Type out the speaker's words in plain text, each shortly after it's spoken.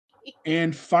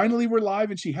And finally, we're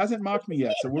live, and she hasn't mocked me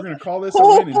yet. So we're going to call this a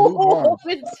win and move on.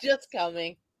 It's just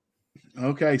coming.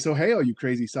 Okay, so hey, all you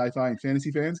crazy sci-fi and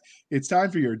fantasy fans, it's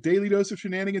time for your daily dose of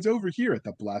shenanigans over here at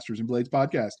the Blasters and Blades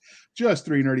podcast. Just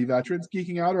three nerdy veterans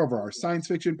geeking out over our science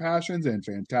fiction passions and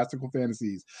fantastical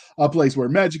fantasies. A place where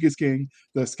magic is king,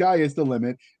 the sky is the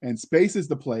limit, and space is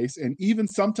the place, and even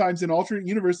sometimes in alternate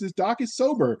universes, Doc is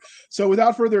sober. So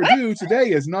without further ado,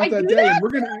 today is not that day, and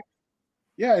we're going to...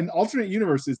 Yeah, in alternate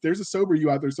universes, there's a sober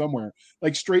you out there somewhere,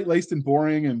 like straight-laced and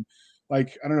boring and,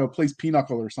 like, I don't know, plays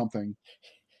Pinochle or something.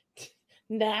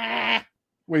 Nah.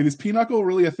 Wait, is Pinochle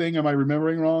really a thing? Am I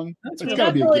remembering wrong?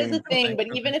 Pinochle is a thing, but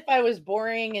even if I was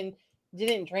boring and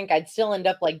didn't drink, I'd still end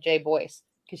up like Jay Boyce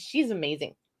because she's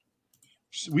amazing.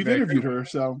 We've interviewed her,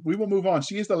 so we will move on.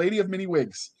 She is the lady of many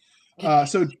wigs.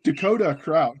 So Dakota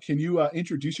Krout, can you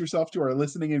introduce yourself to our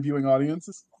listening and viewing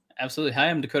audiences? Absolutely. Hi,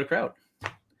 I'm Dakota Krout.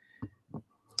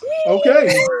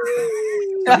 Okay.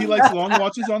 So he likes long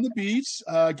watches on the beach,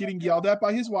 getting yelled at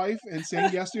by his wife, and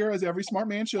saying yes to her as every smart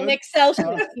man should. An Excel sheet.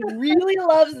 He really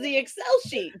loves the Excel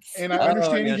sheets. And I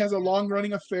understand he has a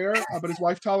long-running affair, but his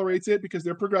wife tolerates it because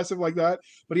they're progressive like that.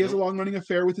 But he has a long-running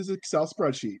affair with his Excel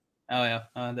spreadsheet. Oh,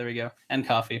 yeah. There we go. And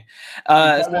coffee.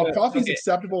 Well, coffee's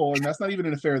acceptable, and that's not even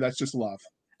an affair. That's just love.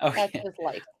 Okay. That's his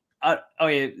life.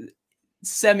 Yeah.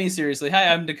 Semi-seriously. Hi,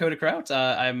 I'm Dakota Krout.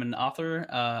 I'm an author.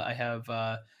 I have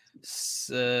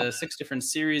 6 different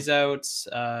series out,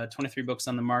 23 books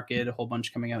on the market, a whole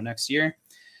bunch coming out next year.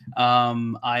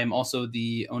 I am also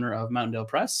the owner of Mountaindale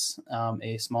Press,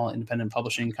 a small independent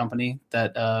publishing company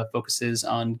that focuses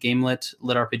on GameLit,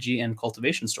 lit RPG, and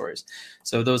cultivation stories.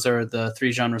 So those are the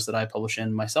 3 genres that I publish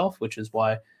in myself, which is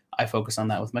why I focus on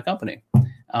that with my company.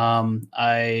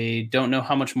 I don't know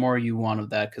how much more you want of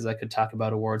that because I could talk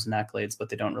about awards and accolades, but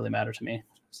they don't really matter to me.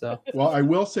 So, well, I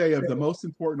will say of the most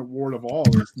important award of all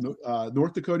is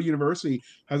North Dakota University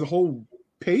has a whole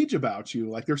page about you.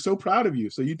 Like they're so proud of you.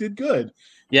 So you did good.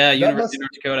 Yeah, University of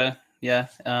North Dakota. Yeah.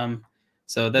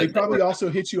 So they probably also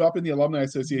hit you up in the Alumni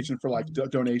Association for like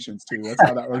donations too. That's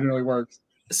how that ordinarily works.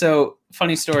 So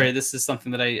funny story. This is something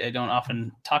that I don't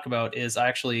often talk about. Is I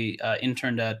actually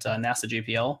interned at NASA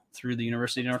JPL through the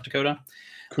University of North Dakota.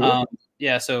 Cool.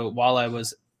 Yeah. So while I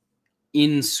was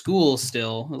in school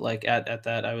still, like at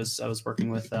that, I was working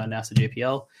with NASA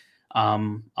JPL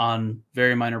on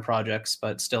very minor projects,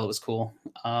 but still it was cool.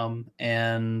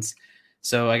 And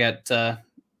so I got to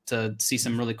see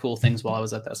some really cool things while I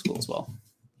was at that school as well.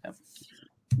 Yep.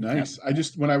 Nice. Yep.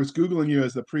 When I was Googling you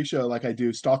as the pre-show, like I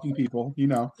do, stalking people,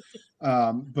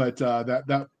 but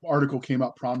that article came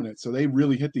up prominent. So they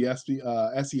really hit the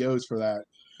SEOs for that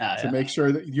to make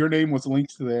sure that your name was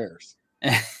linked to theirs.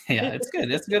 Yeah, it's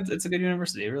good. It's good. It's a good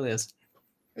university. It really is.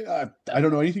 I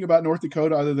don't know anything about North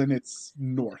Dakota other than it's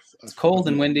north. It's cold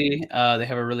and windy. They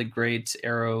have a really great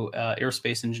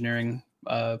aerospace engineering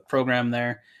program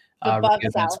there. Above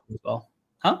South as well.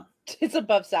 Huh? It's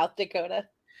above South Dakota.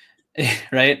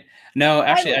 Right? No,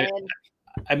 actually,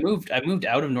 I moved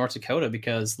out of North Dakota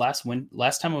because last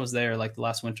time I was there, like the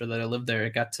last winter that I lived there,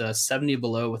 it got to 70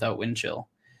 below without wind chill.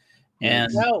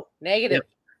 And negative. Yep,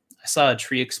 I saw a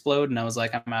tree explode and I was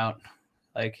like, I'm out.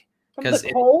 Like, because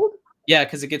cold? Yeah,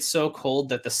 because it gets so cold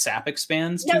that the sap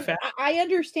expands too fast. I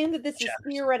understand that this is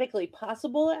theoretically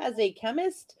possible as a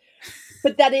chemist,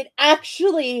 but that it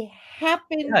actually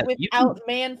happened without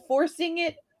man forcing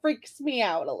it freaks me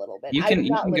out a little bit. You can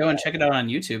go and check it out on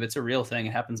YouTube. It's a real thing.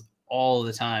 It happens all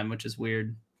the time, which is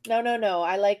weird. No.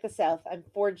 I like the South. I'm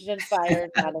forged in fire.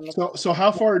 Not in the so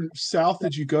how far south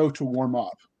did you go to warm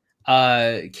up?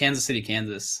 Kansas City,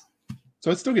 Kansas. So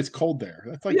it still gets cold there.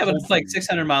 That's like but it's like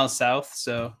 600 miles south.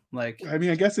 So like, I mean,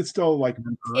 I guess it's still like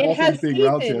it has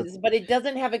seasons, but it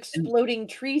doesn't have exploding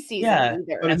tree season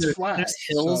either. But it's flat. There's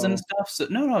hills and stuff. So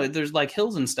no, there's like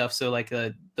hills and stuff. So like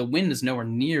the wind is nowhere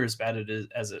near as bad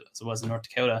as it was in North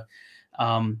Dakota.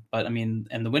 But I mean,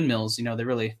 and the windmills, they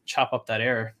really chop up that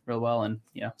air real well and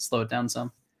slow it down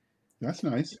some. That's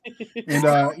nice. And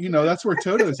that's where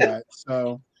Toto's at.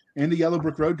 So and the Yellow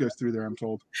Brick Road goes through there, I'm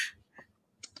told.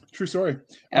 True story.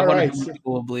 All right.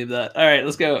 People will believe that. All right,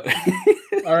 let's go.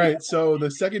 All right. So the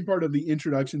second part of the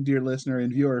introduction, dear listener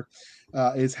and viewer,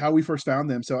 is how we first found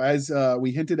them. So as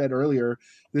we hinted at earlier,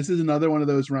 this is another one of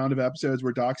those round of episodes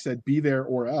where Doc said, be there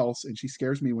or else. And she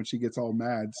scares me when she gets all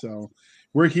mad. So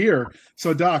we're here.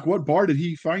 So Doc, what bar did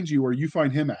he find you or you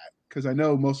find him at? Because I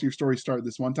know most of your stories start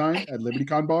this one time at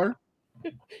LibertyCon bar.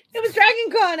 It was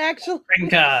DragonCon, actually.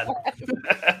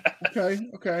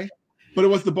 DragonCon. Okay. But it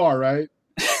was the bar, right?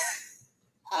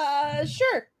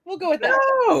 Sure. We'll go with that.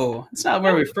 No, it's not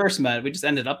where we first met. We just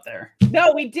ended up there.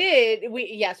 No, we did.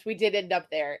 We did end up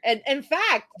there. And in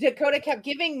fact, Dakota kept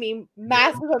giving me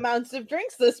massive amounts of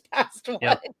drinks this past one.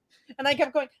 Yep. And I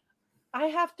kept going, I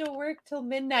have to work till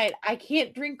midnight. I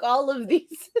can't drink all of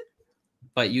these.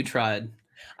 But you tried.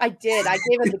 I did. I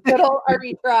gave it the good old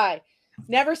army try.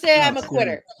 Never say I'm a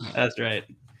quitter. That's right.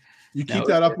 You keep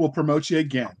that up, we'll promote you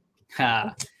again.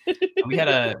 We had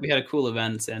a cool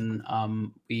event, and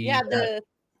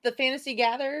the Fantasy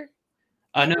Gather.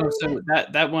 No, so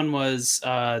that one was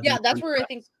that's where I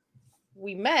think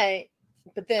we met.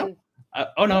 But then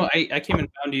I came and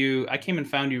found you. I came and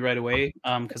found you right away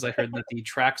because I heard that the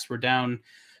tracks were down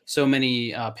so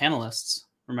many panelists.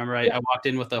 Remember, I walked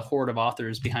in with a horde of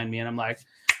authors behind me, and I'm like,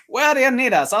 "Where do you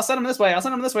need us? I'll send them this way. I'll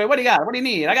send them this way. What do you got? What do you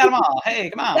need? I got them all. Hey,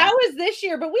 come on." That was this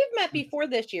year, but we've met before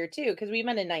this year too, because we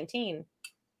met in 19,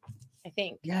 I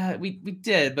think. Yeah, we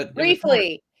did, but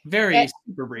briefly,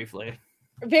 super briefly.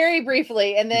 Very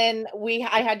briefly, and then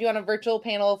I had you on a virtual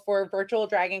panel for Virtual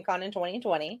Dragon Con in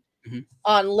 2020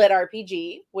 on Lit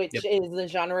RPG, which is the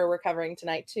genre we're covering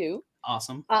tonight too.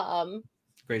 Awesome.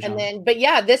 Great genre. And then, but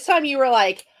yeah, this time you were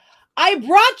like, I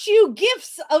brought you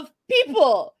gifts of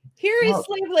people. Here is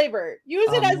slave labor.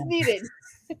 Use it as needed.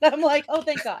 I'm like, oh,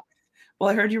 thank God. Well,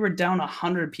 I heard you were down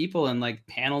 100 people and like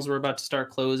panels were about to start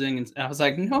closing. And I was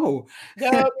like, no.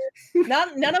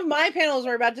 None of my panels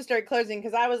were about to start closing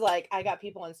because I was like, I got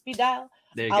people on speed dial.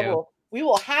 There you go. We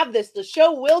will have this. The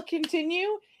show will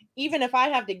continue, even if I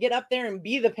have to get up there and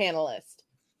be the panelist.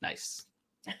 Nice.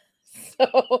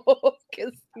 So,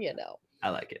 because, I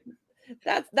like it.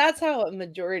 That's how a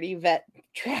majority vet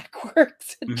track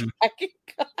works in Dragon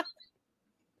Con.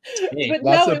 Hey, but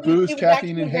lots of booze,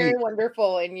 caffeine, and very hate.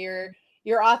 Wonderful, and your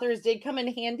authors did come in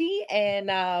handy,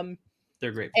 and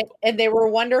they're great. And they were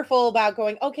wonderful about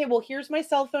going, okay, well, here's my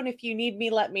cell phone. If you need me,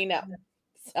 let me know.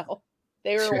 So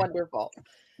they were wonderful.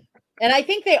 And I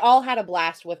think they all had a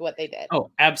blast with what they did.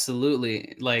 Oh,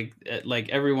 absolutely. Like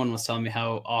everyone was telling me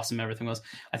how awesome everything was.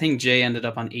 I think Jay ended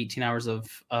up on 18 hours of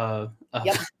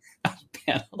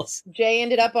panels. Jay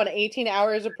ended up on 18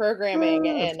 hours of programming,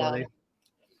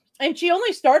 and she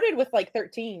only started with like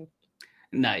 13.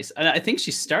 Nice. I think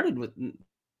she started with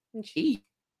 8.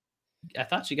 I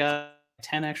thought she got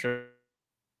 10 extra.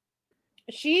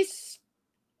 She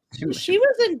was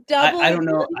in double. I don't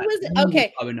know.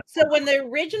 Okay. So when the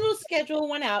original schedule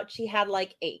went out, she had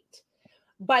like 8.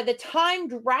 By the time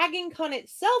Dragon Con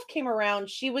itself came around,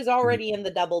 she was already in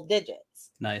the double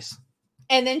digits. Nice.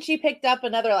 And then she picked up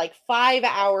another like 5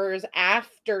 hours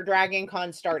after Dragon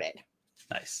Con started.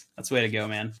 Nice. That's the way to go,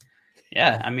 man.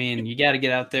 Yeah. I mean, you got to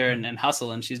get out there and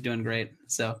hustle, and she's doing great.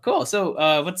 So cool. So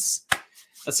let's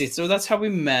see. So that's how we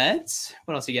met.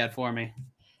 What else you got for me?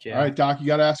 Jay? All right, Doc, you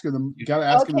got to ask her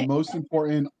the most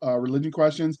important religion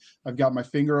questions. I've got my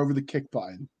finger over the kick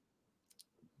button.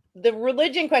 The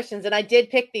religion questions, and I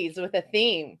did pick these with a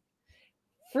theme.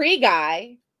 Free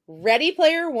Guy, Ready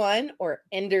Player One, or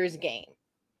Ender's Game?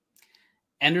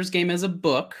 Ender's Game is a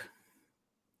book.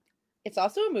 It's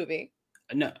also a movie.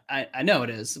 No, I know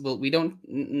it is. Well, we don't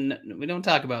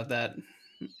talk about that.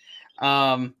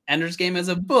 Ender's Game is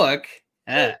a book.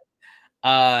 Free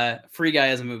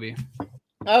Guy is a movie.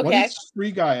 Okay. What is Free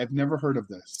Guy? I've never heard of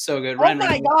this. So good. Oh Ryan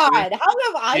my God. How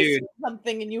have I seen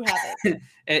something and you haven't?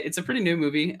 It's a pretty new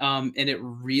movie. And it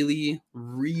really,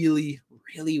 really,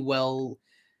 really well.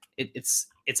 It's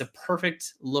a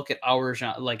perfect look at our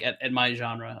genre, like at my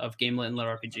genre of GameLit and Lit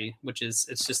RPG, which is,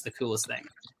 it's just the coolest thing.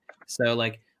 So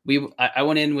like I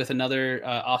went in with another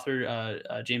author,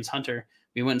 James Hunter.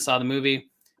 We went and saw the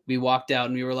movie. We walked out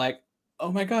and we were like,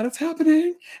 oh my God, it's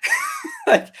happening.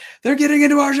 Like they're getting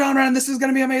into our genre and this is going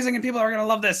to be amazing and people are going to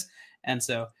love this. And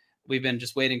so we've been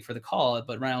just waiting for the call,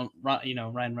 but Ryan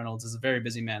Reynolds is a very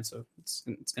busy man. So it's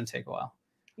going to take a while.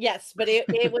 Yes. But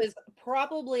it was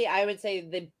probably, I would say,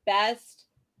 the best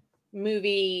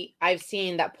movie I've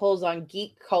seen that pulls on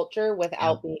geek culture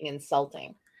without being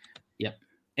insulting. Yep.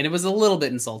 And it was a little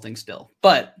bit insulting still,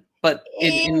 but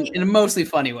in a mostly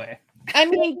funny way. I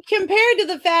mean, compared to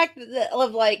the fact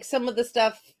of like some of the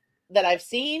stuff that I've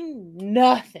seen,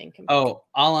 nothing. Oh,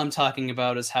 all I'm talking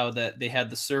about is how that they had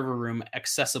the server room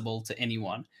accessible to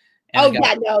anyone. And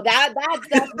that's not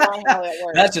how it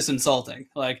works. That's just insulting.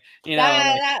 Like,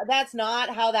 that's not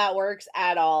how that works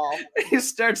at all. He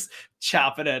starts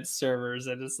chopping at servers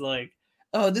and it's like,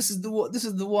 oh, this is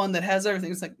the one that has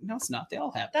everything. It's like, no, it's not. They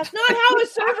all have. That's not how a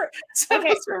server. That's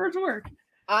how servers work.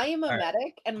 I am a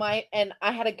medic, and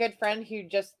I had a good friend who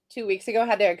just 2 weeks ago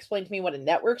had to explain to me what a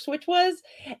network switch was.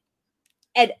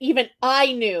 And even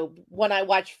I knew when I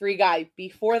watched Free Guy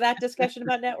before that discussion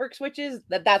about network switches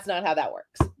that's not how that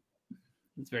works.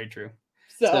 It's very true.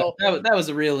 So that was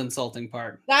a real insulting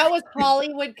part. that was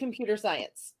Hollywood computer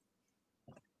science.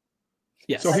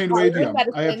 Yes. So Like hand wave Hollywood I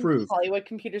medicine, approve. Hollywood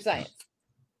computer science.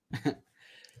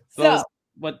 So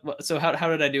so how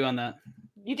did I do on that?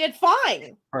 You did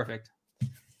fine. Perfect.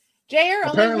 JR,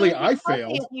 Apparently only I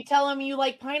failed. if you tell him you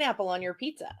like pineapple on your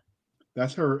pizza.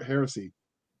 That's her heresy.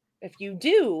 If you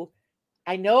do,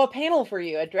 I know a panel for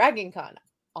you at Dragon Con.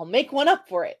 I'll make one up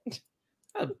for it.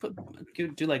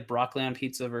 Do like broccoli on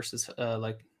pizza versus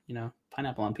like, you know,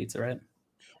 pineapple on pizza, right?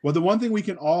 Well, the one thing we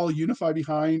can all unify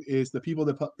behind is the people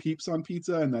that put peeps on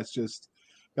pizza, and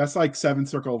that's like 7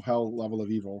 circle of hell level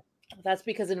of evil. That's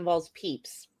because it involves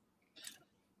peeps.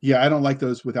 Yeah, I don't like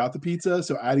those without the pizza,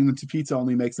 so adding them to pizza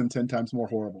only makes them 10 times more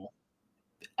horrible.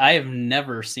 I have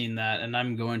never seen that, and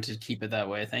I'm going to keep it that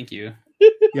way. Thank you.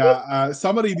 Yeah,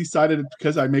 somebody decided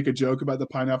because I make a joke about the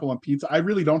pineapple on pizza. I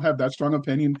really don't have that strong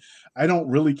opinion. I don't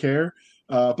really care,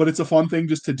 but it's a fun thing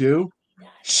just to do.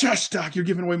 Shush, Doc, you're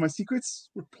giving away my secrets.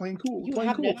 We're playing cool. You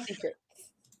have no secrets.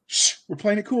 Shh, we're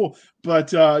playing it cool.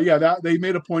 But yeah, that they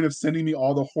made a point of sending me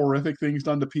all the horrific things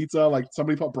done to pizza. Like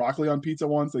somebody put broccoli on pizza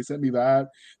once. They sent me that.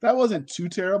 That wasn't too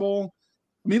terrible.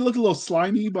 I mean, it looked a little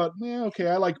slimy, but yeah, okay.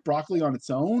 I like broccoli on its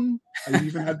own. I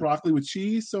even had broccoli with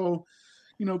cheese. So,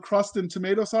 you know, crust and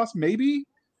tomato sauce, maybe.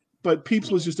 But Peeps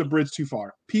was just a bridge too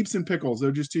far. Peeps and pickles,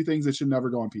 they're just two things that should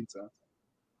never go on pizza.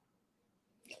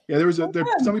 Yeah,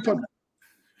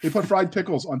 they put fried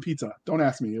pickles on pizza. Don't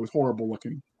ask me. It was horrible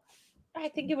looking. I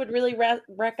think it would really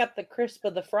wreck up the crisp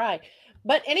of the fry.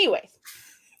 But anyways.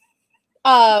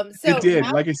 So it did.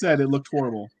 Like I said, it looked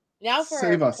horrible. Now for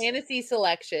our fantasy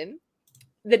selection.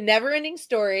 The Neverending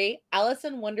Story, Alice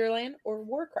in Wonderland, or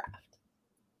Warcraft?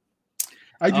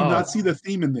 I do not see the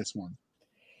theme in this one.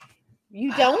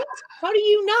 You don't? How do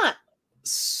you not?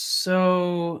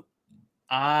 So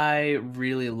I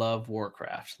really love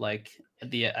Warcraft. Like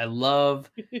I love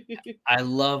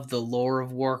the lore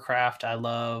of Warcraft. I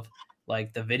love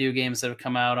like the video games that have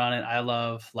come out on it. I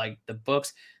love like the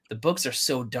books. The books are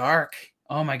so dark.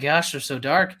 Oh my gosh, they're so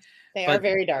dark. They are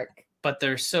very dark. But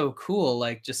they're so cool.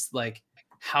 Like just like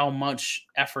how much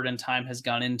effort and time has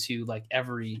gone into like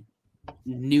every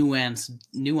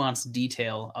nuanced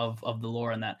detail of the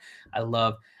lore in that. I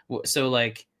love. So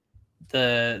like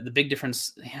the big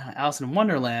difference, Alice in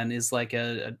Wonderland is like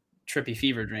a trippy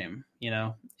fever dream, you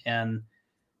know, and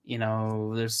you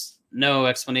know there's no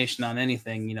explanation on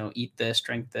anything, you know, eat this,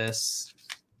 drink this.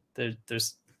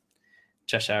 There's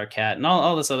Cheshire Cat and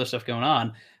all this other stuff going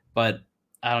on, but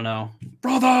I don't know,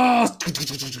 brothers.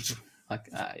 Like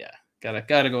yeah,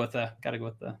 gotta go with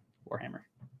the Warhammer.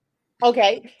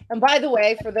 Okay, and by the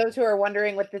way, for those who are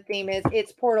wondering what the theme is,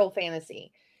 it's Portal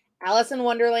Fantasy. Alice in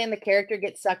Wonderland, the character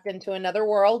gets sucked into another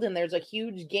world, and there's a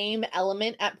huge game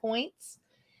element at points.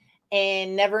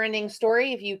 And Neverending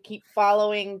Story, if you keep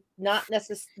following,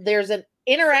 there's an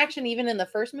interaction even in the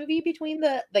first movie between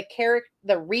the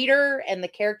reader and the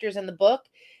characters in the book.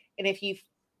 And if you,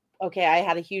 I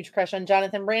had a huge crush on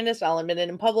Jonathan Brandis. I'll admit it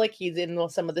in public. He's in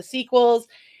some of the sequels,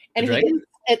 and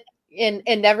in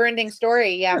Neverending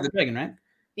Story, yeah, the dragon, right?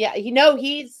 Yeah,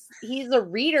 he's a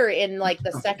reader in like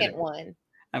the second one.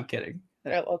 I'm kidding.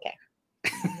 Oh, okay.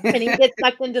 And he gets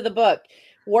sucked into the book.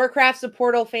 Warcraft's a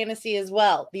Portal Fantasy as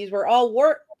well. These were all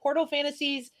Portal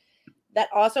Fantasies that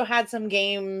also had some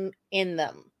game in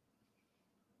them.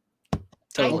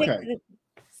 Totally. I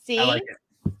like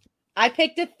it. I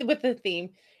picked it with the theme.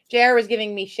 JR was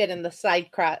giving me shit in the side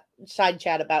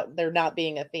chat about there not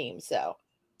being a theme, so.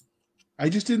 I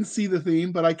just didn't see the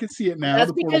theme, but I could see it now.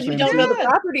 That's because you don't know the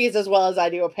properties as well as I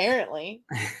do, apparently.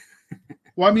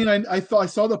 Well, I mean, I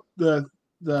saw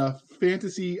the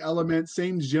fantasy element,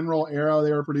 same general era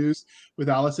they were produced with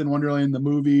Alice in Wonderland, the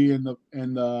movie, and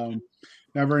the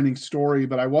Neverending Story,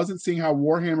 but I wasn't seeing how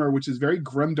Warhammer, which is very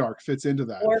grimdark, fits into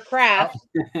that.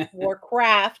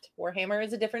 Warhammer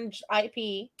is a different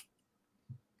IP.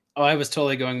 Oh, I was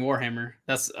totally going Warhammer.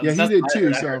 He did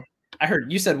too. I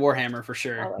heard you said Warhammer for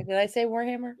sure. Oh, did I say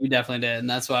Warhammer? You definitely did, and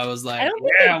that's why I was like, I don't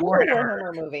think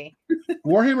Warhammer movie.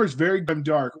 Warhammer is very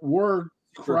grimdark.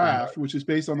 Warcraft, which is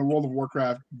based on the World of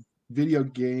Warcraft video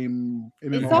game.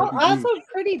 It's also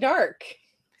pretty dark.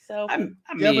 So but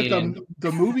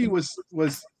the movie was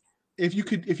if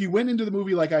you went into the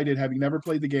movie like I did, having never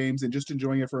played the games and just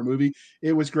enjoying it for a movie,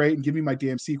 it was great, and give me my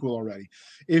damn sequel already.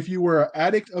 If you were an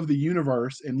addict of the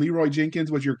universe and Leroy Jenkins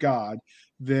was your god,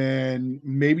 then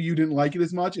maybe you didn't like it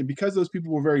as much. And because those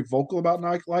people were very vocal about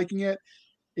not liking it,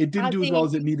 it didn't do as well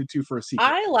as it needed to for a sequel.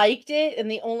 I liked it,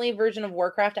 and the only version of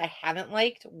Warcraft I haven't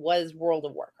liked was World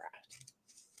of Warcraft.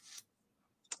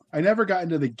 I never got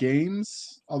into the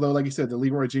games, although, like I said, the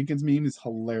Leroy Jenkins meme is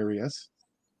hilarious.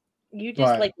 You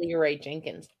just But- like Leroy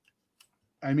Jenkins.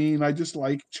 I mean, I just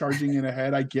like charging in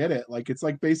ahead. I get it. Like it's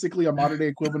like basically a modern day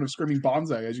equivalent of screaming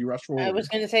bonsai as you rush forward. I was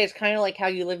going to say it's kind of like how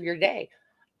you live your day.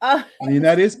 I mean,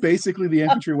 that is basically the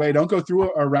infantry way. Don't go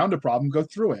through around a problem. Go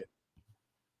through it.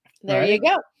 There you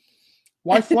go.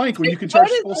 Why flank when you can charge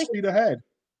full speed ahead?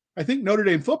 I think Notre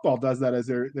Dame football does that as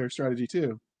their strategy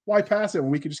too. Why pass it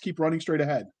when we can just keep running straight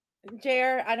ahead?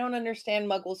 JR, I don't understand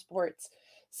Muggle sports.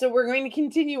 So we're going to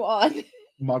continue on.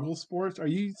 Muggle sports? Are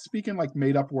you speaking like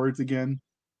made up words again?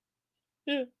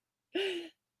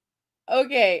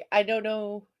 Okay, I don't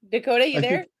know. Dakota, you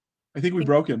there? I think we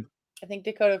broke him. I think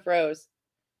Dakota froze.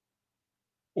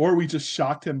 Or we just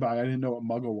shocked him by I didn't know what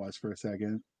Muggle was for a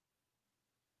second.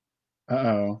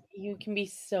 Uh-oh. You can be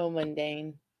so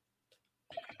mundane.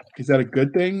 Is that a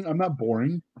good thing? I'm not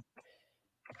boring.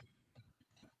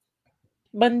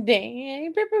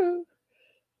 Mundane.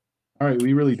 All right,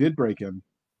 we really did break him.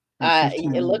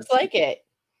 It looks like it.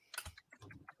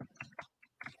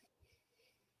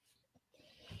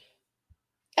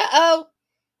 Uh-oh.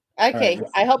 Okay, right.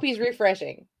 I hope he's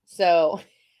refreshing. So,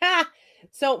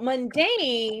 so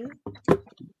mundane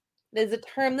is a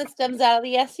term that stems out of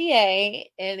the SEA,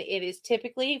 and it is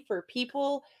typically for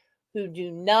people who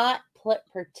do not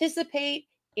participate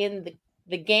in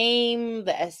the game,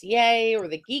 the SEA, or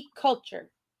the geek culture.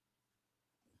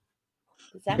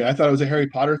 Okay, I thought it was a Harry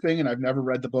Potter thing, and I've never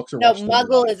read the books or No, watched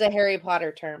Muggle is a Harry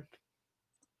Potter term.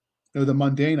 No, the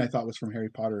mundane I thought was from Harry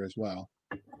Potter as well.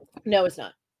 No, it's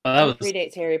not. That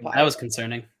predates Harry Potter. That was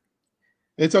concerning.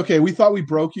 It's okay. We thought we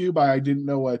broke you by I didn't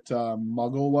know what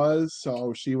Muggle was,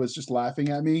 so she was just laughing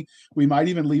at me. We might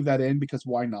even leave that in because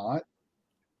why not?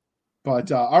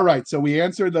 But all right, so we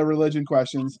answered the religion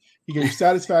questions. He gave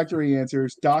satisfactory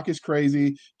answers. Doc is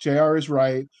crazy. JR is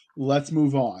right. Let's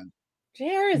move on.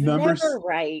 JR is never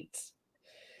right.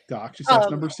 Doc, just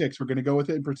that's number 6. We're going to go with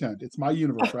it and pretend. It's my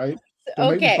universe, right?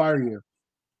 Don't make me fire you.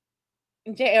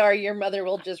 JR, your mother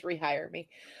will just rehire me.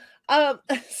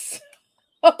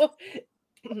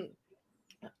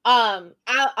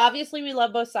 Obviously we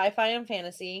love both sci-fi and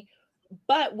fantasy,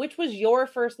 but which was your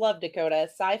first love, Dakota?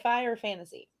 Sci-fi or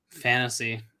fantasy?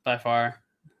 Fantasy by far.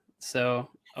 So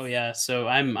so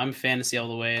I'm fantasy all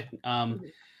the way.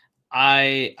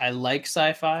 I like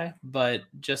sci-fi, but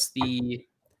just the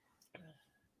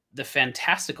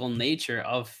fantastical nature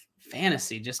of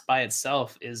fantasy just by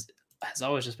itself has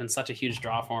always just been such a huge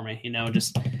draw for me.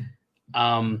 Just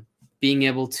being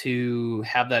able to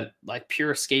have that like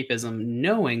pure escapism,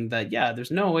 knowing that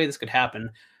there's no way this could happen,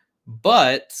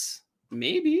 but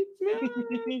maybe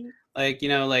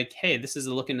hey, this is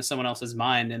a look into someone else's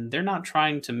mind, and they're not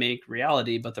trying to make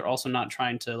reality, but they're also not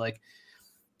trying to like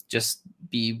just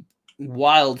be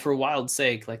wild for wild's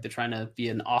sake. Like they're trying to be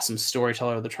an awesome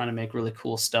storyteller. They're trying to make really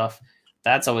cool stuff.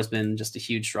 That's always been just a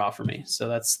huge draw for me. So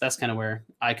that's kind of where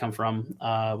I come from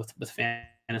with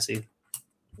fantasy.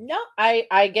 No,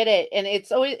 I get it, and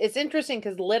it's interesting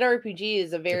because lit RPG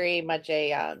is a very much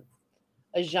a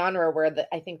genre where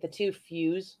I think the two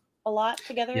fuse a lot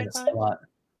together. Yes, a lot.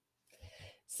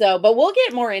 So, but we'll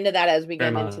get more into that as we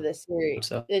get into the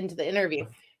series, into the interview.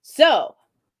 So,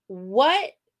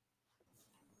 what's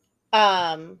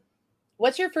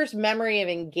your first memory of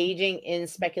engaging in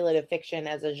speculative fiction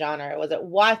as a genre? Was it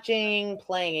watching,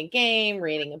 playing a game,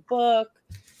 reading a book?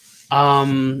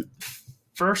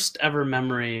 First ever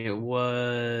memory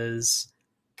was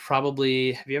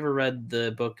probably, have you ever read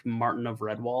the book Martin of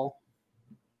Redwall?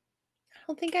 I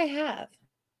don't think I have.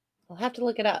 I'll have to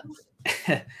look it up.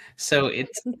 So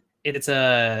it's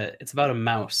about a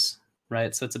mouse,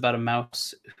 right? So it's about a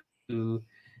mouse who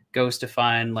goes to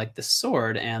find like the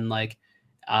sword, and like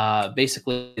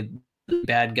basically the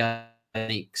bad guy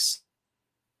sneaks,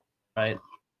 right?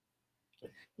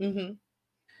 Mm-hmm.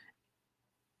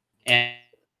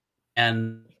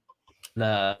 And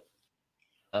the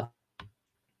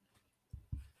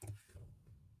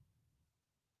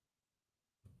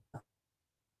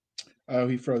oh,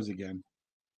 he froze again.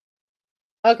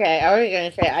 Okay, I was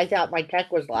going to say, I thought my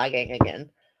tech was lagging again.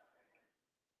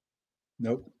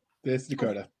 Nope. This is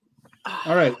Dakota.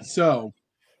 All right, so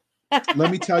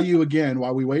let me tell you again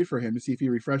while we wait for him to see if he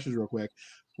refreshes real quick.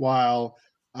 Why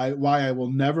I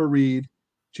will never read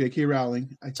J.K.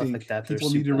 Rowling. I think like that, people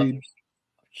need to read.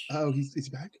 Oh, he's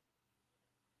back.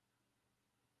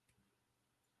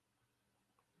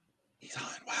 He's on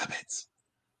Wabbits.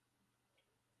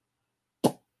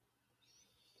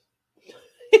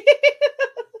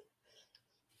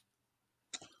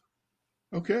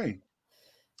 Okay.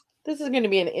 This is going to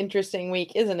be an interesting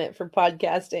week, isn't it, for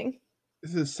podcasting?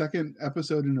 This is the second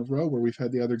episode in a row where we've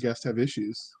had the other guest have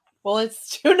issues. Well,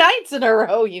 it's 2 nights in a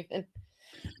row, even.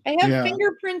 I have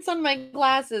fingerprints on my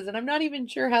glasses, and I'm not even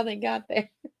sure how they got there.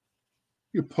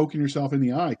 You're poking yourself in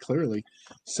the eye, clearly.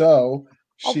 So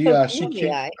she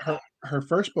came, her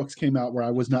first books came out where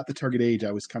I was not the target age.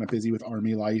 I was kind of busy with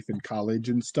army life and college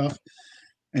and stuff.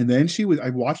 And then I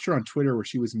watched her on Twitter where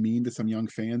she was mean to some young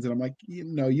fans, and I'm like,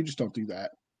 you just don't do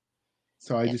that.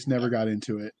 So I just never got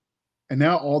into it. And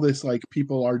now all this, like,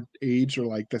 people our age are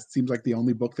like, that seems like the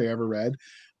only book they ever read.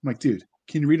 I'm like, dude,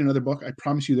 can you read another book? I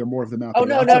promise you there are more of them out there.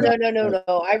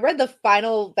 No. I read the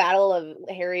final battle of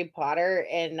Harry Potter,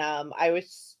 and I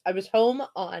was home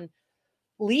on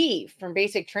leave from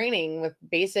basic training with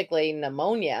basically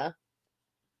pneumonia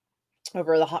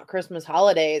over the Christmas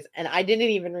holidays, and I didn't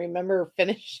even remember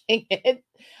finishing it.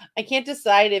 I can't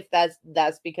decide if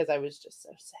that's because I was just so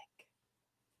sick.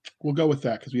 We'll go with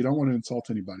that because we don't want to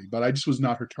insult anybody, but I just was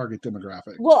not her target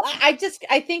demographic. Well, I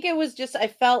think it was just, I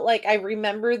felt like I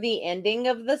remember the ending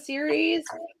of the series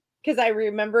because I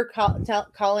remember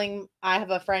calling, I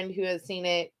have a friend who has seen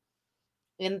it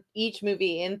in each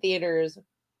movie in theaters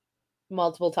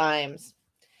multiple times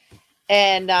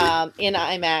and in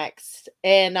IMAX,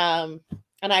 and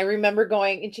I remember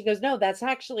going, and she goes, no, that's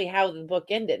actually how the book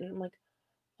ended. And I'm like,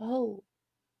 oh,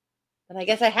 and I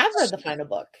guess I have read the final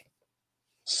book.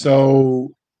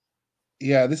 So,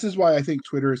 yeah, this is why I think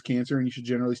Twitter is cancer, and you should,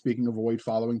 generally speaking, avoid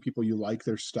following people you like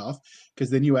their stuff, because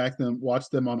then you watch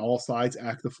them on all sides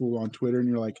act the fool on Twitter, and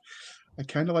you're like, I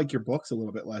kind of like your books a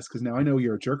little bit less because now I know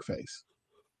you're a jerk face.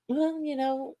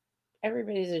 Well,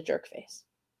 everybody's a jerk face.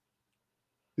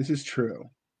 This is true.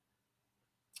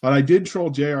 But I did troll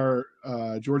George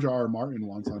R.R. Martin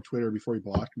once on Twitter before he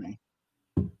blocked me.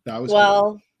 That was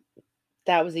cool.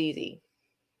 That was easy.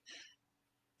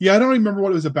 Yeah, I don't remember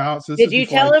what it was about. So did you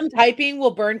tell him typing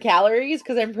will burn calories?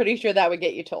 Because I'm pretty sure that would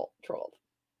get you trolled.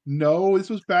 No,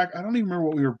 this was back. I don't even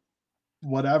remember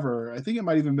whatever. I think it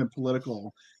might even been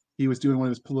political. He was doing one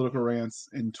of his political rants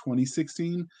in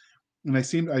 2016. And I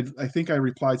think I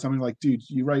replied something like, dude,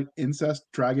 you write incest,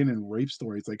 dragon, and rape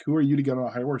stories. Like, who are you to get on a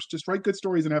high horse? Just write good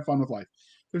stories and have fun with life.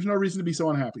 There's no reason to be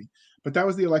so unhappy. But that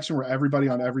was the election where everybody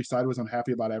on every side was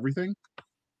unhappy about everything.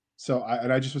 So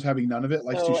I just was having none of it.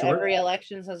 Life's too short. Every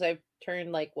election since I've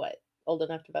turned, old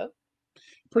enough to vote?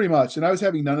 Pretty much. And I was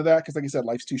having none of that because, like I said,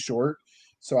 life's too short.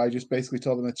 So I just basically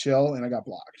told them to chill, and I got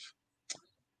blocked.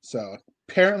 So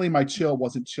apparently my chill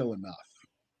wasn't chill enough.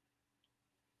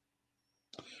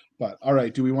 But all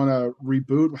right, do we want to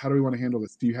reboot? How do we want to handle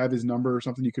this? Do you have his number or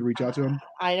something you could reach out to him?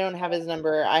 I don't have his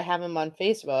number. I have him on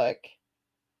Facebook.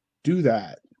 Do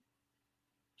that.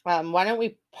 Why don't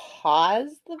we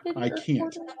pause the video? I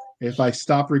can't. If I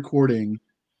stop recording,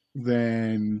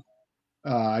 then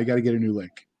I got to get a new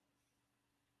link.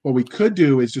 What we could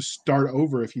do is just start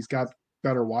over if he's got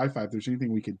better Wi-Fi. If there's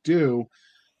anything we could do,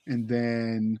 and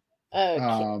then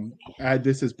add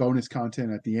this as bonus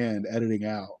content at the end, editing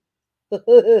out.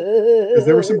 Because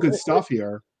there was some good stuff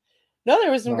here. No,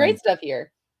 there was some great stuff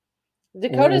here.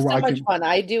 Dakota's so much fun.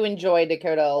 I do enjoy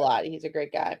Dakota a lot. He's a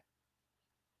great guy.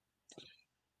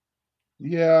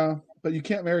 Yeah, but you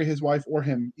can't marry his wife or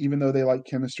him, even though they like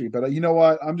chemistry. But you know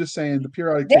what? I'm just saying the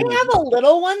periodic table. They have a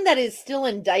little one that is still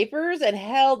in diapers, and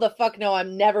hell the fuck no,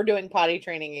 I'm never doing potty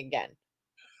training again.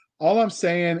 All I'm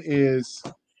saying is,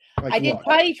 I did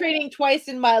potty training twice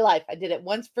in my life. I did it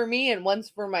once for me and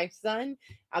once for my son.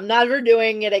 I'm never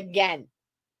doing it again.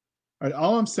 All right,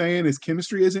 all I'm saying is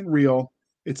chemistry isn't real.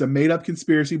 It's a made-up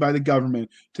conspiracy by the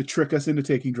government to trick us into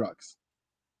taking drugs.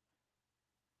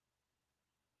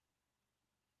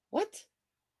 What?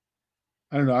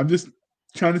 I don't know. I'm just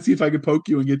trying to see if I can poke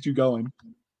you and get you going.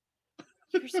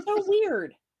 You're so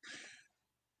weird.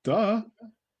 Duh.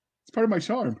 It's part of my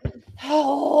charm.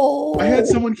 Oh. I had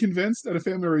someone convinced at a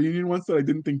family reunion once that I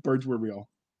didn't think birds were real.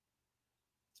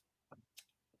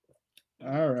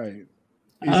 All right.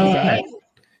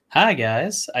 Hi,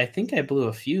 guys. I think I blew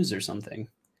a fuse or something.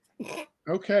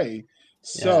 Okay.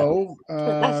 So,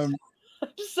 I'm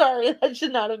sorry. That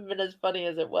should not have been as funny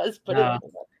as it was, but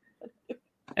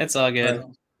it's all good.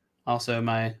 Right. Also,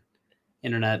 my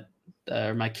internet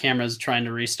or my camera's trying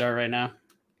to restart right now.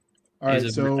 All right,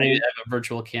 so I have a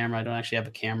virtual camera. I don't actually have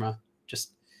a camera.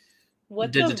 Just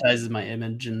digitizes my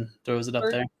image and throws it up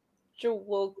there.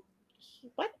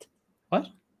 What? What?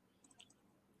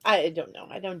 I don't know.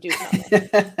 I don't do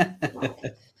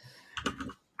that.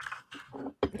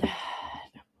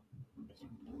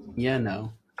 Yeah,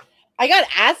 no. I got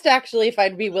asked actually if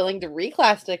I'd be willing to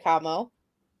reclass to Camo.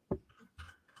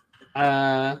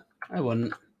 I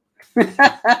wouldn't.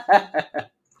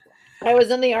 I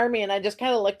was in the army and I just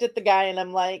kind of looked at the guy and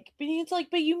I'm like, but it's like,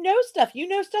 but you know stuff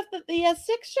that the S6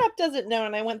 shop doesn't know.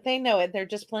 And I went, they know it. They're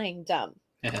just playing dumb.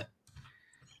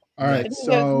 All All right. And he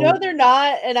So goes, no, they're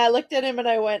not. And I looked at him and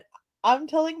I went, I'm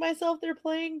telling myself they're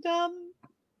playing dumb.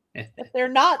 If they're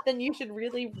not, then you should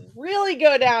really, really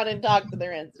go down and talk to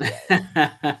their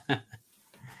NCA.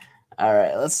 All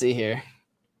right, let's see here.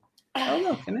 Oh,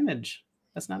 look, an image.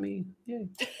 That's not me. Yay.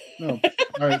 no.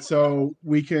 All right. So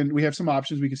we have some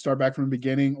options. We can start back from the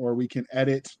beginning, or we can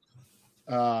edit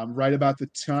right about the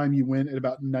time you went at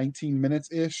about 19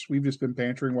 minutes ish. We've just been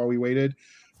bantering while we waited.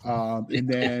 And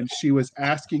then she was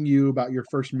asking you about your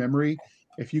first memory.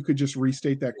 If you could just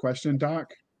restate that question,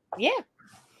 Doc. Yeah.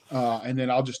 And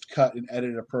then I'll just cut and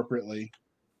edit it appropriately.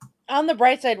 On the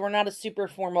bright side, we're not a super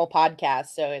formal podcast,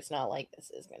 so it's not like this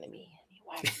is going to be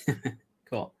anyway.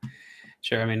 Cool.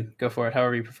 Sure. I mean, go for it.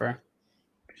 However you prefer.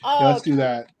 Yeah, let's do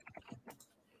that.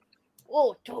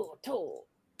 Oh,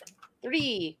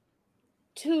 3,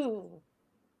 2,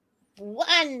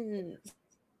 1.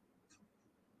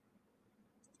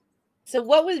 So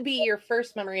what would be your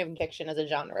first memory of fiction as a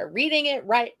genre? Reading it,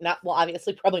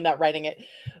 obviously probably not writing it,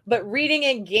 but reading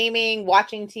it, gaming,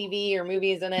 watching TV or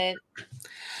movies in it?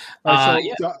 All right,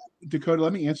 so Dakota,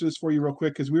 let me answer this for you real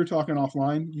quick, because we were talking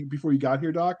offline before you got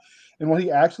here, Doc. And what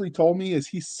he actually told me is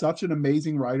he's such an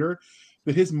amazing writer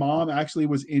that his mom actually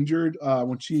was injured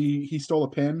when he stole a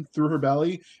pen through her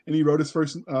belly, and he wrote his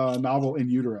first novel in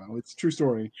utero. It's a true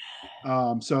story.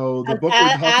 So the book we're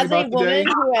talking about today. As a woman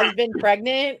who has been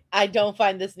pregnant, I don't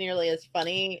find this nearly as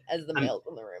funny as the males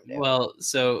in the room do. Well,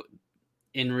 so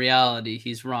in reality,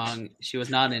 he's wrong. She was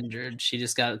not injured. She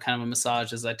just got kind of a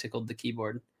massage as I tickled the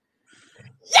keyboard.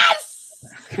 Yes!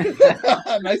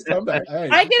 Nice comeback. Hey,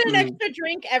 I get an extra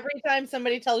drink every time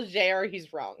somebody tells JR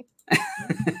he's wrong.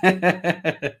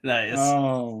 Nice.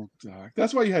 Oh, Doc.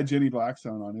 That's why you had Jenny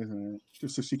Blackstone on, isn't it?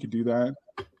 Just so she could do that.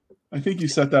 I think you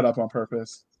set that up on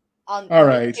purpose. All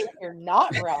right. You're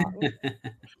not wrong.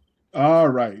 All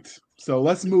right. So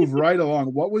let's move right along.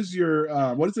 What was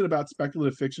your what is it about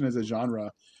speculative fiction as a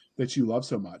genre that you love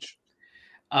so much?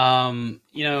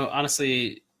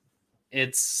 Honestly,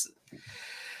 it's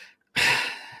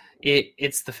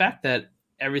the fact that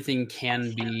everything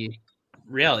can be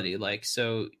reality. Like,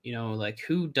 so,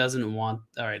 who doesn't want,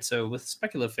 all right. So with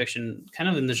speculative fiction, kind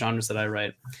of in the genres that I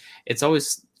write, it's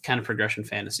always kind of progression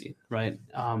fantasy, right?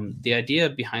 The idea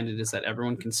behind it is that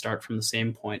everyone can start from the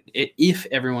same point. If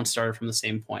everyone started from the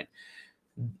same point,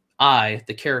 I,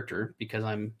 the character, because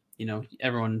I'm,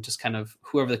 everyone just kind of,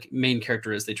 whoever the main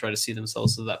character is, they try to see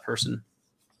themselves as that person.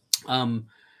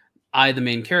 I, the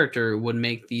main character, would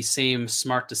make the same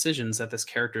smart decisions that this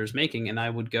character is making, and I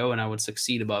would go and I would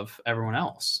succeed above everyone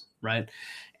else, right?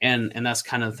 And that's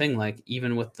kind of the thing. Like,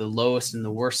 even with the lowest and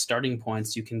the worst starting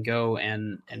points, you can go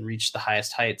and reach the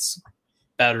highest heights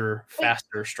better,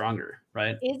 faster, stronger,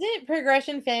 right? Isn't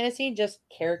progression fantasy just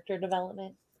character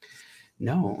development?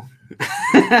 No.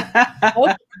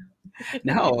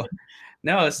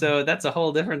 No. So that's a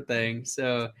whole different thing.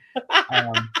 So,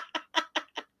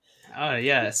 oh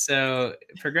yeah. So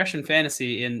progression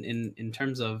fantasy in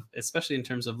terms of, especially in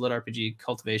terms of lit RPG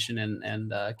cultivation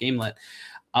and GameLit,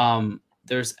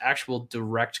 there's actual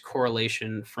direct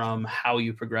correlation from how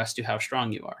you progress to how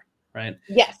strong you are, right?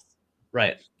 Yes.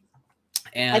 Right.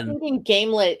 And I think in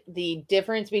GameLit, the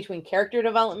difference between character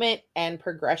development and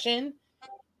progression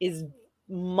is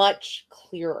much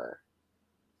clearer.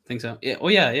 I think so. Yeah. Oh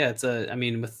yeah. It's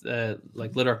with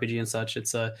like lit RPG and such,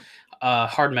 it's a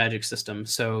hard magic system.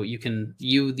 So you,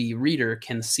 the reader,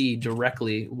 can see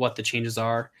directly what the changes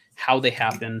are, how they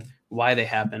happen, why they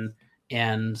happen,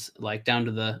 and like down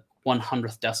to the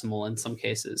 100th decimal in some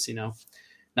cases,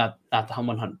 not the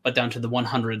 100, but down to the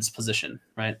 100s position,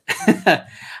 right?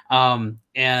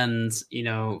 And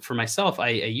for myself, I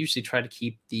usually try to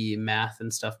keep the math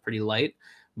and stuff pretty light,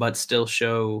 but still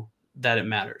show that it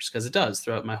matters, because it does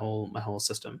throughout my whole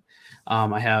system.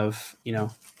 I have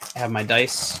my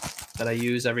dice that I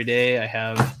use every day. I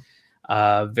have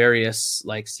various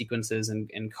like sequences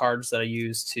and cards that I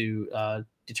use to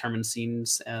determine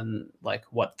scenes and like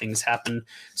what things happen,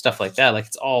 stuff like that. Like,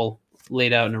 it's all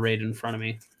laid out and arrayed in front of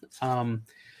me.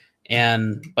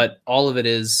 But all of it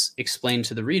is explained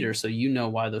to the reader, so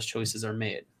why those choices are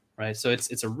made, right? So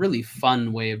it's a really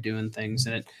fun way of doing things,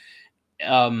 and it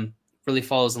really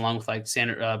follows along with like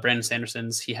Brandon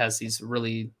Sanderson's. He has these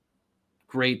really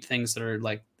great things that are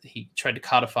like, he tried to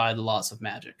codify the laws of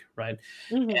magic, right?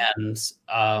 Mm-hmm.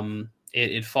 And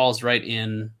it falls right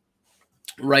in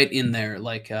there,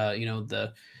 like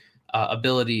the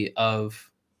ability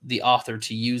of the author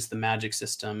to use the magic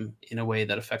system in a way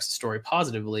that affects the story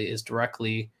positively is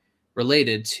directly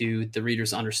related to the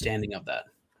reader's understanding of that,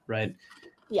 right?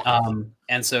 Yeah.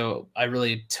 And so I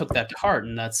really took that to heart,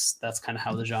 and that's kind of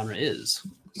how the genre is.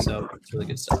 So it's really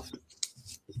good stuff.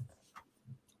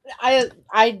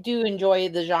 I do enjoy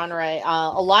the genre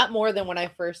a lot more than when I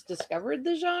first discovered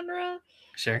the genre.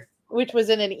 Sure. Which was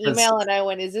in an email, and I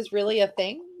went, "Is this really a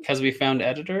thing?" Because we found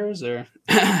editors, or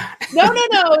no.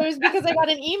 It was because I got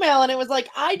an email, and it was like,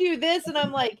 "I do this," and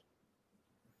I'm like,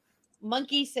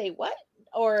 "Monkey say what?"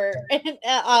 Or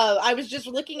I was just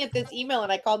looking at this email,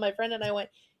 and I called my friend, and I went,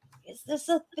 "Is this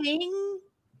a thing?"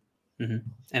 Mm-hmm.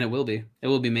 And it will be. It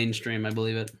will be mainstream. I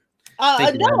believe it.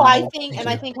 I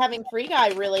think having Free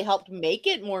Guy really helped make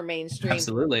it more mainstream.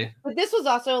 Absolutely. But this was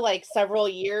also like several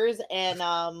years, and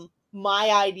my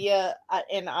idea,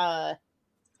 and I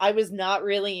was not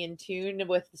really in tune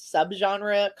with the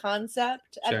subgenre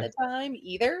concept at the time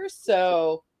either.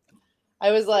 So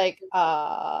I was like,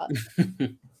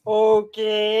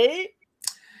 okay.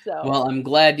 So well, I'm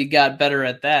glad you got better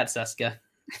at that, Saskia.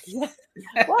 Yeah.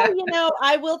 Well,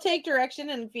 I will take direction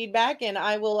and feedback, and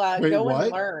I will go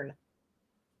and learn.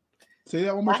 Say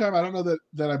that one more time. I don't know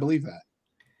that I believe that.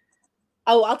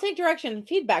 Oh, I'll take direction and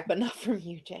feedback, but not from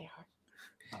you, JR.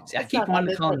 See, I keep wanting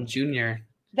to call him Junior.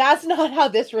 That's not how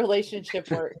this relationship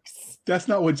works. That's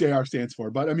not what JR stands for,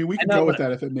 but I mean, we can go with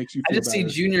that if it makes you feel better. I just see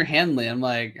Junior Hanley. I'm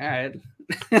like, all right.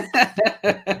 Yes!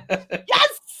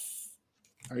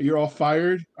 All right, you're all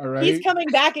fired. All right. He's coming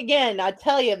back again. I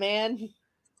tell you, man.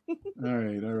 All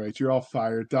right. You're all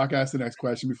fired. Doc, ask the next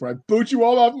question before I boot you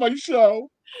all off my show.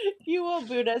 You won't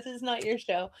boot us. It's not your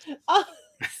show.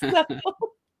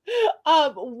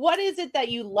 What is it that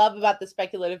you love about the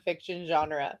speculative fiction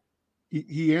genre?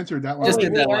 He answered that one. Just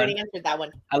did that one. Already answered that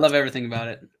one. I love everything about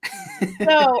it.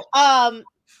 So, how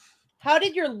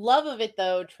did your love of it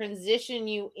though transition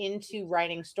you into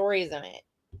writing stories in it,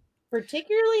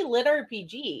 particularly lit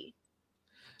RPG?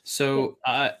 So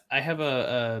I have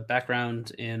a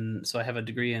background so I have a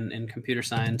degree in computer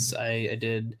science. I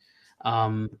did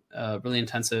really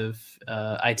intensive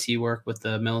IT work with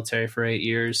the military for 8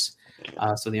 years,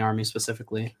 so the Army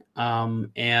specifically,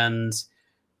 and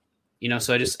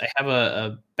so I have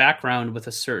a background with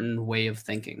a certain way of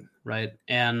thinking, right?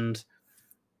 And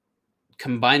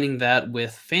combining that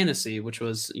with fantasy, which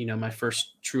was my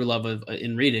first true love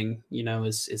in reading,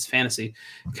 is fantasy.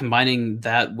 Combining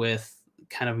that with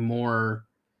kind of more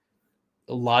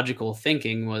logical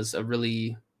thinking was a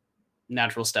really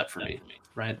natural step for me,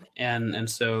 right? And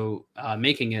so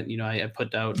making it, I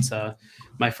put out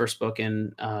my first book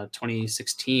in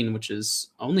 2016, which is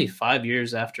only 5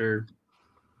 years after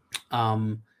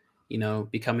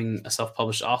becoming a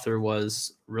self-published author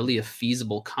was really a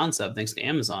feasible concept thanks to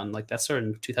Amazon. Like that started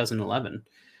in 2011,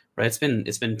 right?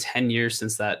 It's been 10 years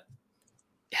since that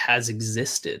has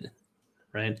existed,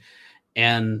 right?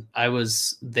 And I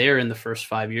was there in the first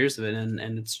 5 years of it,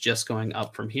 and it's just going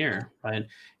up from here, right?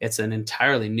 It's an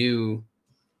entirely new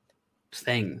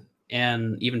thing.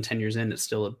 And even 10 years in, it's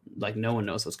still like no one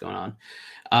knows what's going on.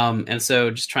 And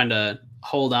so just trying to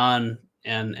hold on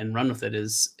and run with it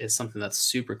is something that's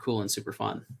super cool and super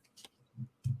fun.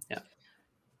 Yeah.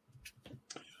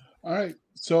 All right.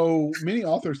 So many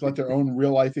authors let their own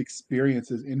real life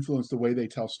experiences influence the way they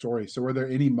tell stories. So were there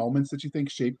any moments that you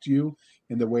think shaped you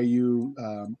in the way you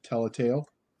tell a tale?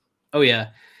 Oh yeah.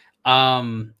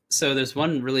 So there's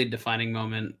one really defining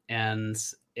moment, and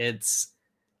it's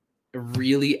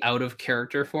really out of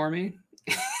character for me.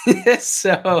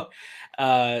 So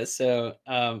one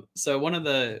of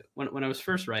when I was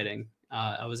first writing,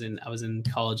 I was in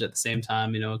college at the same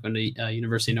time, going to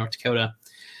University of North Dakota,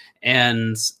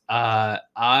 and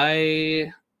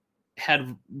I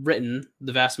had written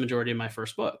the vast majority of my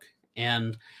first book,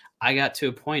 and I got to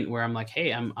a point where I'm like,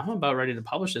 hey, I'm about ready to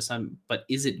publish this, but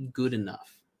is it good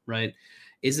enough, right?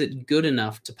 Is it good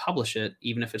enough to publish it,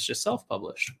 even if it's just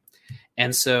self-published?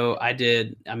 And so I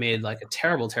made like a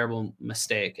terrible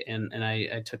mistake, and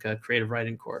I took a creative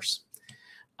writing course.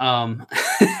 I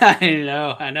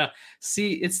know.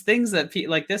 See, it's things that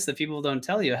like this that people don't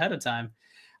tell you ahead of time.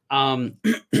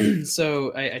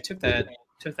 So I took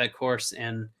that course,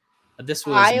 and this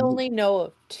was. I only know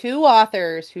of 2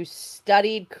 authors who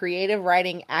studied creative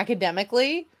writing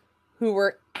academically who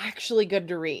were actually good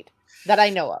to read that I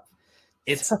know of.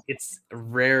 It's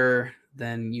rarer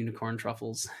than unicorn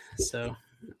truffles. So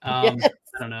Yes.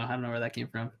 I don't know where that came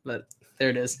from, but there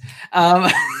it is. No,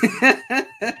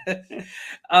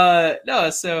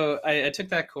 so I took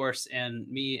that course, and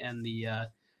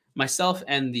myself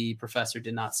and the professor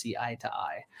did not see eye to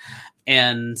eye.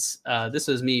 And this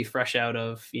was me fresh out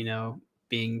of,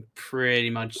 being pretty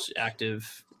much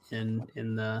active in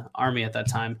the Army at that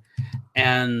time.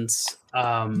 And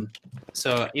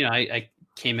so, I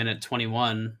came in at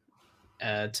 21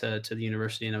 to the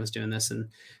university, and I was doing this, and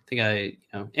I think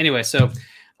anyway, so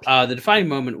the defining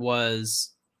moment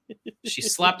was She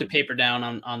slapped a paper down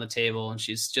on the table, and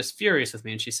she's just furious with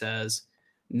me. And she says,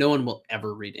 "No one will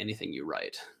ever read anything you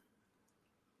write."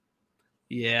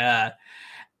 Yeah.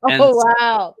 And,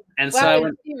 wow. And wow, so I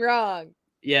went, wrong.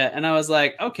 Yeah, and I was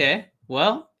like, okay,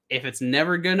 well, if it's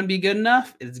never going to be good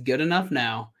enough, it's good enough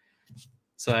now.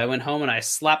 So I went home and I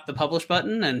slapped the publish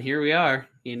button, and here we are,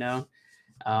 you know.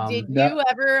 Did you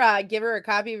ever give her a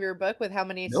copy of your book with how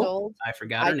many Nope, sold? I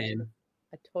forgot her name.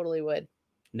 I totally would.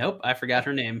 Nope, I forgot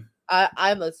her name.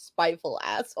 I'm a spiteful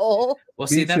asshole. Well,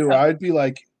 Me too. I'd be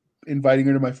like inviting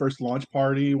her to my first launch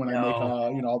party when I make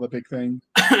all the big thing.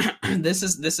 This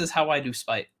is how I do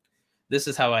spite. This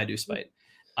is how I do spite.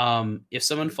 If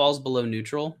someone falls below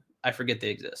neutral, I forget they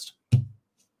exist.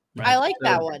 Right? I like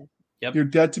that one. Yep. You're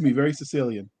dead to me, very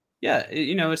Sicilian. Yeah,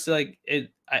 it's like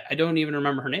I don't even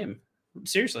remember her name.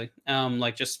 Seriously.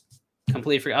 Like just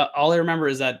completely forgot. All I remember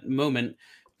is that moment.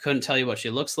 Couldn't tell you what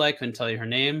she looks like, couldn't tell you her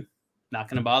name. Not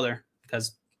gonna bother,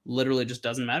 because literally just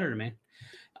doesn't matter to me.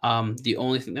 The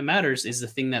only thing that matters is the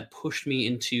thing that pushed me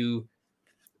into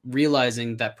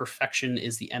realizing that perfection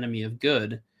is the enemy of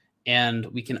good, and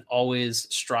we can always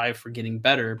strive for getting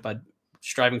better, but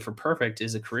striving for perfect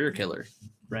is a career killer,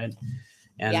 right?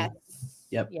 And yes.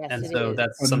 Yep. Yes, and so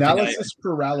that's analysis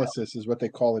paralysis is what they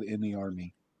call it in the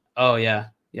Army. Oh yeah.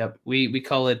 Yep. We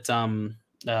call it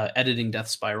editing death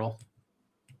spiral.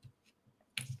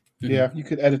 Yeah, you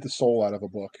could edit the soul out of a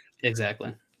book.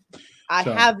 Exactly. I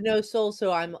have no soul,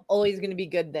 so I'm always going to be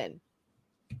good then.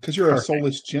 Because you're a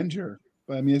soulless ginger.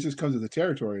 But I mean, it just comes with the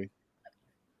territory.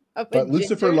 But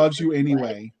Lucifer ginger? Loves You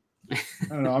anyway. I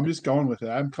don't know. I'm just going with it.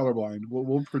 I'm colorblind.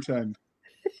 We'll pretend.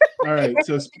 All right.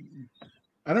 So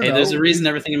I don't know. There's a reason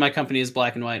everything in my company is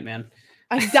black and white, man.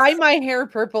 I dye my hair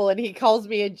purple, and he calls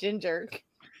me a ginger.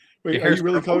 Wait, are you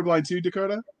really colorblind too,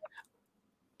 Dakota?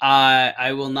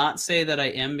 I will not say that I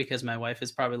am, because my wife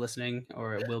is probably listening,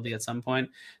 or it will be at some point.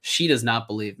 She does not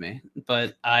believe me,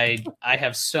 but I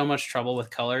have so much trouble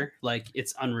with color, like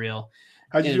it's unreal.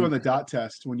 How'd you do on the dot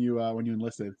test when you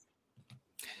enlisted?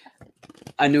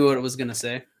 I knew what it was gonna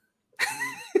say.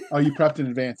 Oh, you prepped in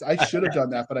advance. I should have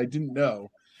done that, but I didn't know,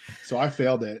 so I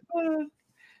failed it.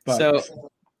 But so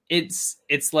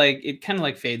it's like it kind of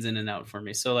like fades in and out for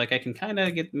me. So like I can kind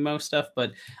of get most stuff,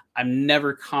 but I'm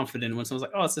never confident when someone's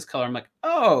like, "Oh, it's this color." I'm like,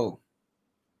 "Oh."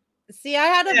 See, I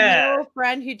had a male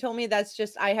friend who told me that's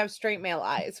just I have straight male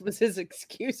eyes was his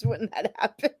excuse when that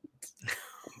happened.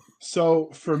 So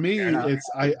for me, it's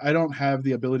I don't have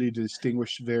the ability to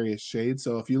distinguish various shades.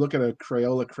 So if you look at a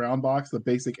Crayola crown box, the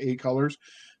basic 8 colors,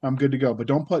 I'm good to go. But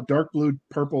don't put dark blue,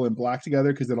 purple, and black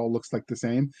together because it all looks like the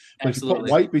same. But if you put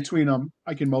white between them,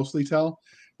 I can mostly tell.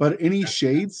 But any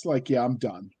shades, like, yeah, I'm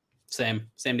done. Same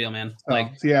deal, man. So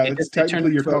yeah, it's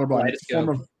technically you're colorblind.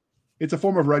 It's a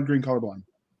form of red-green colorblind.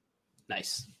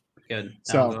 Nice, good.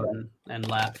 So and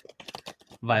laugh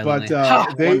violently.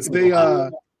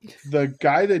 But the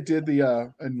guy that did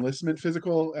the enlistment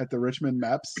physical at the Richmond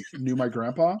MEPS knew my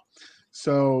grandpa.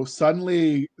 So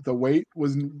suddenly the weight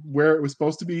was where it was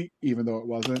supposed to be, even though it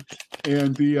wasn't.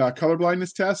 And the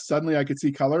colorblindness test, suddenly I could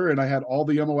see color, and I had all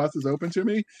the MOSs open to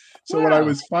me. So when I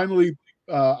was finally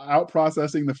out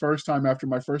processing the first time after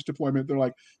my first deployment, they're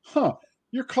like, "Huh,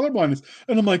 you're colorblindness."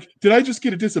 And I'm like, "Did I just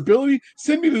get a disability?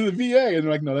 Send me to the VA." And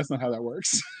they're like, "No, that's not how that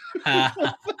works."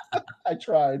 I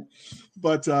tried.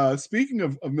 But speaking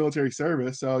of military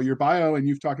service, so your bio, and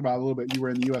you've talked about a little bit, you were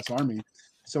in the U.S. Army.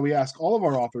 So we ask all of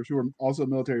our authors who are also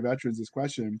military veterans this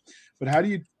question, but how do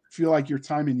you feel like your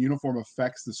time in uniform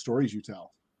affects the stories you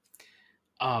tell?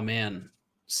 Oh, man.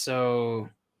 So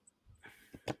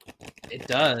it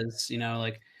does,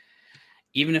 like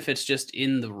even if it's just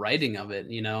in the writing of it,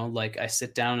 like I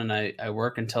sit down and I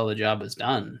work until the job is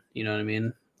done. You know what I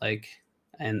mean? Like,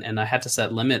 and I had to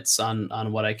set limits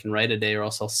on what I can write a day, or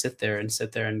else I'll sit there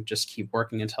and just keep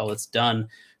working until it's done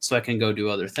so I can go do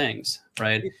other things.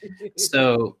 Right.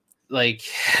 So like,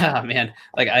 oh, man,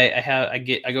 like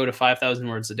I go to 5,000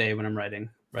 words a day when I'm writing.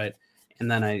 Right. And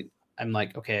then I'm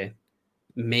like, okay,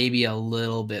 maybe a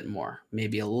little bit more.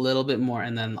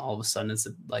 And then all of a sudden it's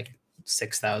like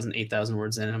 6,000, 8,000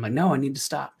 words in. And I'm like, no, I need to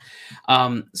stop.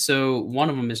 So one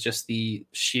of them is just the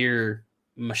sheer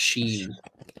machine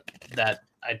that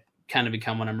I kind of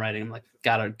become when I'm writing. I'm like,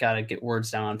 gotta get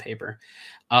words down on paper.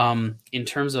 In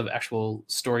terms of actual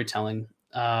storytelling,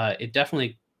 it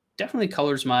definitely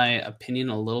colors my opinion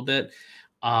a little bit.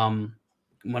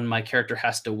 When my character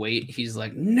has to wait, he's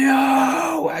like,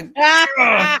 no,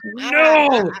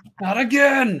 no, not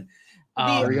again.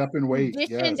 Hurry up and wait.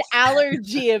 Yes.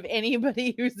 Allergy of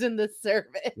anybody who's in the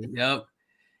service. Yep.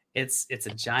 It's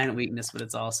a giant weakness, but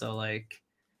it's also like,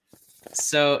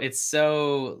 so it's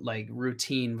so like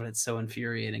routine, but it's so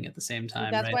infuriating at the same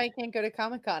time. That's right? why I can't go to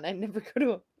Comic-Con. I never go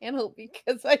to a panel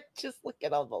because I just look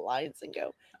at all the lines and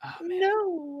go, Oh,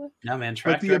 no. No, man.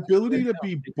 But the ability to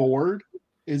be bored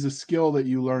is a skill that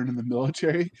you learn in the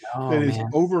military that is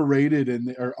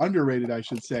overrated or underrated, I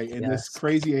should say, in this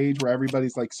crazy age where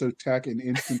everybody's like so tech and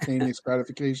instantaneous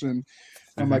gratification.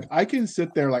 I'm like, I can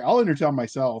sit there, like I'll entertain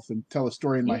myself and tell a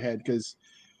story in my head, because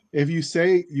if you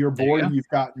say you're bored and you've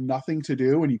got nothing to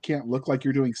do and you can't look like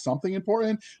you're doing something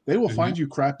important, they will find you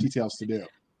crap details to do.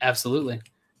 Absolutely.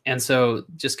 And so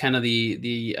just kind of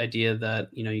the idea that,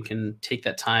 you know, you can take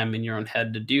that time in your own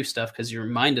head to do stuff because your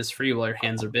mind is free while your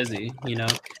hands are busy, you know.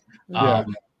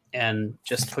 And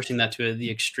just pushing that to the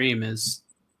extreme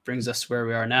brings us to where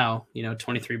we are now. You know,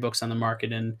 23 books on the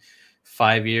market in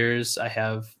 5 years. I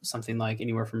have something like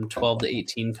anywhere from 12 to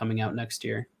 18 coming out next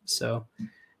year. So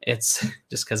it's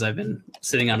just because I've been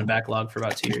sitting on a backlog for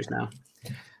about 2 years now.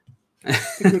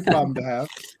 It's a good problem to have.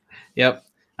 Yep.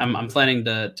 I'm planning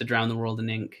to drown the world in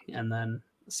ink and then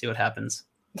see what happens.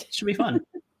 It should be fun.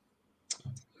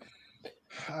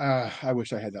 I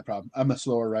wish I had that problem. I'm a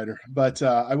slower writer, but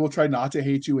I will try not to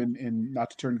hate you and not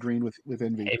to turn green with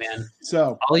envy. Hey, man.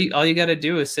 So all you got to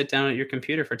do is sit down at your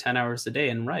computer for 10 hours a day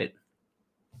and write.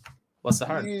 What's the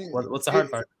hard? What's the hard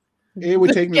part? It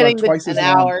would take me like twice as long.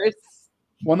 Hours.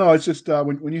 Well, no, it's just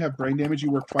when you have brain damage,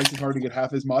 you work twice as hard to get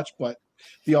half as much. But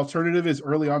the alternative is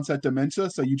early onset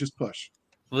dementia, so you just push.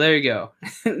 Well, there you go.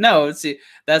 No, see,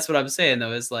 that's what I'm saying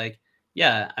though. Is like,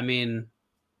 yeah, I mean,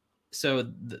 so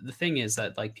the thing is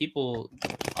that like people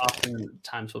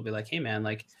oftentimes will be like, hey man,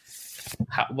 like,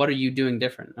 what are you doing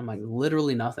different? I'm like,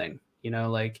 literally nothing. You know,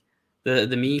 like the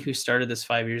me who started this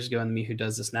 5 years ago and the me who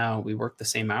does this now, we work the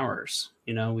same hours.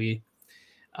 You know, we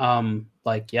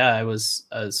like, yeah, I was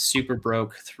super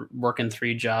broke, working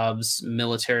 3 jobs,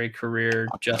 military career,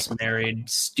 just married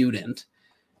student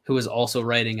who was also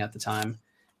writing at the time.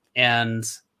 And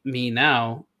me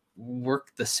now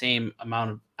work the same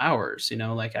amount of hours, you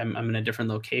know, like I'm in a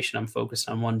different location. I'm focused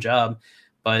on one job,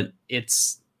 but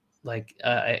it's like,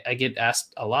 I get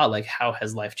asked a lot, like, how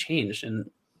has life changed? And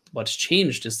what's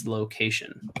changed is the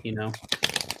location, you know,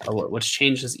 what's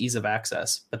changed is ease of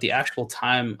access, but the actual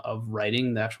time of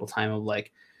writing, the actual time of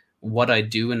like what I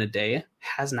do in a day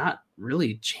has not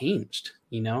really changed.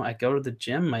 You know, I go to the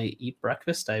gym, I eat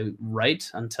breakfast, I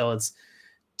write until it's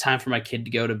time for my kid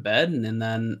to go to bed, and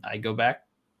then I go back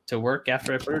to work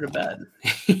after I put her to bed.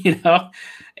 You know,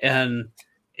 and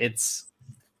it's,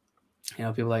 you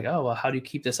know, people are like, oh well, how do you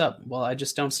keep this up? Well, I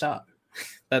just don't stop.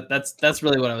 That's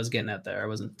really what I was getting at there. I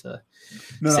wasn't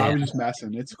no, I was just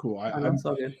messing. It's cool. I'm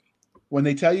so good. When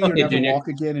they tell you you'll never walk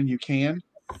again and you can,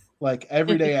 like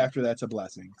every day after that's a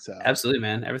blessing. So absolutely,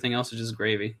 man. Everything else is just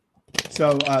gravy.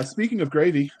 So speaking of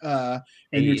gravy, and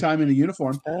your time in the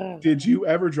uniform, did you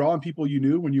ever draw on people you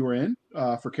knew when you were in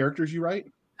for characters you write?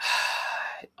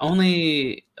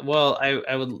 Only, well,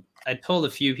 I told a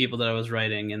few people that I was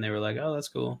writing, and they were like, "Oh, that's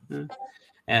cool." Yeah.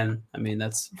 And I mean,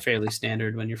 that's fairly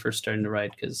standard when you're first starting to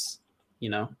write, because, you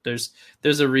know, there's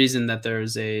a reason that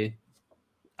there's a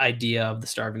idea of the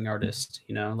starving artist.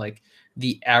 You know, like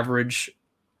the average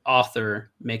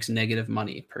author makes negative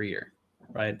money per year,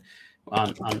 right?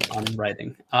 On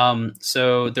writing.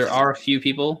 So there are a few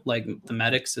people, like the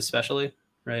medics especially,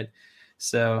 right?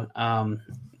 So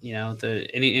you know,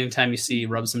 anytime you see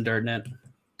rub some dirt in it,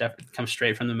 definitely comes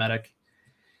straight from the medic.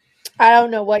 I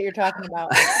don't know what you're talking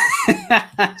about.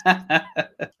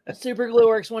 Super glue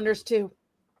works wonders too.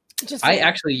 I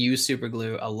actually use super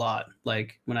glue a lot,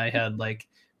 like when I had like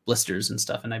blisters and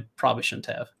stuff, and I probably shouldn't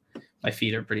have. My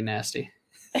feet are pretty nasty.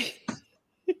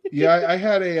 Yeah, I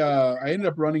had I ended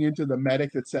up running into the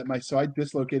medic that set so I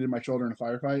dislocated my shoulder in a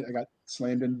firefight. I got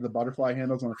slammed into the butterfly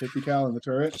handles on a 50 cal in the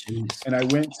turret. Jeez. And I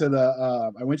went to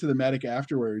the medic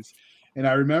afterwards. And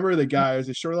I remember the guy, was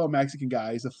a short little Mexican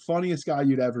guy. He's the funniest guy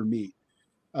you'd ever meet.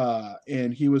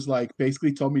 And he was like,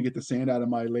 basically told me to get the sand out of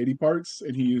my lady parts.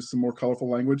 And he used some more colorful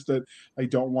language that I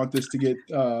don't want this to get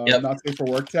not safe for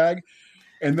work tag.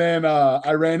 And then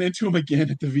I ran into him again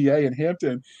at the VA in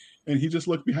Hampton. And he just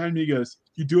looked behind me. He goes,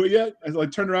 "You do it yet?" I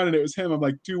like turned around and it was him. I'm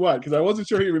like, "Do what?" Because I wasn't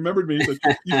sure he remembered me. He's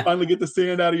like, "You finally get the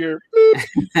sand out of your."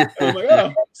 And I'm like,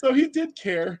 "Oh, so he did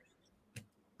care."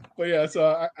 But yeah,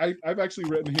 so I've actually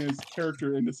written his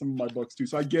character into some of my books too,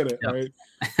 so I get it, right?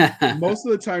 Most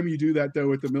of the time you do that though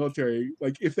with the military,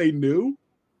 like if they knew,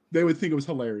 they would think it was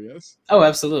hilarious. Oh,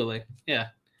 absolutely, yeah.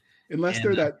 Unless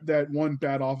they're that one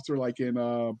bad officer like in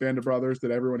Band of Brothers that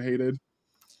everyone hated.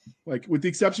 Like, with the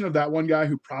exception of that one guy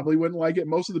who probably wouldn't like it,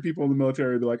 most of the people in the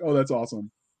military would be like, "Oh, that's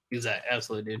awesome." Exactly,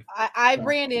 absolutely, dude. I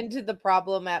ran into the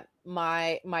problem at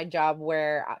my job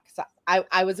where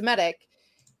I was a medic,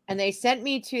 and they sent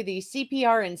me to the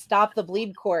CPR and Stop the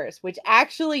Bleed course, which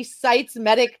actually cites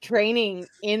medic training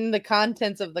in the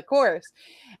contents of the course.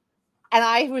 And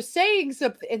I was saying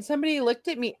something, and somebody looked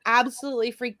at me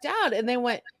absolutely freaked out, and they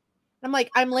went, I'm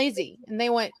like, I'm lazy. And they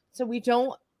went, so we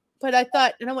don't, but I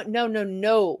thought, and I went,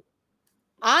 no.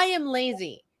 I am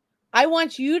lazy. I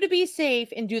want you to be safe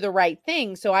and do the right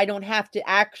thing so I don't have to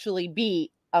actually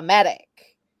be a medic.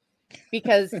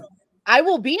 Because I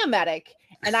will be a medic,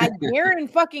 and I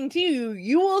guarantee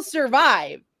you will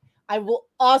survive. I will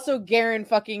also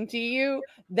guarantee you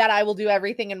that I will do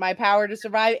everything in my power to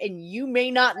survive, and you may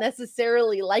not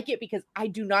necessarily like it because I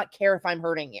do not care if I'm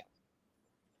hurting you.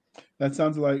 That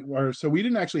sounds like, so we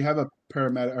didn't actually have a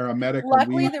paramedic or a medic.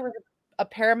 Luckily, there was a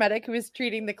paramedic who was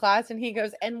treating the class, and he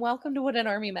goes, and welcome to what an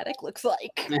Army medic looks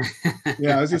like.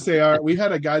 Yeah, I was gonna say, we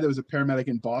had a guy that was a paramedic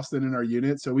in Boston in our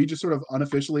unit, so we just sort of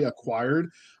unofficially acquired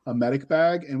a medic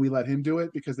bag, and we let him do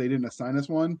it because they didn't assign us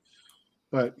one.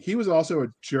 But he was also a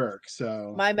jerk.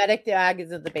 So my medic bag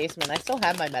is in the basement. I still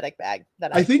have my medic bag.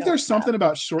 That I think there's something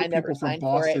about short people from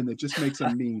Boston that just makes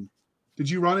them mean. Did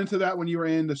you run into that when you were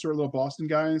in the short little Boston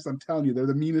guys? I'm telling you, they're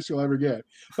the meanest you'll ever get.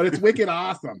 But it's wicked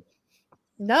awesome.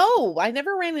 No, I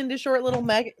never ran into short little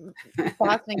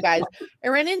Boston guys. I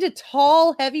ran into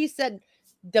tall, heavy-set,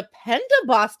 dependent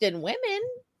Boston women.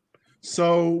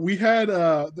 So we had,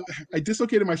 I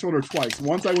dislocated my shoulder twice.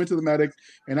 Once I went to the medic,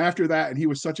 and after that, and he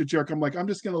was such a jerk, I'm like, I'm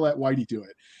just going to let Whitey do it.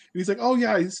 And he's like, oh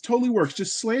yeah, this totally works.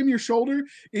 Just slam your shoulder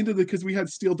into because we had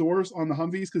steel doors on the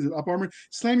Humvees because it's up armor.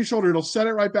 Slam your shoulder, it'll set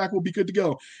it right back. We'll be good to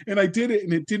go. And I did it,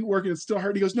 and it didn't work, and it still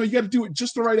hurt. He goes, no, you got to do it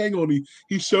just the right angle. And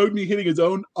he showed me hitting his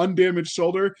own undamaged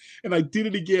shoulder, and I did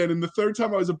it again. And the third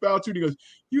time I was about to, and he goes,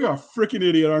 you're a freaking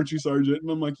idiot, aren't you, Sergeant?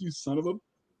 And I'm like, you son of a.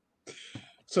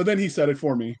 So then he said it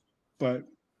for me. But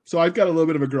so I've got a little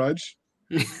bit of a grudge.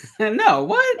 No,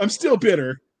 what? I'm still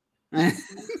bitter.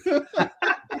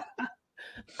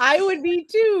 I would be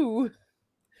too.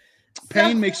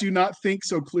 Pain makes you not think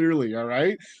so clearly, all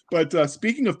right? But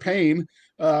speaking of pain,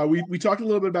 we talked a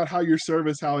little bit about how your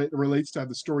service, how it relates to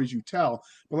the stories you tell.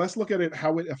 But let's look at it,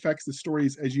 how it affects the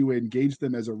stories as you engage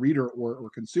them as a reader or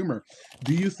consumer.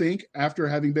 Do you think, after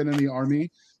having been in the Army,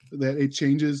 that it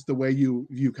changes the way you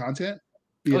view content?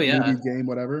 Be it movie, game,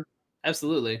 whatever?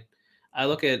 Absolutely. I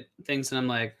look at things and I'm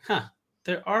like,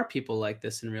 there are people like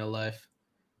this in real life.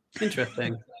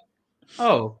 Interesting.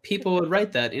 Oh, people would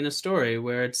write that in a story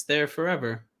where it's there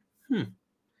forever.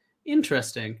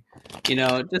 Interesting.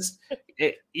 Just,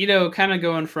 kind of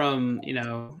going from,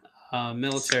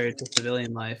 military to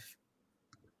civilian life.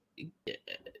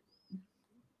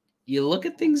 You look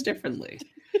at things differently,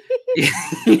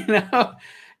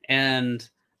 and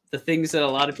the things that a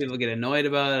lot of people get annoyed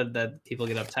about, that people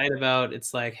get uptight about,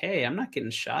 it's like, hey, I'm not getting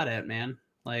shot at, man.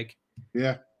 Like,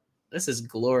 yeah, this is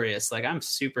glorious. Like, I'm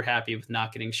super happy with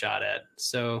not getting shot at.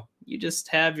 So you just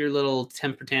have your little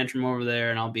temper tantrum over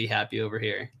there and I'll be happy over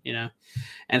here,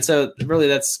 And so really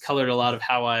that's colored a lot of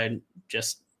how I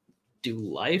just do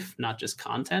life, not just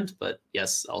content, but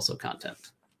yes, also content.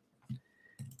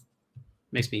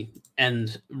 Makes me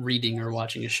end reading or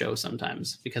watching a show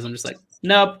sometimes because I'm just like,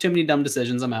 nope, too many dumb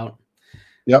decisions. I'm out.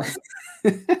 Yep.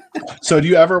 So do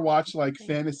you ever watch like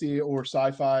fantasy or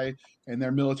sci-fi and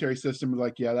their military system?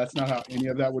 Like, yeah, that's not how any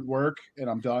of that would work. And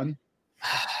I'm done.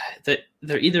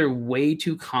 They're either way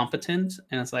too competent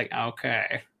and it's like,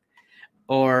 okay,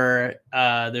 or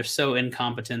they're so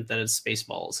incompetent that it's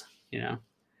Spaceballs,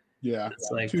 Yeah. It's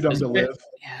like too dumb to live.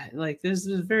 Yeah. Like there's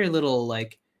very little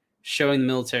like showing the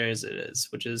military as it is,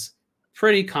 which is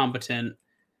pretty competent,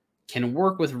 can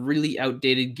work with really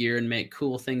outdated gear and make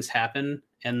cool things happen,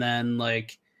 and then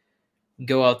like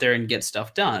go out there and get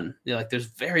stuff done. There's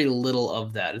very little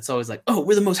of that. It's always like, oh,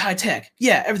 we're the most high tech.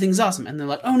 Yeah, everything's awesome. And they're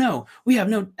like, oh no, we have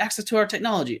no access to our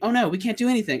technology. Oh no, we can't do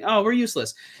anything. Oh, we're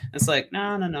useless. And it's like,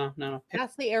 no.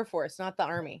 That's the Air Force, not the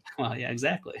Army. Well, yeah,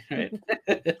 exactly. Right.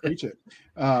 Preach it.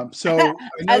 So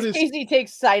I noticed, as Casey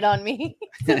takes sight on me.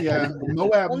 Yeah,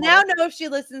 Moab. We'll now know if she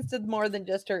listens to more than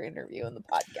just her interview in the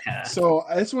podcast. So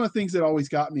that's one of the things that always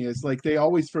got me is like they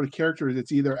always, for the characters,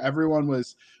 it's either everyone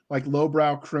was like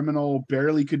lowbrow criminal,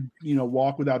 barely could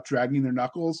walk without dragging their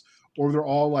knuckles, or they're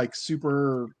all like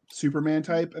Superman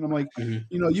type. And I'm like,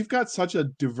 you've got such a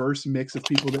diverse mix of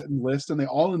people that enlist, and they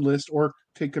all enlist or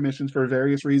take commissions for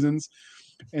various reasons.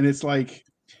 And it's like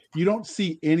you don't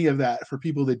see any of that for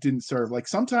people that didn't serve. Like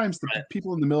sometimes the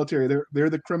people in the military, they're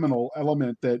the criminal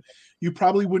element that you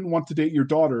probably wouldn't want to date your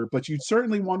daughter, but you'd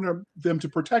certainly want them to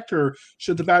protect her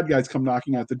should the bad guys come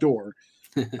knocking at the door.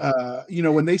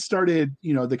 When they started,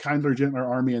 the Kindler Gentler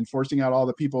Army and forcing out all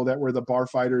the people that were the bar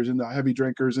fighters and the heavy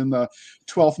drinkers and the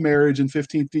 12th marriage and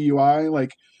 15th DUI,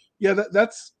 like, yeah,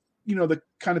 that's, the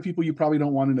kind of people you probably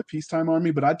don't want in a peacetime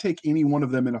army, but I'd take any one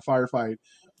of them in a firefight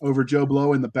over Joe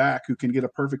Blow in the back who can get a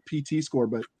perfect PT score,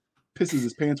 but pisses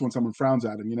his pants when someone frowns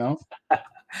at him,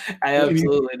 I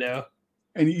absolutely know.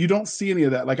 And you don't see any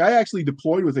of that. Like, I actually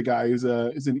deployed with a guy who's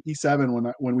an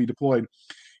E7 when we deployed.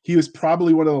 He was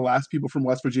probably one of the last people from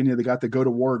West Virginia that got the go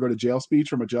to war or go to jail speech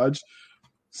from a judge.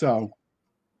 So,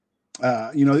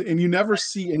 and you never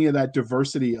see any of that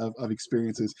diversity of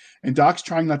experiences. And Doc's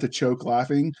trying not to choke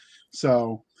laughing.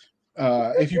 So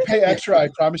if you pay extra, I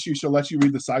promise you she'll let you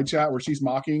read the side chat where she's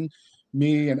mocking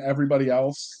me and everybody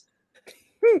else.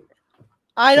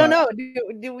 I don't know.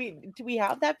 Do we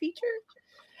have that feature?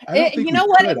 You know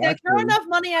what? If they throw enough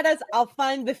money at us, I'll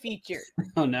find the feature.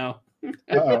 Oh no.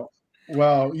 Uh-oh.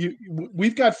 Well,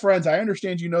 we've got friends. I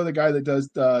understand the guy that does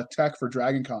the tech for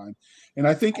Dragon Con. And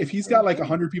I think if he's got like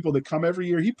 100 people that come every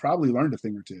year, he probably learned a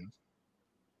thing or two.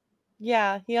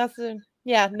 Yeah, he also.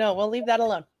 Yeah, no, we'll leave that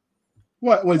alone.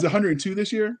 What was 102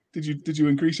 this year? Did you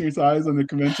increase your size on the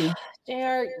convention?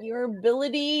 JR, your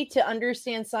ability to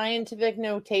understand scientific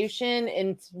notation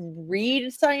and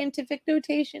read scientific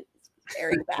notation is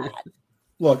very bad.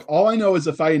 Look, all I know is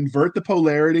if I invert the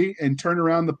polarity and turn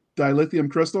around the dilithium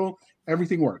crystal,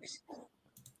 everything works.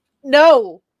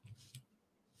 No.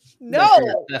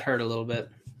 That hurt a little bit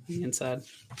inside.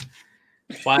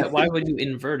 Why would you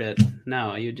invert it?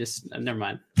 No, you just never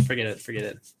mind. Forget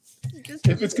it.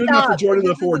 If it's good enough for Jordan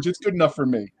the Forge, it's good enough for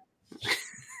me.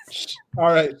 All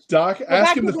right, Doc,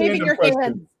 ask him the fandom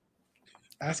questions.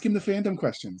 Ask him the fandom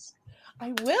questions.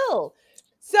 I will.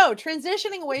 So,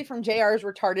 transitioning away from JR's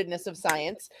retardedness of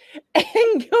science and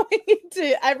going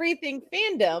into everything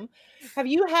fandom, have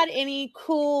you had any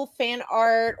cool fan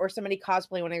art or somebody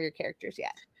cosplay one of your characters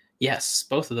yet? Yes,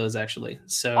 both of those actually.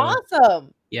 So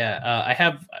awesome. Yeah, I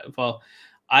have. Well,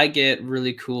 I get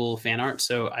really cool fan art.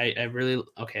 So I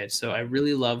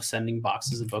really love sending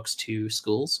boxes of books to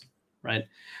schools, right?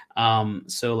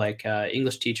 So like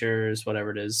English teachers, whatever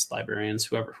it is, librarians,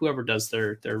 whoever does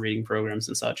their reading programs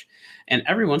and such. And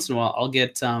every once in a while, I'll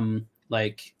get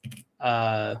like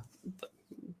a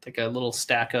little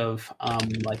stack of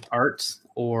like art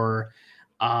or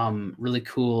really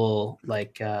cool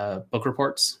like book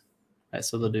reports. Right?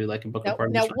 So they'll do like a book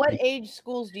report. Now, what age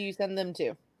schools do you send them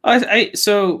to?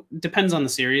 So depends on the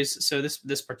series. So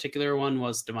this particular one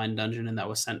was Divine Dungeon, and that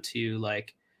was sent to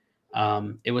like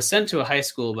it was sent to a high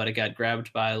school, but it got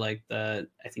grabbed by like I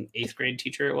think 8th grade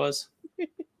teacher it was,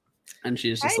 and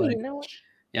she was just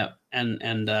yeah,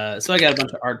 and so I got a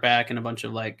bunch of art back and a bunch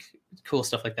of like cool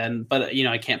stuff like that. But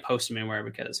I can't post them anywhere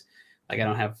because like I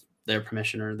don't have their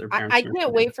permission or their parents. I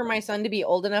can't wait for my son to be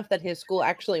old enough that his school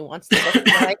actually wants the book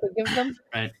that I could give them.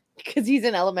 Right. Because he's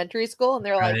in elementary school and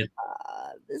they're like,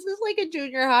 this is like a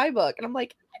junior high book. And I'm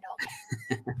like,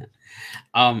 I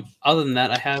don't. Other than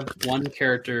that, I have one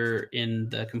character in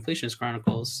the Completionist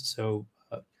Chronicles. So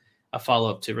a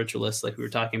follow-up to Ritualist, like we were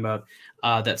talking about,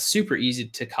 that's super easy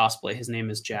to cosplay. His name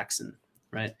is Jackson,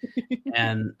 right?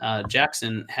 And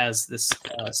Jackson has this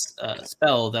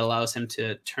spell that allows him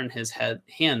to turn his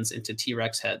hands into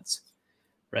T-Rex heads,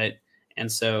 right?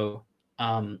 And so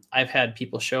I've had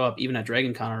people show up even at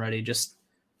Dragon Con already, just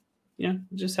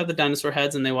have the dinosaur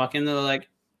heads, and they walk in, they're like,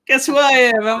 guess who I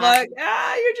am? I'm like,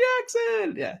 you're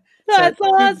Jackson. Yeah. That's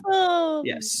awesome.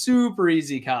 Yeah, super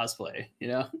easy cosplay,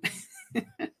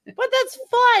 But that's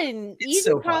fun. Easy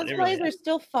so cosplays really are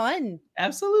still fun.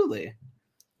 Absolutely.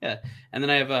 Yeah. And then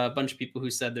I have a bunch of people who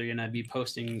said they're going to be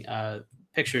posting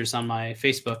pictures on my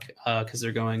Facebook because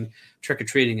they're going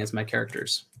trick-or-treating as my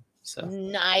characters. So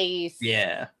nice.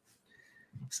 Yeah.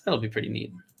 So that'll be pretty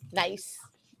neat. Nice.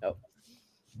 Oh.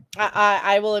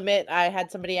 I will admit, I had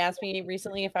somebody ask me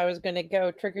recently if I was going to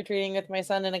go trick-or-treating with my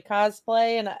son in a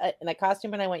cosplay and in a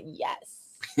costume, and I went, yes.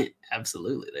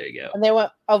 Absolutely. There you go. And they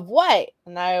went, of what?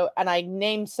 And I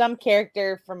named some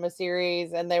character from a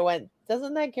series, and they went,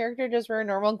 doesn't that character just wear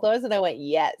normal clothes? And I went,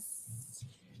 yes.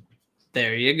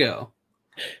 There you go.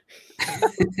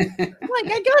 Like,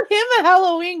 I got him a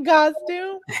Halloween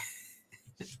costume.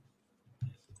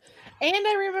 And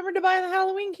I remembered to buy the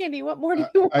Halloween candy. What more do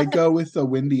you want? I go with the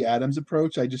Wendy Adams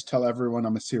approach. I just tell everyone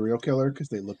I'm a serial killer because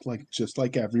they look just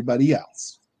like everybody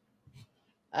else.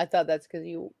 I thought that's because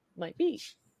you might be.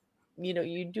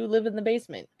 You do live in the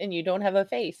basement and you don't have a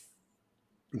face.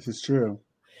 This is true.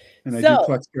 And I do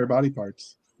collect spare body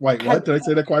parts. Wait, what? Did I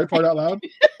say that quiet part out loud?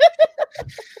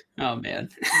 Oh, man.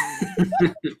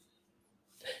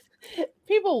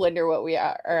 People wonder what we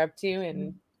are up to,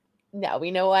 and Now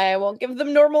we know why I won't give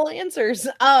them normal answers.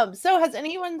 So has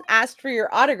anyone asked for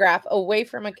your autograph away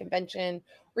from a convention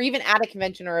or even at a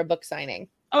convention or a book signing?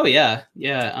 Oh yeah.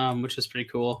 Which is pretty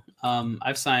cool.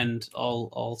 I've signed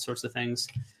all sorts of things.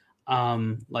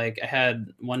 Like I had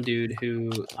one dude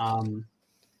who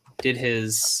did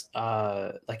his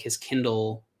his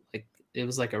Kindle, like it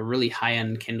was like a really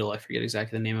high-end Kindle. I forget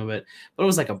exactly the name of it, but it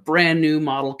was like a brand new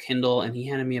model Kindle, and he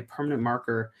handed me a permanent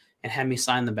marker and had me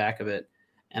sign the back of it.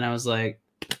 And I was like,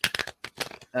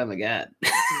 oh my God.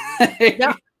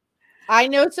 Yeah. I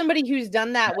know somebody who's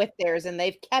done that with theirs, and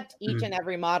they've kept each and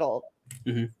every model.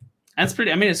 Mm-hmm. That's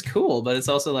pretty, I mean, it's cool, but it's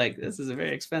also like, this is a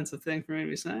very expensive thing for me to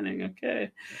be signing.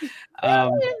 Okay.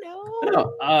 A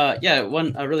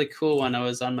really cool one. I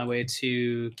was on my way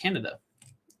to Canada,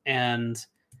 and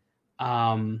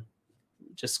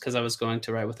just because I was going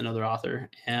to write with another author,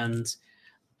 and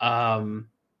on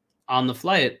the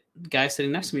flight, the guy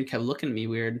sitting next to me kept looking at me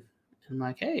weird. I'm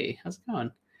like, hey, how's it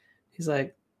going? He's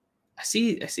like, I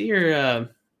see your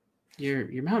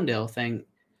Mountaindale thing.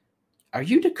 Are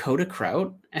you Dakota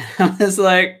Krout? And I was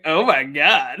like, oh my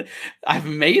God, I've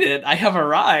made it. I have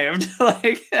arrived.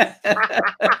 Like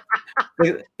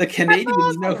the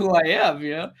Canadians know who I am,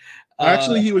 you know?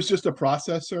 Actually, he was just a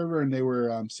process server, and they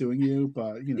were suing you.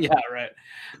 But you know, yeah, right.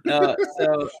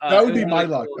 that would be my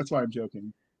luck. Cool. That's why I'm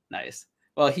joking. Nice.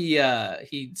 Well, he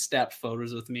snapped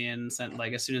photos with me and sent,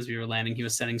 like, as soon as we were landing, he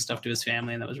was sending stuff to his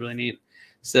family, and that was really neat.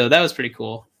 So that was pretty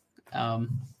cool.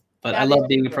 But I love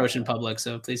being approached in public,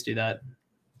 so please do that.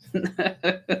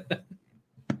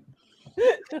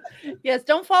 Yes,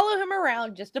 don't follow him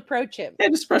around. Just approach him. Yeah,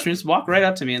 just approach me. Just walk right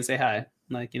up to me and say hi.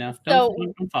 Like, you know,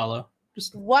 don't follow.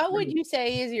 Just what would you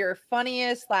say is your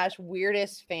funniest /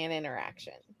 weirdest fan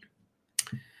interaction?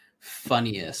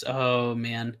 Funniest? Oh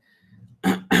man,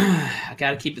 I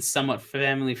gotta keep it somewhat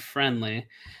family friendly.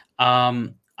 I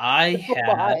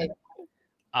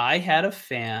had a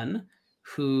fan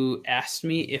who asked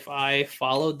me if I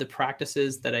followed the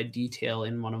practices that I detail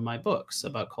in one of my books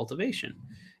about cultivation.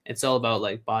 It's all about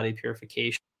like body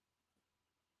purification.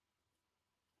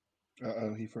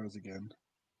 Uh-oh, he froze again.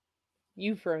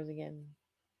 You froze again.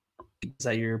 Is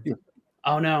that your... Yeah.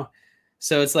 Oh no.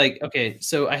 So it's like, okay,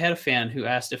 so I had a fan who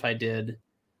asked if I did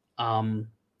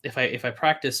if I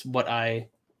practice what I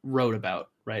wrote about,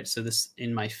 right? So this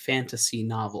in my fantasy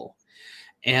novel.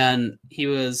 And he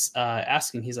was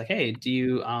asking, he's like, hey, do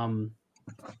you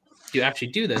actually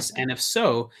do this? And if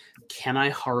so, can I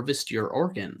harvest your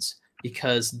organs?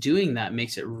 Because doing that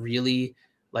makes it really,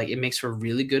 like, it makes for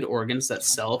really good organs that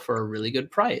sell for a really good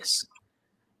price.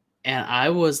 And I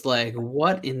was like,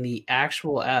 what in the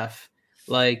actual F?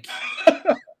 Like,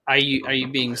 are you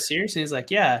being serious? And he's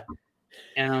like, yeah.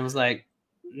 And I was like,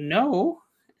 no.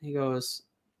 He goes,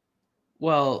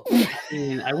 well, I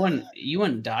mean, you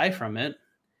wouldn't die from it.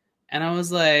 And I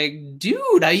was like,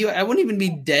 dude, I wouldn't even be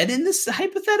dead in this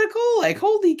hypothetical. Like,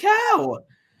 holy cow.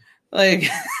 Like,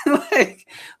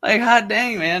 like hot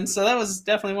dang, man. So that was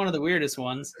definitely one of the weirdest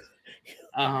ones.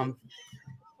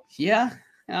 Yeah.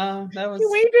 That was.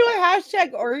 Can we do a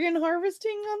hashtag organ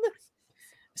harvesting on this?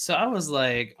 So I was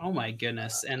like, oh my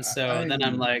goodness. And so then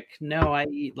I'm like, no, I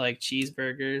eat like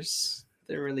cheeseburgers.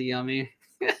 They're really yummy.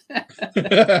 You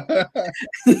know,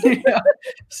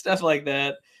 stuff like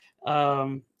that.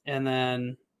 And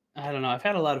then I don't know. I've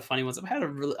had a lot of funny ones. I've had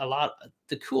a lot.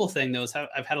 The cool thing though is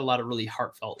I've had a lot of really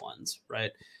heartfelt ones,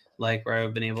 right? Like where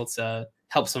I've been able to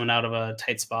help someone out of a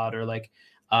tight spot, or like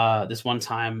this one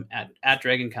time at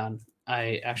DragonCon,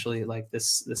 I actually, like,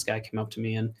 this guy came up to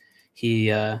me, and he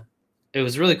it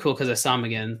was really cool because I saw him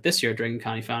again this year at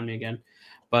DragonCon. He found me again,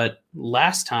 but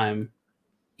last time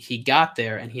he got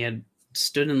there and he had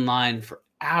stood in line for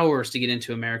hours to get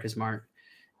into America's Mart,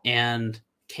 and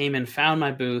came and found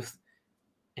my booth,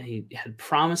 and he had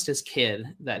promised his kid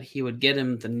that he would get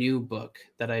him the new book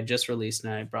that I just released,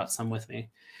 and I brought some with me.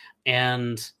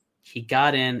 And he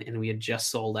got in, and we had just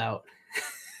sold out.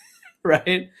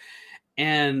 Right?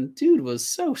 And dude was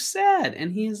so sad.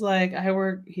 And he's like,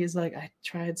 I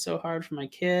tried so hard for my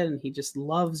kid, and he just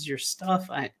loves your stuff.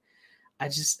 I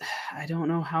don't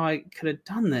know how I could have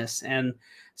done this. And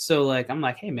so, like, I'm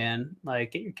like, hey man,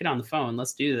 like, get your kid on the phone.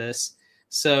 Let's do this.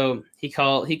 So he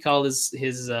called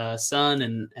his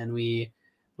son, and we,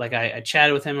 like, I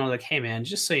chatted with him, and I was like, hey man,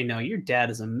 just so you know, your dad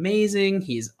is amazing.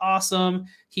 He's awesome.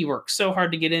 He worked so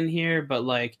hard to get in here, but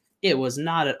like, it was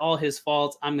not at all his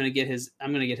fault. I'm going to get his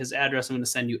address. I'm going to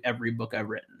send you every book I've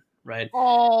written. Right.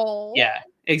 Oh yeah,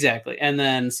 exactly. And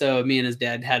then, so me and his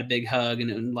dad had a big hug,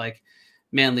 and like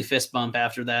manly fist bump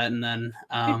after that. And then,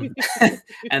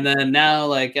 and then now,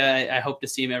 like, I hope to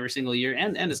see him every single year,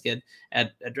 and his kid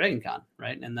at DragonCon.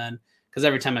 Right. And then because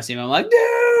every time I see him, I'm like,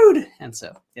 dude. And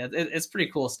so, yeah, it's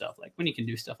pretty cool stuff. Like when you can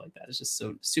do stuff like that, it's just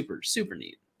so super, super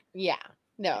neat. Yeah.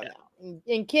 No.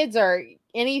 And kids are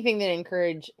anything that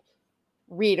encourage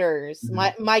readers.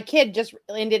 Mm-hmm. My kid just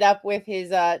ended up with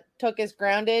his took his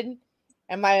grounded,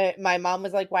 and my mom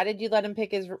was like, why did you let him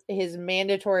pick his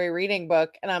mandatory reading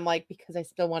book? And I'm like, because I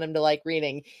still want him to like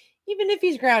reading, even if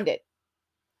he's grounded.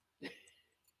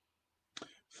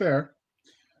 Fair.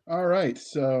 All right.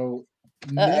 So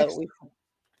next,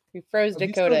 we froze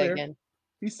Dakota again.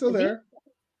 He's still there.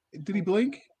 Did he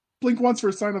blink? Blink once for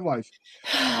a sign of life.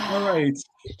 All right.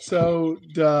 So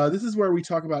this is where we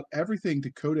talk about everything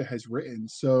Dakota has written.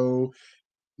 So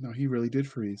no, he really did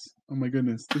freeze. Oh my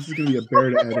goodness. This is going to be a bear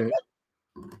to edit.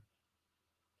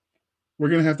 We're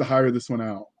going to have to hire this one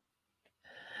out.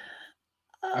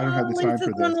 I don't have the time for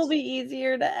this. This one will be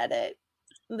easier to edit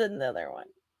than the other one.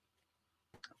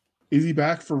 Is he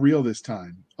back for real this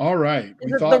time? All right.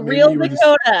 We thought the real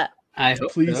Dakota. I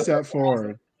hope please step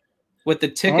forward. With the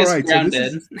tickets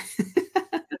grounded.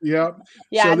 Yep.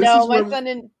 Yeah, so no, my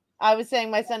son I was saying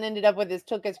my son ended up with his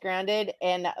took us grounded,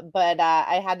 but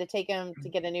I had to take him to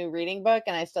get a new reading book,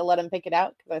 and I still let him pick it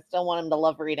out because I still want him to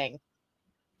love reading.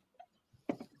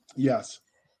 Yes.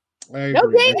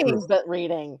 No gaming, but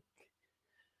reading.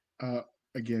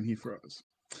 Again, he froze.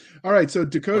 All right, so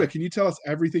Dakota, can you tell us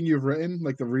everything you've written,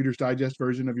 like the Reader's Digest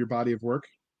version of your body of work?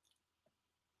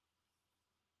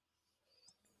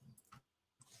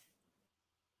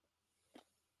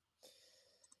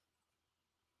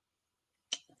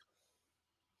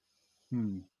 All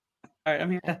right,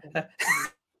 I'm here.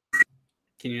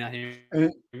 Can you not hear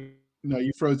me? No,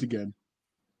 you froze again.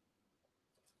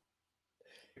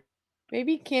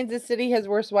 Maybe Kansas City has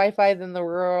worse Wi-Fi than the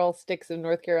rural sticks of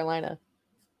North Carolina.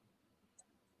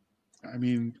 I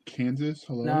mean, Kansas,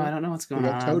 hello? No, I don't know what's going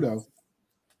on. Toto.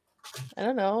 I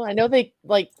don't know. I know they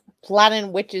like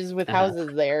flatten witches with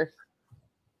houses there.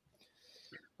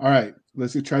 All right,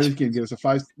 let's try this again. Get us a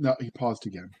 5. No, he paused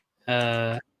again.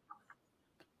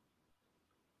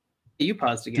 You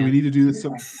paused again. Do we need to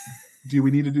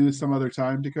do this some other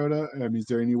time, Dakota? I mean, is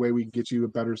there any way we can get you a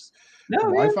better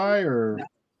Wi-Fi or? No.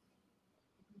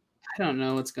 I don't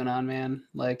know what's going on, man.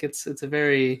 Like it's a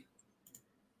very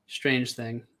strange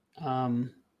thing. So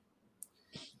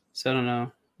I don't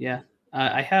know. Yeah,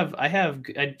 I have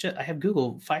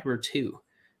Google Fiber too,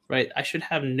 right? I should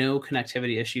have no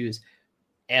connectivity issues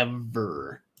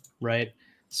ever, right?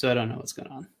 So I don't know what's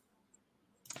going on.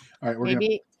 All right,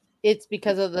 maybe it's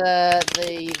because of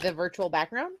the virtual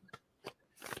background.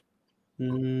 I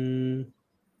don't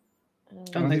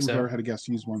think we've ever had a guest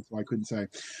use one, so I couldn't say.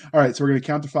 All right, so we're going to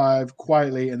count to 5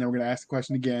 quietly, and then we're going to ask the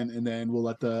question again, and then we'll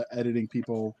let the editing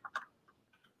people.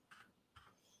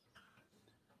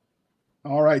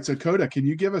 All right, so Coda, can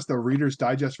you give us the Reader's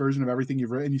Digest version of everything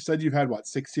you've written? You said you've had,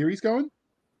 6 series going?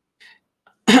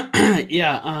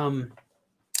 Yeah,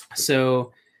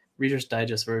 so Reader's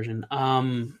Digest version.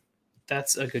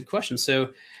 That's a good question.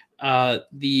 So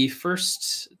the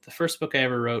first book I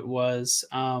ever wrote was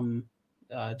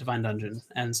Divine Dungeon,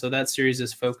 and so that series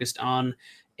is focused on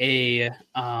a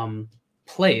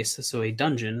place, so a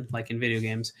dungeon, like in video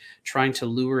games, trying to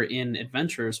lure in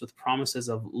adventurers with promises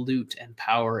of loot and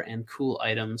power and cool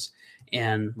items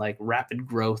and like rapid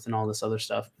growth and all this other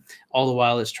stuff, all the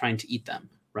while it's trying to eat them,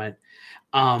 right?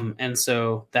 And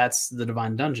so that's the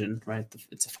Divine Dungeon, right?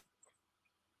 It's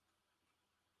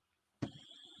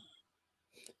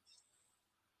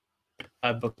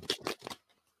a book.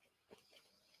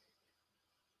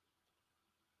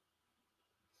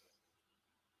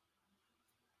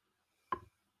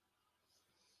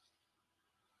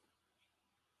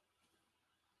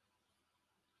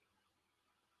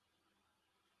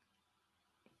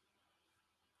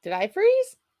 Did I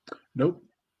freeze? Nope.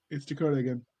 It's Dakota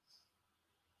again.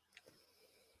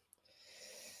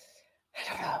 I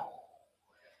don't know. I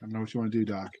don't know what you want to do,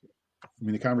 Doc. I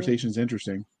mean, the conversation is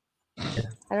interesting. I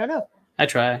don't know. I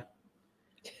try.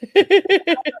 I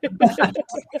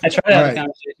try to have the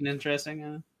conversation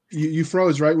interesting. You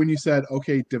froze right when you said,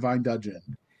 okay, Divine Dungeon.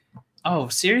 Oh,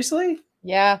 seriously?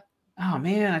 Yeah. Oh,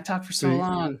 man, I talked for so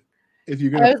long. If you're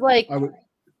gonna, I was like,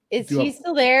 is he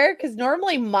still there? Because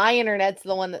normally my internet's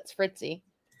the one that's fritzy.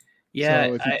 Yeah,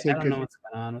 so I don't know what's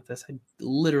going on with this. I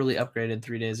literally upgraded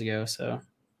 3 days ago, so.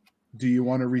 Do you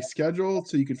want to reschedule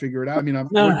so you can figure it out? I mean,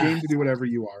 we're game to do whatever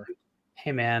you are.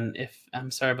 Hey, man, I'm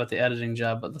sorry about the editing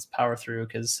job, but let's power through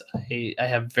because I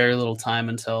have very little time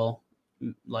until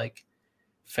like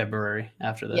February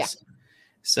after this.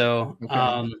 So,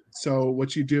 Okay. So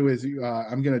what you do is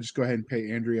I'm gonna just go ahead and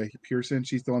pay Andrea Pearson.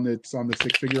 She's the one that's on the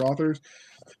Six Figure Authors.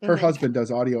 Her husband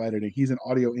does audio editing. He's an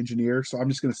audio engineer, so I'm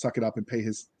just gonna suck it up and pay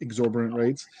his exorbitant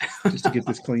rates just to get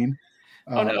this clean.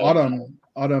 oh no.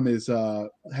 Autumn is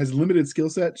has limited skill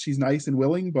set. She's nice and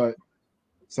willing, but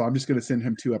so I'm just gonna send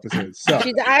him 2 episodes. So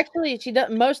she does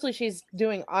mostly she's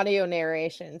doing audio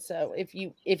narration. So if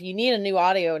you need a new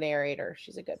audio narrator,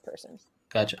 she's a good person.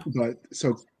 Gotcha. But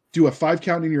so do a 5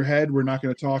 count in your head. We're not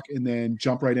going to talk, and then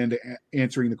jump right into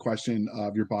answering the question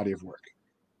of your body of work.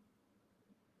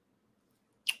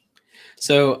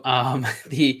 So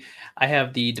I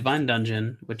have the Divine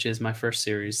Dungeon, which is my first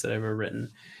series that I've ever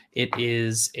written. It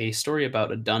is a story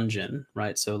about a dungeon,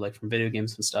 right? So like from video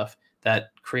games and stuff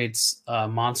that creates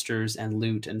monsters and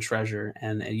loot and treasure,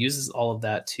 and it uses all of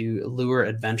that to lure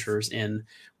adventurers in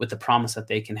with the promise that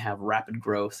they can have rapid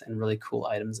growth and really cool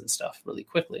items and stuff really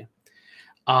quickly.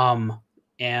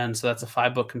 And so that's a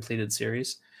 5-book completed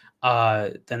series.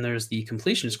 Then there's the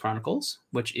Completionist Chronicles,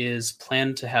 which is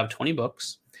planned to have 20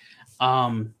 books.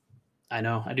 I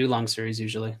know I do long series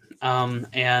usually.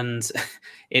 And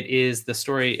it is the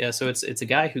story. So it's a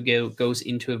guy who goes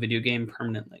into a video game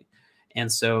permanently. And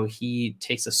so he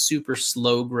takes a super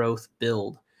slow growth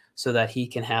build so that he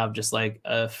can have just like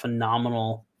a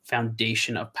phenomenal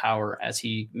foundation of power as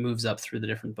he moves up through the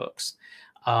different books.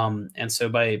 And so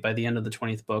by the end of the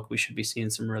 20th book, we should be seeing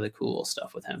some really cool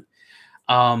stuff with him.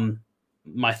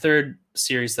 My third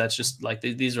series, that's just like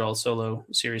these are all solo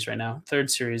series right now. Third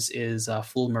series is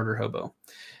Full Murder Hobo.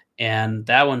 And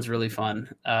that one's really fun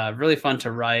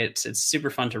to write. It's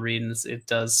super fun to read, and it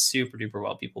does super duper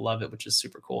well. People love it, which is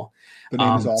super cool. The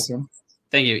name is awesome.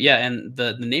 Thank you. Yeah, and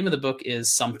the name of the book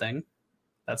is Something.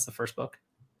 That's the first book.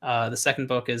 The second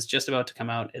book is just about to come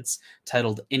out. It's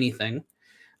titled Anything.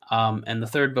 And the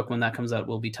third book, when that comes out,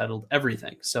 will be titled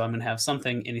Everything. So I'm going to have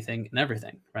something, anything, and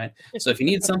everything, right? So if you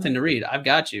need something to read, I've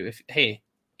got you. Hey,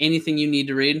 anything you need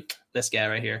to read, this guy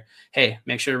right here. Hey,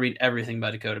 make sure to read everything by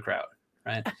Dakota Krout,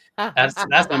 right?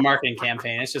 That's my marketing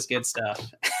campaign. It's just good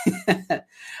stuff.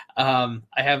 I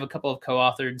have a couple of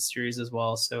co-authored series as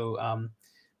well. So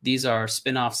these are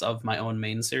spin-offs of my own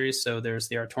main series. So there's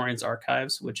the Artorians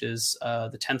Archives, which is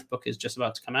the 10th book is just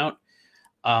about to come out.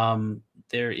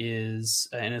 There is,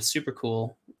 and it's super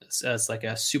cool. It's like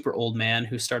a super old man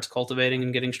who starts cultivating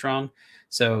and getting strong.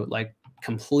 So like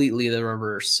completely the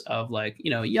reverse of like,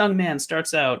 a young man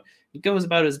starts out, he goes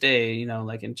about his day,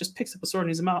 like, and just picks up a sword and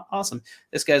he's awesome.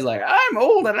 This guy's like, I'm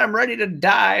old and I'm ready to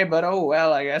die, but oh,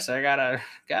 well, I guess I gotta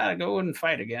go and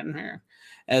fight again here.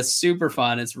 And it's super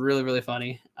fun. It's really, really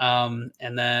funny.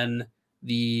 And then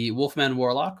the Wolfman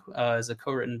Warlock is a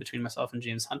co-written between myself and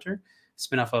James Hunter,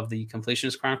 spin-off of the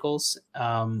Completionist Chronicles.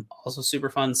 Also super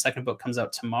fun. Second book comes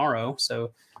out tomorrow,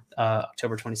 so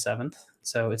October 27th.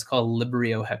 So it's called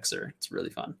Librio Hexer. It's really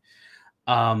fun.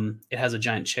 It has a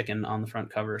giant chicken on the front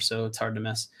cover, so it's hard to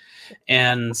miss.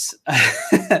 And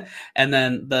and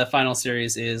then the final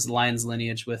series is Lion's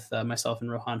Lineage with myself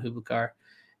and Rohan Hubukar.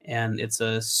 And it's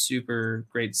a super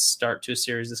great start to a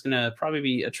series. It's going to probably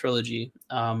be a trilogy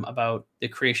about the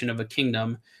creation of a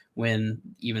kingdom when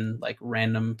even like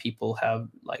random people have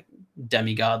like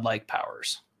demigod-like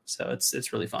powers. So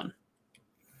it's really fun.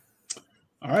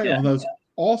 All right. Yeah. Well, those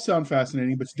all sound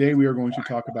fascinating, but today we are going to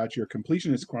talk about your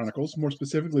Completionist Chronicles, more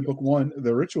specifically book 1,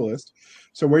 The Ritualist.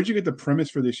 So where did you get the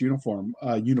premise for this universe?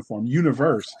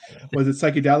 Was it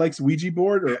psychedelics, Ouija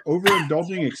board, or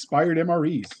overindulging expired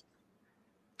MREs?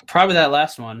 Probably that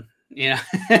last one. I'm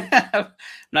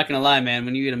not gonna lie, man,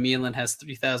 when you eat a meal and has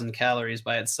 3,000 calories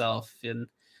by itself and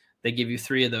they give you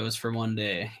 3 of those for one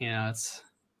day, it's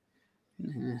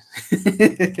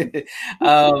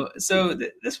so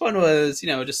this one was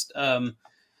just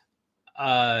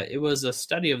it was a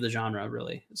study of the genre,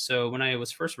 really. So when I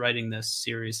was first writing this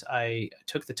series, I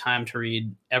took the time to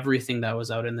read everything that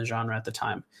was out in the genre at the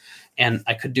time, and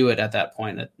I could do it at that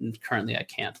point. Currently I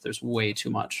can't. There's way too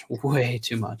much.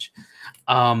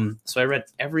 So I read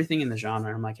everything in the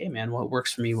genre. I'm like, hey man, what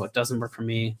works for me, what doesn't work for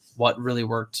me, what really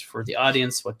worked for the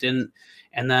audience, what didn't.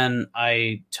 And then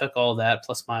I took all that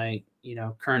plus my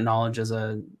current knowledge as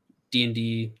a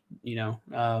D&D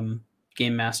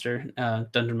game master,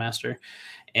 dungeon master,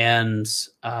 and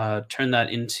turn that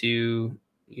into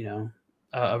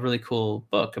a really cool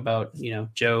book about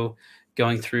Joe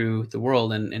going through the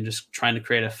world and just trying to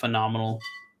create a phenomenal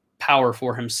power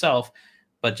for himself,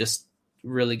 but just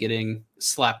really getting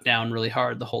slapped down really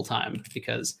hard the whole time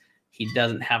because he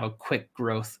doesn't have a quick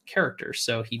growth character,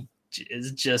 so he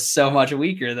is just so much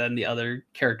weaker than the other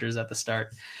characters at the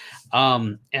start.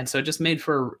 And so it just made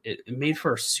for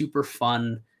a super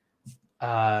fun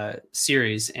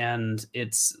series, and I'm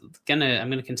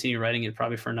gonna continue writing it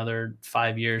probably for another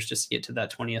 5 years just to get to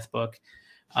that 20th book,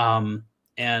 and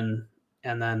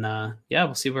then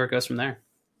we'll see where it goes from there.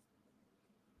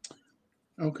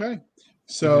 Okay,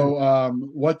 so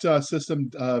what system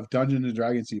of Dungeons and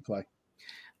Dragons do you play?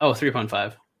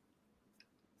 3.5.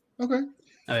 Okay.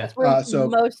 Oh yeah. That's where So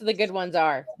most of the good ones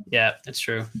are. Yeah, it's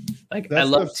true. Like I That's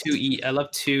love the- 2E. I love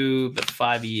 2, but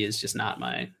 5E is just not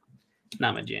my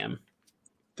jam.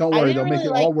 Don't I worry, didn't they'll make really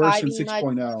it like all worse in 5e much.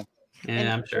 6.0. Yeah, And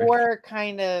I'm sure. 4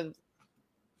 kind of.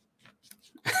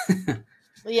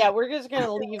 Yeah, we're just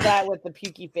gonna leave that with the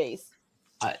pukey face.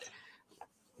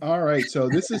 All right, so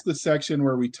this is the section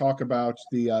where we talk about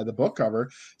the book cover.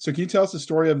 So can you tell us the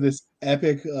story of this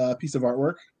epic piece of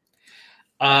artwork?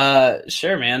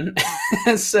 Sure, man.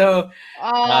 So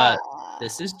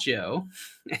this is Joe.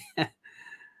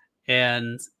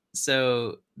 And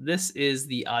so this is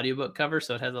the audiobook cover,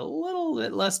 so it has a little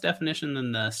bit less definition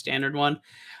than the standard one.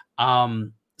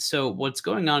 So what's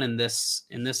going on in this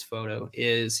photo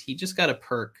is he just got a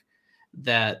perk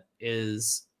that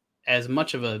is as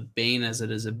much of a bane as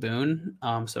it is a boon.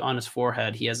 So on his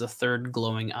forehead, he has a third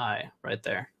glowing eye right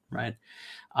there, right?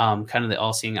 Kind of the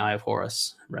all-seeing eye of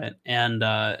Horus, right? And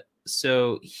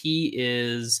so he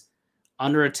is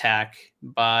under attack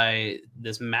by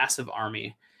this massive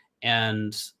army,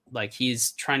 and like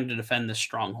he's trying to defend this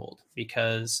stronghold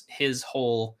because his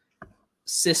whole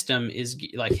system is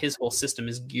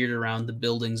geared around the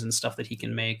buildings and stuff that he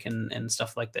can make and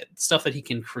stuff like that, stuff that he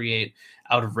can create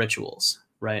out of rituals,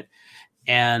 right?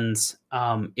 And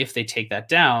if they take that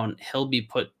down, he'll be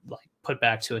put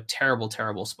back to a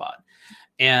terrible spot.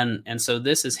 And so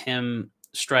this is him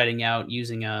striding out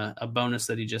using a bonus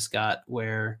that he just got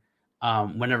where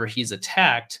whenever he's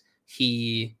attacked,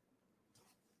 it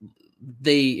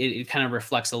kind of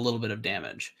reflects a little bit of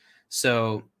damage.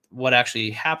 So what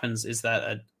actually happens is that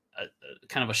a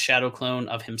kind of a shadow clone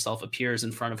of himself appears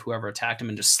in front of whoever attacked him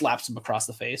and just slaps him across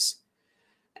the face.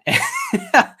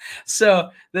 So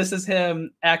this is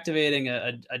him activating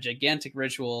a gigantic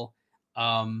ritual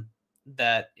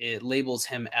that it labels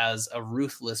him as a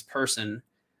ruthless person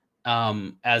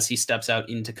as he steps out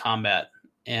into combat.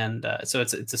 And so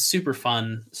it's a super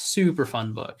fun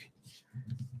book.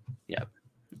 Yep.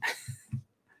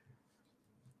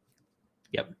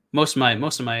 Yep. Most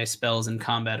of my spells in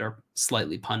combat are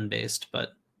slightly pun based, but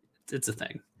it's a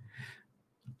thing.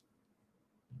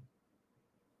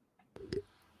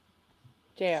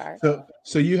 JR.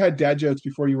 So you had dad jokes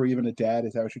before you were even a dad.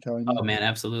 Is that what you're telling me? Oh man,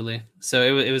 absolutely.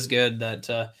 So it was good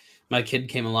that my kid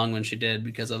came along when she did,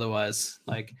 because otherwise,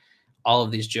 like all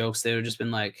of these jokes, they would have just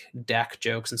been like Dak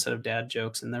jokes instead of dad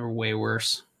jokes, and they were way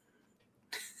worse.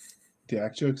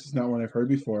 Dak jokes is not one I've heard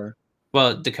before.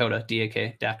 Well, Dakota,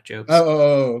 DAK, Dak jokes.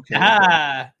 Oh, okay.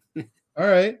 Ah! All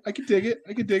right, I can dig it.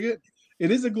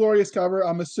 It is a glorious cover.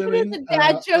 I'm assuming. It's a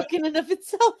dad joke in and of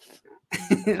itself.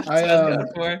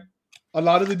 A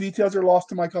lot of the details are lost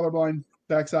to my colorblind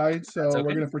backside, so okay. We're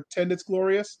going to pretend it's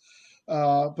glorious.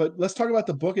 But let's talk about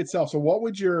the book itself. So what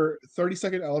would your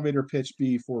 30-second elevator pitch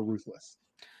be for Ruthless?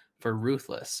 For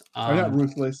Ruthless. Or not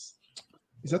Ruthless.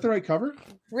 Is that the right cover?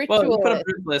 Ritualist. Well, we put up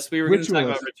Ruthless. We were going to talk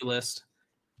about Ritualist.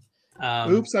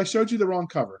 Oops, I showed you the wrong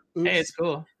cover. Oops. Hey, it's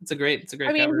cool. It's a great cover.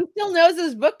 I mean, he still knows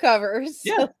his book covers.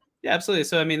 So. Yeah, absolutely.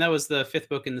 So, I mean, that was the 5th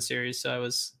book in the series, so I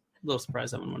was a little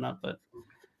surprised that one went up, but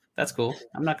that's cool.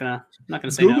 I'm not gonna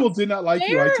say Google no. did not like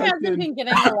you. I typed in. Been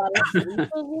getting a lot of sleep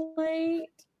late.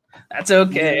 That's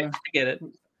okay. Yeah. I get it.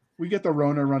 We get the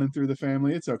Rona running through the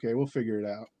family. It's okay. We'll figure it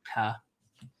out. Huh.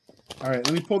 All right,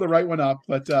 let me pull the right one up.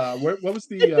 But what was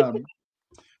the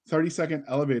 30-second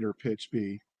elevator pitch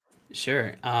be?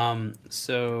 Sure.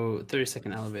 So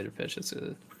 30-second elevator pitch.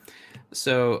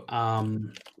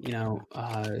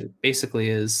 Basically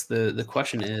is the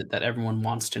question that everyone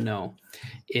wants to know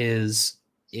is,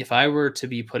 if I were to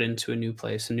be put into a new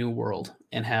place, a new world,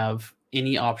 and have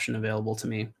any option available to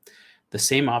me, the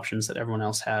same options that everyone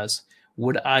else has,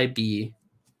 would I be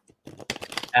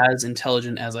as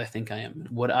intelligent as I think I am?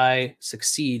 Would I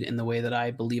succeed in the way that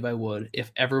I believe I would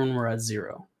if everyone were at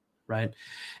 0, right?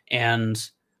 And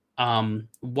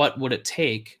what would it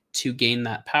take to gain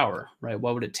that power, right?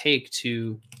 What would it take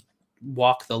to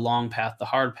walk the long path, the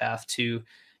hard path to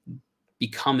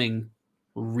becoming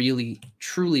really,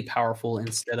 truly powerful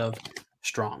instead of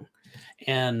strong?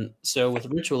 And so with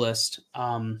Ritualist,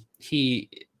 he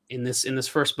in this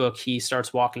first book, he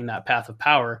starts walking that path of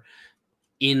power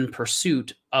in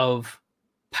pursuit of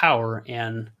power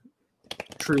and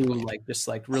true,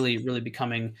 really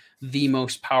becoming the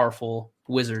most powerful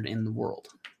wizard in the world,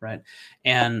 right?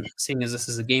 And seeing as this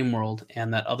is a game world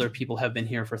and that other people have been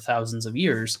here for thousands of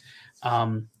years,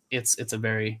 it's a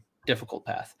very difficult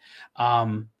path.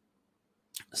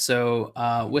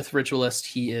 So with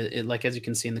Ritualist, like as you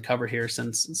can see in the cover here, so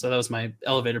that was my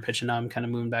elevator pitch, and now I'm kind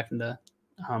of moving back into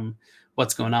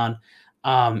what's going on.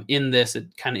 In this,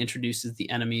 it kind of introduces the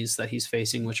enemies that he's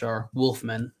facing, which are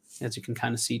wolfmen, as you can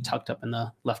kind of see tucked up in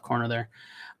the left corner there.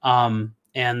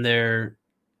 And they're,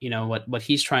 what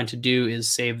he's trying to do is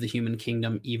save the human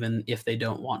kingdom, even if they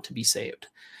don't want to be saved.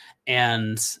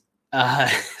 And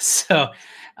so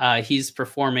he's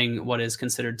performing what is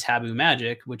considered taboo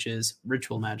magic, which is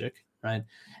ritual magic, right?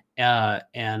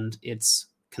 And it's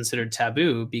considered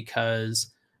taboo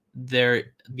because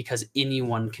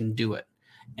anyone can do it.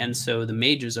 And so the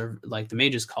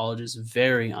mages college is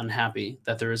very unhappy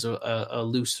that there is a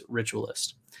loose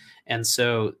ritualist. And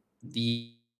so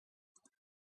the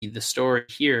story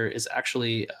here is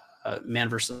actually man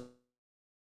versus.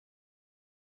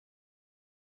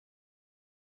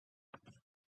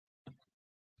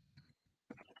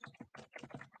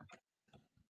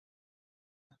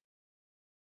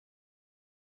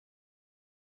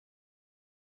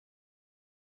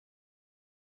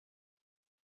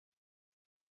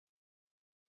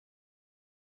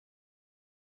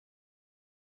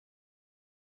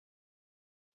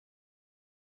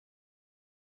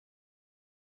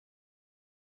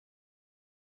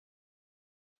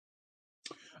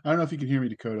 I don't know if you can hear me,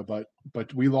 Dakota,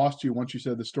 but we lost you once you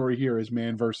said the story here is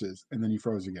man versus, and then you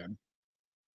froze again.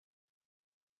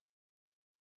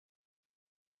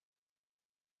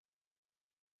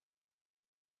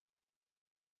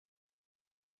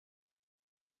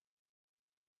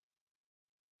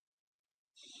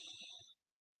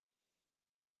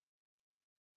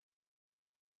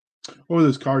 What were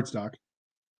those cards, Doc?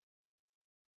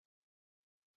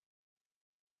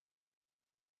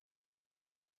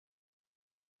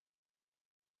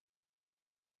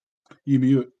 You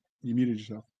muted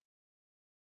yourself.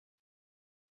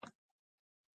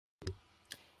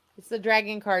 It's the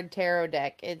Dragon Card Tarot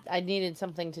deck. I needed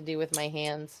something to do with my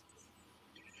hands.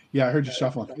 Yeah, I heard you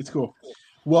shuffling. It's cool.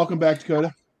 Welcome back,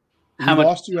 Dakota. We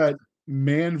lost you at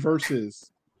man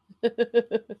versus.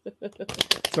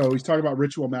 So he's talking about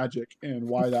ritual magic and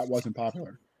why that wasn't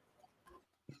popular.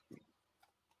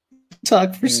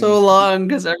 Talk for so long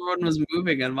because everyone was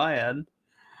moving on my end.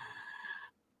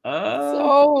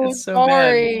 So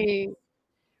sorry. Bad.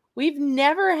 We've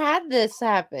never had this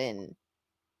happen.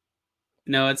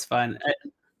 No, it's fine.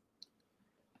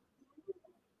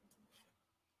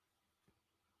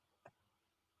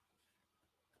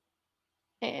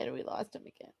 And we lost him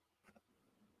again.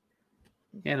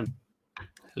 Adam,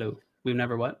 hello. We've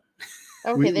never what?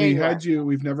 Okay,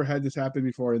 We've never had this happen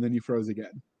before, and then you froze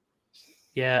again.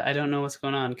 Yeah, I don't know what's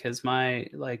going on because my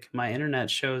internet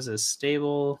shows as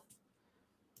stable,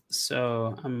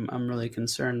 so I'm really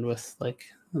concerned with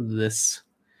this.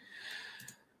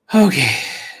 Okay,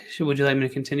 would you like me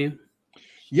to continue?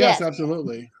 Yes,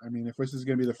 absolutely. I mean, if this is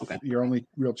going to be your only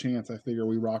real chance, I figure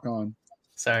we rock on.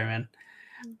 Sorry, man.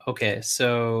 Okay,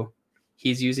 so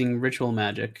he's using ritual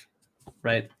magic,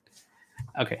 right?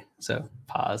 Okay, so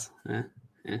pause.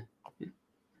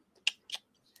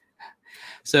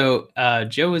 So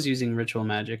Joe is using ritual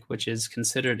magic, which is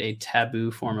considered a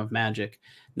taboo form of magic,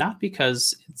 not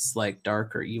because it's like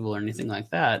dark or evil or anything like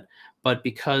that, but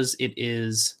because it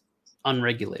is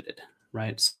unregulated,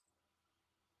 right?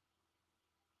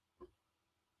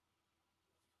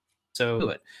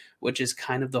 So, which is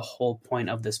kind of the whole point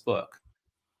of this book,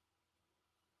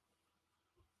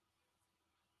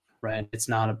 right? It's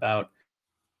not about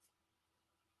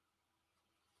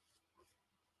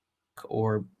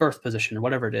or birth position or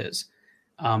whatever it is.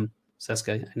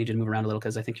 Seska, I need you to move around a little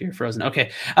because I think you're frozen.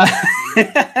 Okay.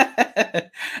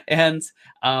 And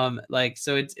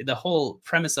so it's the whole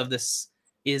premise of this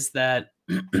is that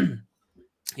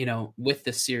with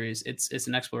this series, it's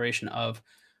an exploration of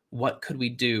what could we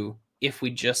do if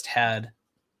we just had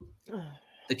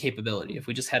the capability, if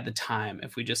we just had the time,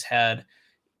 if we just had,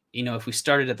 if we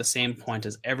started at the same point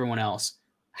as everyone else,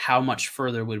 how much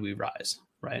further would we rise,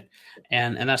 right?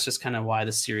 And that's just kind of why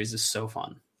the series is so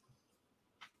fun.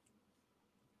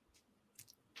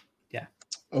 Yeah.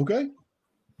 Okay.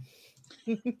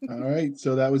 All right.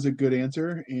 So that was a good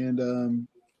answer, and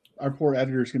our poor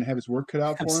editor is going to have his work cut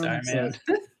out for him. Man.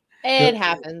 It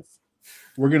happens.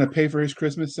 We're going to pay for his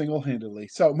Christmas single-handedly.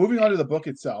 So moving on to the book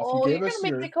itself. Oh, you're going to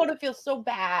make Dakota feel so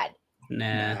bad.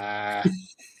 Nah.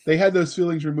 They had those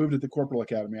feelings removed at the Corporal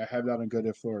Academy. I have that on good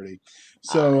authority.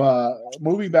 So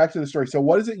moving back to the story. So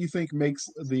what is it you think makes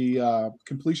the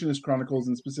Completionist Chronicles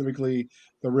and specifically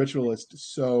the Ritualist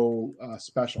so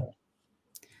special?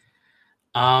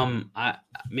 I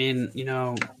mean,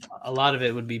 a lot of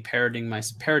it would be parroting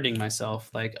myself.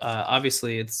 Like,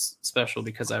 obviously, it's special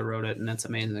because I wrote it and it's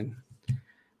amazing,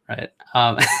 right?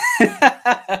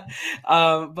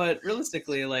 But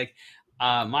realistically, like,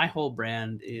 my whole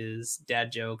brand is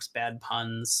dad jokes, bad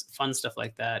puns, fun stuff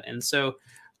like that. And so,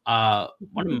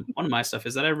 one of my stuff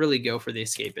is that I really go for the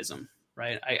escapism,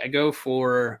 right? I go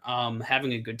for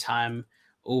having a good time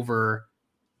over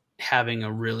having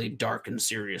a really dark and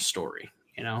serious story.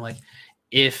 Like,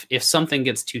 if something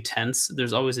gets too tense,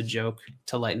 there's always a joke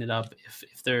to lighten it up.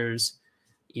 If there's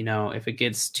if it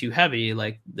gets too heavy,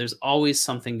 like, there's always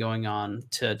something going on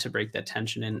to break that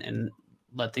tension and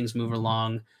let things move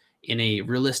along in a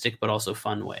realistic but also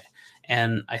fun way.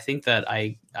 And I think that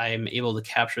I am able to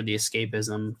capture the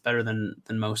escapism better than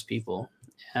most people.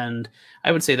 And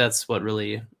I would say that's what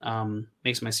really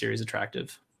makes my series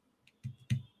attractive.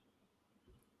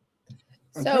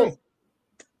 So Okay.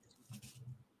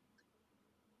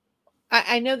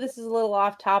 I know this is a little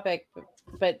off topic,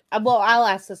 but well, I'll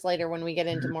ask this later when we get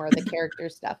into more of the character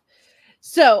stuff.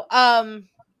 So,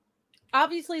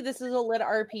 obviously this is a lit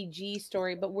RPG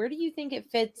story, but where do you think it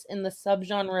fits in the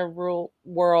subgenre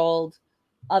world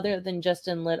other than just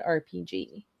in lit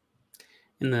RPG?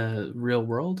 In the real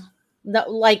world? No,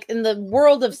 like in the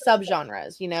world of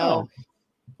subgenres,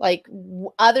 like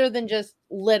other than just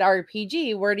lit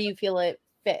RPG, where do you feel it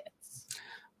fits?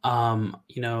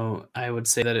 I would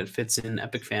say that it fits in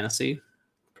epic fantasy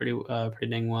pretty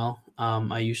dang well.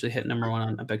 I usually hit number 1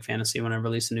 on epic fantasy when I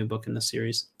release a new book in the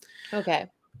series. Okay.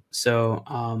 So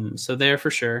there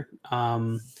for sure.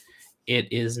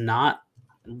 It is not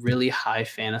really high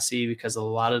fantasy because a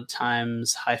lot of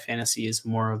times high fantasy is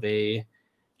more of a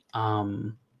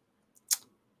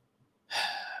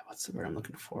what's the word I'm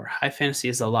looking for? High fantasy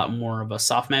is a lot more of a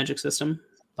soft magic system,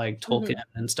 like Tolkien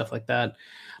and stuff like that.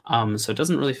 So it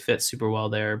doesn't really fit super well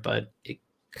there, but it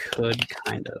could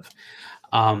kind of.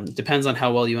 Depends on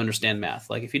how well you understand math.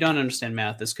 Like, if you don't understand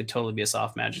math, this could totally be a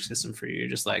soft magic system for you. You're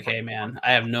just like, hey man,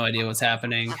 I have no idea what's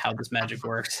happening, how this magic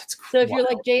works. It's so if you're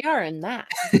like JR in that,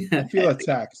 I feel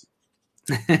attacked.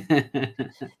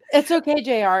 It's okay,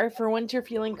 JR, for once you're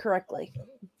feeling correctly.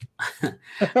 Like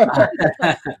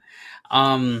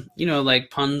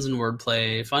puns and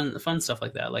wordplay, fun stuff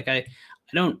like that. Like, I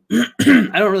don't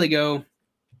I don't really go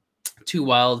too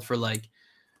wild for like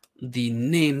the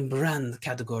name brand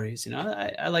categories.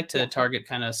 I like to target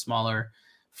kind of smaller,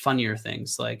 funnier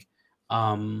things like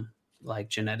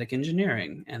genetic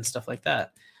engineering and stuff like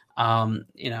that.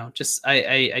 Just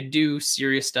I do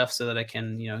serious stuff so that I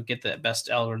can get the best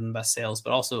algorithm, best sales,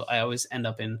 but also I always end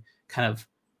up in kind of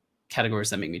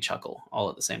categories that make me chuckle all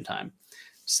at the same time.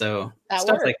 So that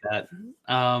stuff works. Like that.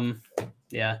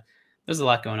 Yeah, there's a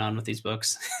lot going on with these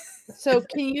books. So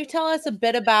can you tell us a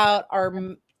bit about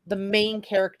the main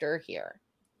character here?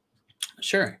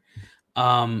 Sure.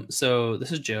 So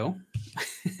this is Joe.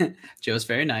 Joe's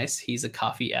very nice. He's a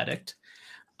coffee addict.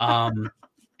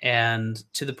 And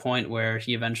to the point where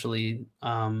he eventually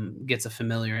gets a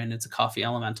familiar, and it's a coffee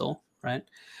elemental, right?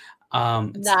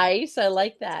 Nice. I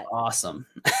like that. Awesome.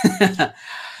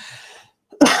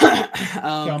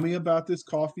 Tell me about this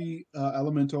coffee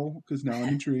elemental, because now I'm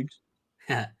intrigued.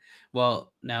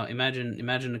 Well, now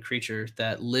imagine a creature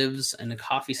that lives in a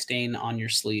coffee stain on your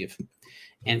sleeve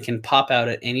and can pop out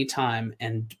at any time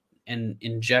and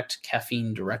inject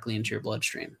caffeine directly into your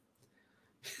bloodstream.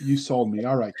 You sold me.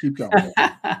 All right, keep going.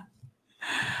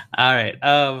 All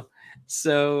right.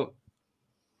 So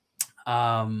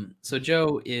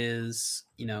Joe is,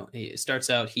 he starts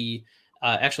out, he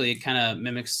actually, it kind of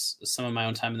mimics some of my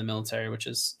own time in the military, which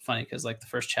is funny because like the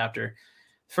first chapter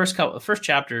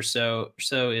so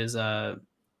is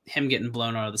him getting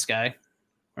blown out of the sky,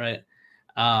 right?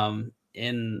 Trying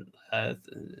to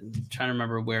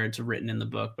remember where it's written in the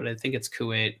book, but I think it's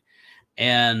Kuwait.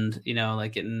 And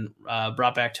like getting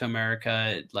brought back to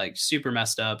America, like super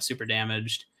messed up, super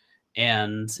damaged,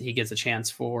 and he gets a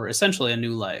chance for essentially a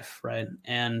new life, right?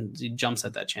 And he jumps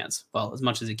at that chance, well, as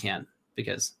much as he can,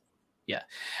 because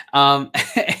and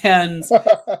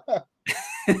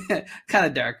kind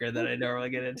of darker than I normally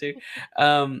get into,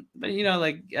 but he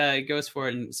goes for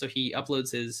it, and so he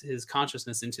uploads his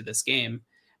consciousness into this game,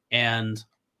 and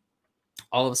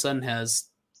all of a sudden has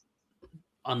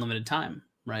unlimited time,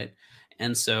 right?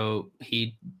 And so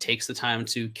he takes the time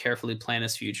to carefully plan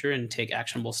his future and take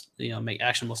make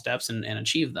actionable steps and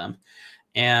achieve them.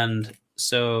 And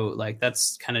so like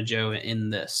that's kind of Joe in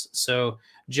this. So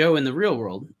Joe in the real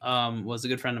world was a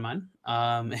good friend of mine,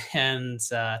 and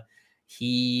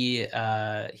he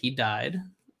died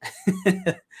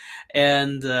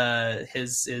And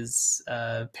his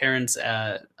parents,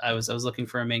 I was looking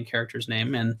for a main character's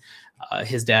name, and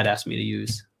his dad asked me to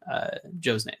use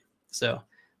Joe's name, so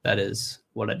that is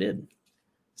what I did.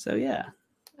 So yeah,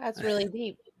 That's really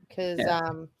deep because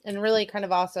Yeah. and really kind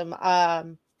of awesome.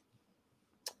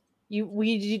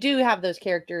 You do have those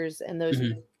characters and those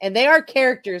Mhm. and they are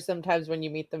characters sometimes when you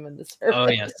meet them in the Oh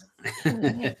surface.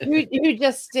 yes. You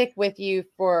just stick with you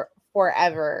for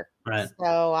forever. Right.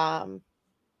 So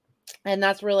and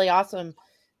that's really awesome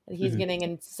that he's Mhm. getting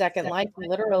in second life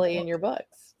literally in your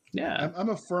books. Yeah, I'm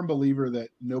a firm believer that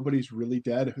nobody's really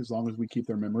dead as long as we keep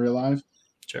their memory alive.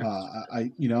 sure.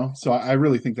 So I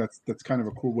really think that's kind of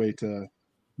a cool way to.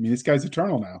 I mean, this guy's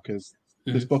eternal now because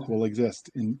this Mhm. book will exist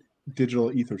in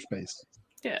digital ether space.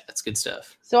 Yeah, that's good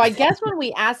stuff. So I guess when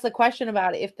we asked the question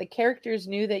about if the characters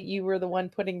knew that you were the one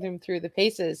putting them through the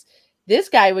paces, this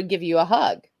guy would give you a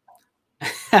hug.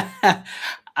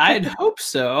 I'd hope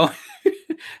so.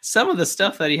 Some of the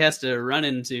stuff that he has to run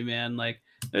into, man, like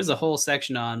there's a whole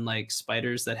section on like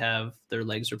spiders that have their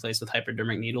legs replaced with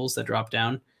hypodermic needles that drop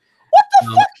down. What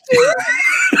the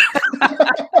fuck,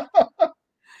 dude?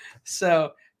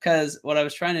 So, because what I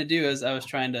was trying to do is I was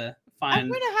trying to I'm find.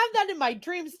 going to have that in my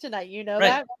dreams tonight. You know Right.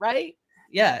 that, right?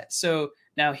 Yeah. So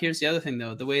now here's the other thing,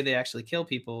 though. The way they actually kill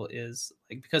people is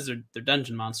like because they're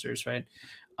dungeon monsters, right?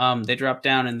 They drop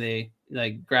down and they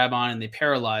like grab on and they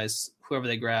paralyze whoever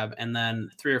they grab, and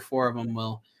then 3 or 4 of them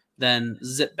will then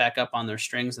zip back up on their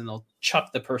strings and they'll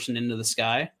chuck the person into the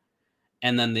sky,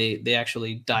 and then they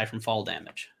actually die from fall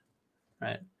damage,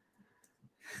 right?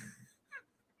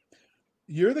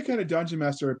 You're the kind of dungeon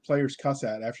master players cuss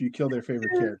at after you kill their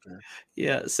favorite character.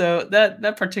 Yeah. So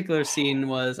that particular scene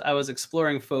was I was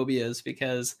exploring phobias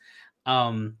because,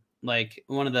 like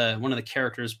one of the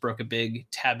characters broke a big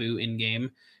taboo in game,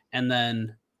 and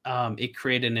then it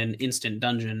created an instant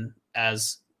dungeon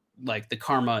as like the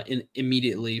karma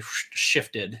immediately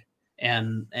shifted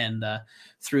and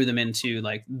threw them into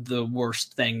like the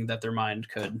worst thing that their mind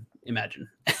could imagine.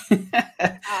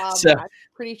 So I'm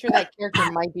pretty sure that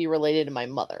character might be related to my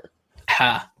mother.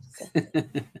 ha.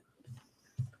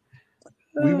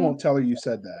 We won't tell her you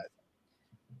said that.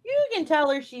 You can tell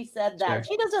her she said that. Sure.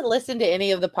 She doesn't listen to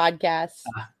any of the podcasts.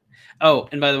 Oh,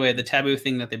 and by the way, the taboo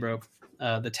thing that they broke,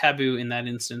 the taboo in that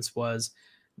instance was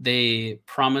they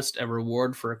promised a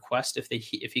reward for a quest if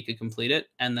he could complete it,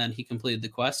 and then he completed the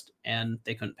quest and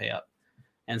they couldn't pay up,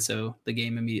 and so the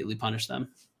game immediately punished them.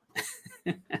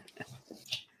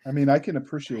 I mean, I can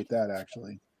appreciate that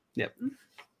actually. Yep.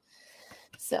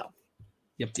 So.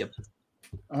 Yep.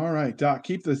 All right, Doc,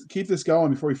 keep this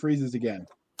going before he freezes again.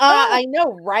 I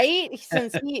know, right?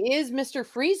 Since he is Mr.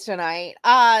 Freeze tonight.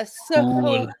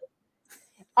 So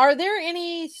are there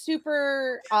any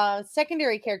super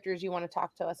secondary characters you want to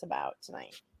talk to us about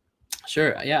tonight?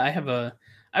 Sure. Yeah, I have a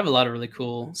lot of really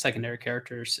cool secondary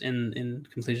characters in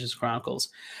Completionist Chronicles.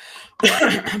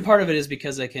 Part of it is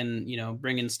because I can,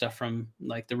 bring in stuff from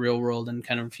like the real world and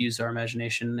kind of fuse our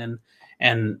imagination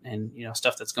and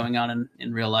stuff that's going on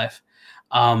in real life.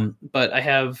 But I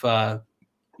have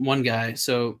one guy.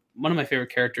 So one of my favorite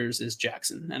characters is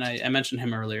Jackson, and I mentioned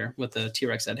him earlier with the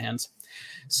T-Rex head hands.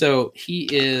 So he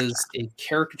is a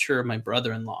caricature of my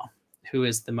brother-in-law, who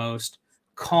is the most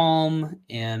calm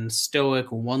and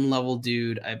stoic one-level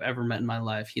dude I've ever met in my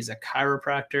life. He's a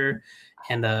chiropractor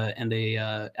and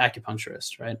a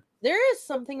acupuncturist, right? There is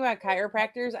something about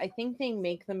chiropractors. I think they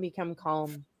make them become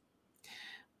calm.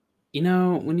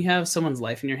 When you have someone's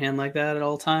life in your hand like that at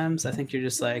all times, I think you're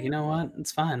just like, you know what?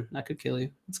 It's fine. I could kill you.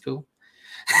 It's cool.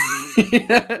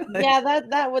 Yeah,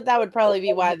 that would probably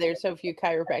be why there's so few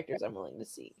chiropractors I'm willing to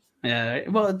see. Yeah,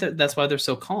 well, that's why they're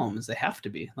so calm, is they have to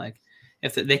be. Like,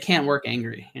 if they can't work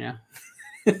angry,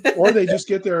 Or they just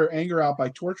get their anger out by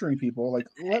torturing people. Like,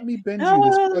 let me bend you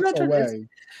this pretzel way.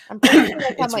 I'm pretty sure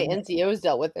that's how my NCOs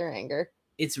dealt with their anger.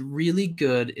 It's really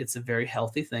good. It's a very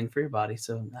healthy thing for your body,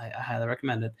 so I highly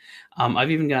recommend it.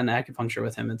 I've even gotten acupuncture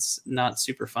with him. It's not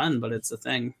super fun, but it's a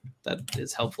thing that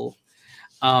is helpful.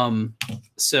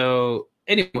 So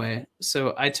anyway,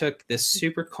 so I took this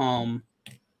super calm,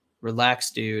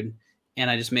 relaxed dude, and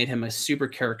I just made him a super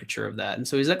caricature of that. And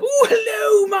so he's like, "Oh,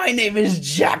 hello, my name is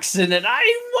Jackson, and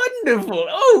I'm wonderful.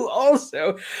 Oh,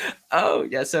 also, oh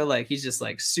yeah." So like he's just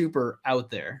like super out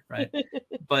there, right?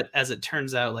 But as it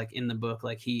turns out, like in the book,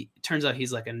 like turns out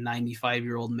he's like a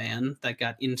 95-year-old man that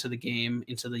got into the game,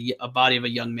 into a body of a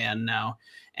young man now.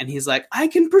 And he's like, I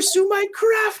can pursue my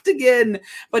craft again.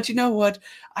 But you know what?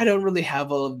 I don't really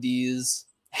have all of these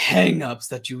hang-ups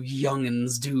that you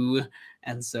youngins do.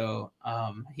 And so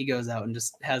he goes out and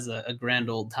just has a grand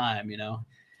old time,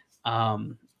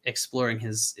 exploring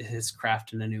his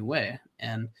craft in a new way.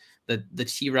 And the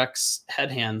T-Rex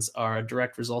head hands are a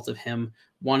direct result of him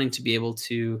wanting to be able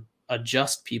to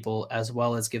adjust people as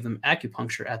well as give them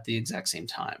acupuncture at the exact same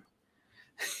time.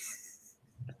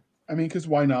 I mean, because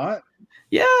why not?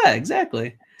 Yeah,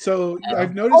 exactly. So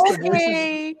I've noticed the voices.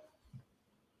 Okay.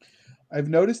 I've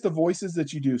noticed the voices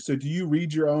that you do. So do you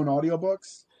read your own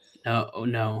audiobooks?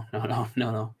 No.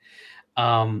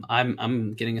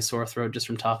 I'm getting a sore throat just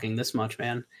from talking this much,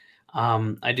 man.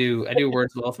 I do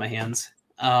words well with my hands.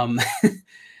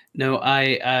 No,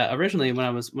 I originally when I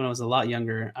was a lot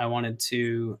younger, I wanted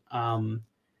to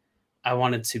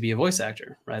be a voice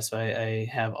actor, right? So I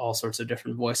have all sorts of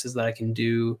different voices that I can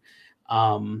do.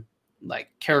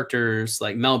 Like characters,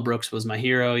 like Mel Brooks was my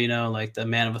hero, you know, like the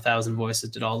man of 1,000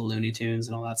 voices, did all the Looney Tunes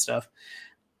and all that stuff.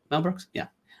 Mel Brooks, yeah.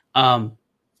 Am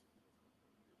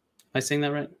I saying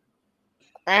that right?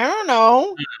 I don't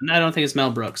know. No, I don't think it's Mel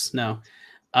Brooks. No.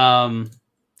 Hang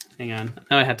on.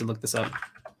 Now I have to look this up.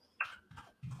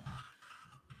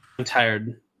 I'm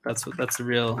tired. That's the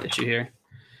real issue here.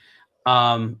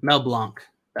 Mel Blanc.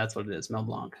 That's what it is. Mel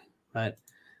Blanc. Right.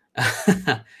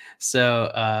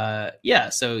 So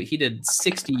so he did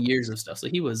 60 years of stuff. So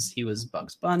he was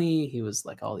Bugs Bunny. He was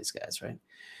like all these guys, right?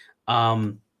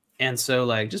 And so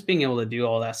like just being able to do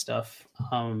all that stuff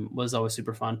was always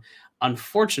super fun.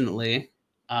 Unfortunately,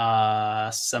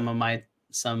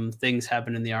 some things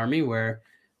happened in the Army where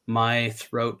my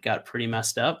throat got pretty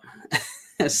messed up.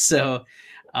 So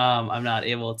I'm not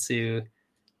able to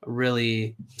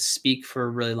really speak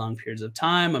for really long periods of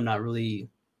time. I'm not really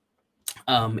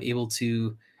able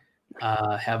to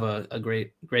have a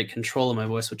great control of my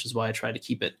voice, which is why I try to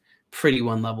keep it pretty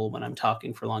one level when I'm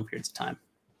talking for long periods of time.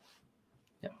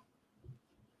 Yep.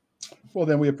 Well,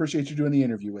 then we appreciate you doing the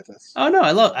interview with us. Oh no,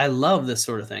 I love this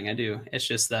sort of thing. I do. It's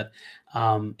just that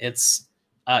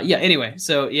anyway,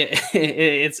 so yeah,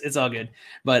 it's all good.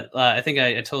 But I think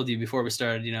I told you before we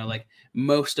started, you know, like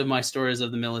most of my stories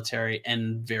of the military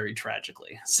end very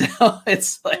tragically. So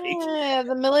it's like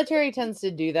the military tends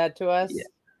to do that to us.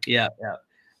 Yeah.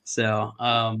 So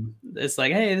it's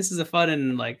like, hey, this is a fun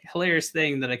and like hilarious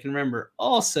thing that I can remember.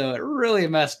 Also, it really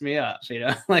messed me up, you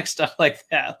know, like stuff like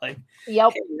that. Like,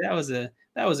 yep, hey,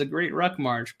 that was a great ruck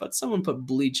march, but someone put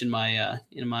bleach in my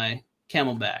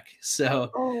Camelback.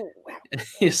 So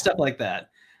stuff like that.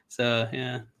 So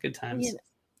yeah, good times. Yeah.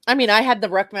 I mean, I had the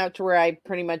ruck match where I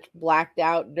pretty much blacked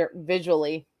out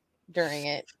visually during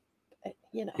it.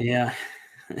 You know. Yeah.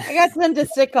 I got sent to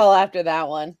sick call after that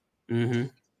one. Mm-hmm.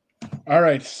 All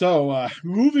right, so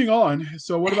moving on.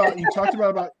 So what about, you talked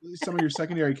about some of your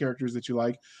secondary characters that you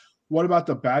like. What about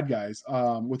the bad guys?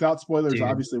 Without spoilers, Dude.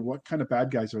 obviously, what kind of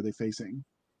bad guys are they facing?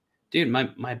 Dude,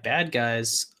 my bad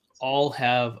guys all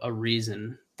have a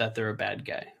reason that they're a bad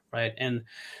guy, right? And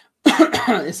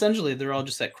essentially, they're all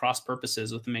just at cross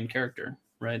purposes with the main character,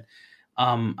 right?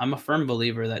 I'm a firm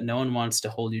believer that no one wants to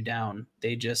hold you down.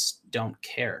 They just don't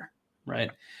care,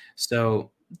 right?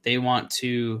 So they want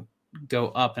to go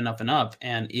up and up and up.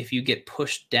 And if you get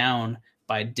pushed down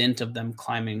by dint of them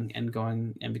climbing and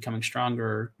going and becoming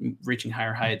stronger, reaching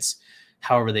higher heights,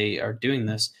 however they are doing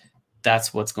this,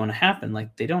 that's what's going to happen.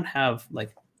 Like they don't have,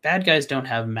 like, bad guys don't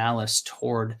have malice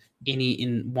toward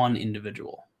one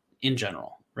individual in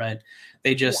general, right?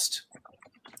 They just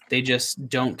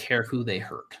don't care who they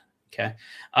hurt. Okay.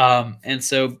 And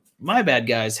so my bad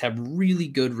guys have really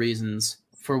good reasons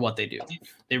for what they do.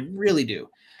 They really do.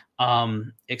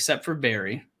 Except for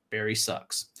Barry. Barry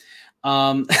sucks.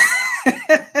 But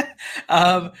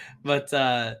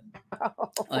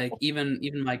like even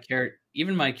my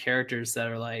characters that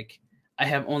are like, I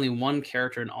have only one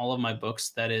character in all of my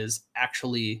books that is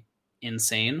actually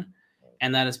insane,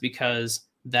 and that is because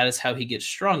that is how he gets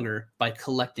stronger, by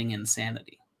collecting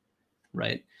insanity,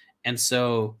 right? And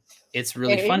so it's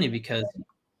really funny because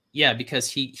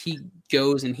he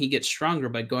goes and he gets stronger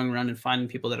by going around and finding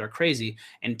people that are crazy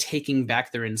and taking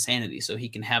back their insanity so he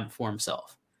can have it for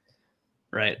himself,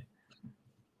 right?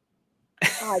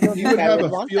 Oh, I don't You think would I have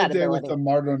would a want field that day with ability. the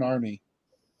Martin Army.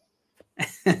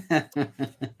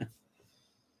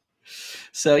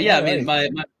 So yeah, All I mean, right.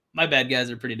 my bad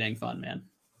guys are pretty dang fun, man.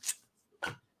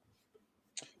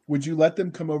 Would you let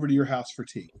them come over to your house for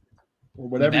tea or The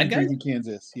whatever bad you guys? drink in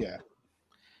Kansas? Yeah.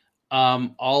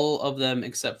 All of them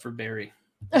except for Barry.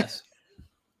 Yes.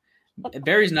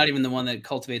 Barry's not even the one that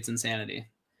cultivates insanity.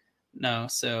 No,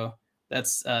 so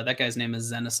that's that guy's name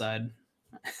is Xenocide.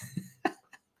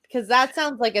 Because that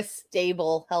sounds like a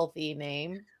stable, healthy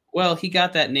name. Well, he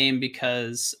got that name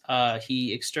because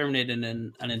he exterminated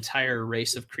an entire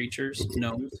race of creatures,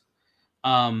 gnomes,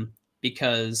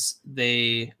 because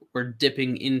they were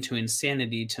dipping into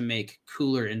insanity to make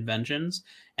cooler inventions,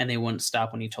 and they wouldn't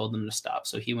stop when he told them to stop.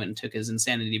 So he went and took his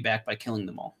insanity back by killing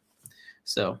them all.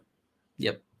 So,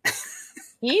 yep.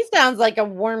 He sounds like a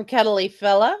warm, cuddly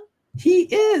fella. He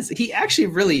is. He actually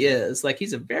really is. Like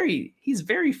he's very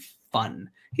fun.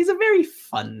 He's a very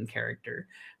fun character.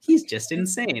 He's just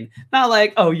insane. Not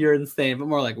like, oh, you're insane, but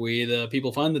more like we the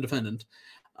people find the defendant.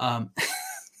 And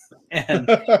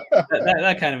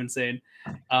that kind of insane.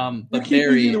 But you keep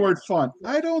using the word fun.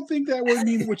 I don't think that word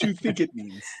means what you think it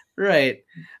means. Right.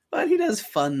 But he does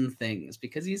fun things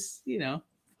because he's,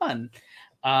 fun.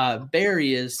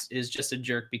 Barry is just a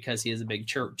jerk because he has a big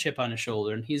chip on his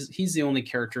shoulder, and he's the only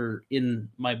character in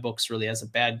my books really as a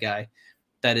bad guy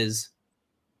that is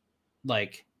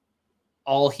like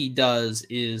all he does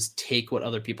is take what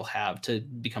other people have to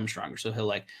become stronger. So he'll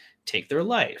like take their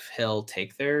life, he'll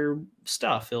take their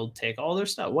stuff, he'll take all their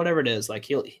stuff, whatever it is. Like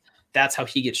that's how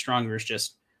he gets stronger, is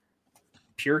just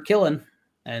pure killing,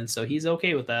 and so he's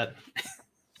okay with that.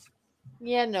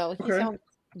 Yeah, no, he sounds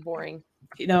boring.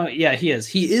 Yeah, he is.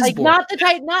 He is like boring. Not the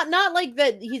type, not like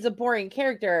that. He's a boring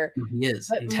character. He is,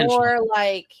 but more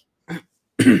like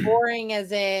boring,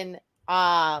 as in,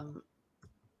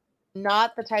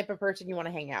 not the type of person you want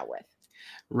to hang out with.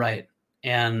 Right,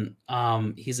 and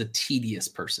he's a tedious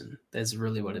person. That's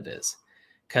really what it is,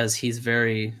 because he's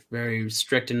very, very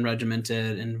strict and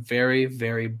regimented, and very,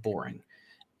 very boring.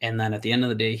 And then at the end of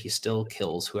the day, he still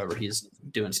kills whoever he's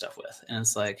doing stuff with, and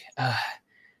it's like,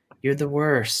 you're the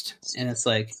worst. And it's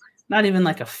like not even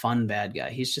like a fun bad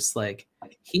guy. He's just like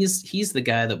he's the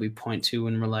guy that we point to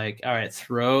when we're like, all right,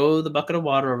 throw the bucket of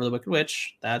water over the Wicked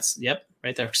Witch. That's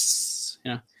right there.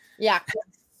 Yeah.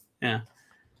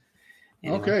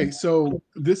 Anyway. Okay, so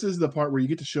this is the part where you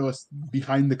get to show us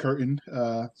behind the curtain.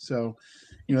 So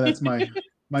that's my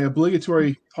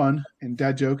obligatory pun and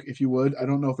dad joke, if you would. I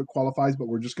don't know if it qualifies, but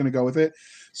we're just going to go with it.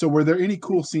 So were there any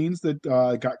cool scenes that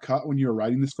got cut when you were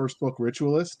writing this first book,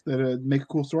 Ritualist, that make a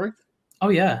cool story? Oh,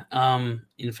 yeah.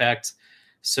 In fact,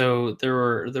 so there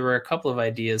were a couple of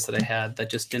ideas that I had that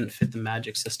just didn't fit the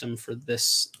magic system for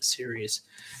this series,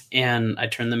 and I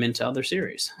turned them into other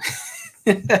series.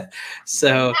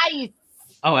 So, nice.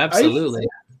 Oh, absolutely.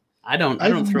 I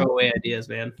don't throw away ideas,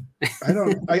 man.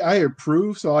 I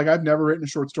approve. So like I've never written a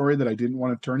short story that I didn't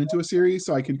want to turn into a series.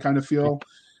 So I can kind of feel,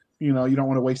 you don't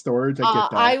want to waste the words. I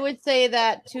get that. I would say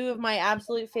that two of my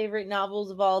absolute favorite novels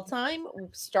of all time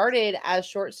started as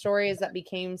short stories that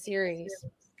became series.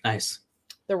 Nice.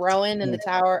 The Rowan and the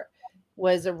Tower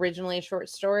was originally a short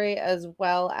story, as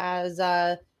well as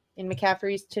in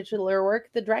McCaffrey's titular work,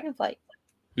 The Dragonflight.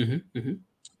 Mm-hmm, mm-hmm.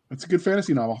 That's a good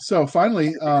fantasy novel. So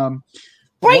finally,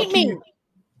 Bite me!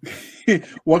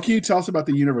 What can you tell us about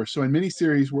the universe? So in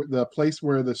miniseries, the place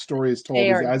where the story is told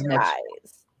is as much.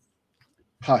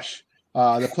 Hush.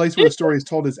 The place where the story is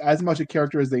told is as much a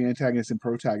character as the antagonist and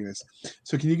protagonist.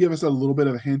 So can you give us a little bit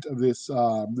of a hint of this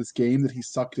this game that he's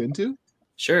sucked into?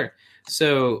 Sure.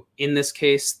 So in this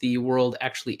case, the world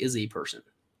actually is a person,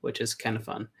 which is kind of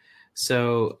fun.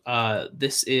 So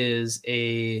this is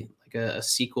a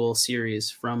sequel series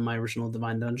from my original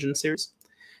Divine Dungeon series.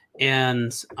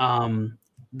 And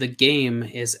the game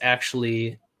is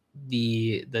actually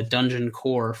the dungeon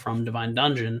core from Divine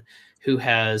Dungeon, who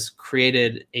has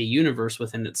created a universe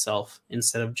within itself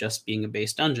instead of just being a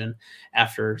base dungeon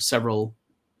after several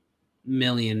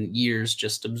million years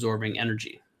just absorbing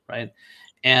energy, right?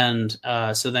 And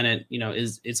so then it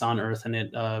it's on Earth, and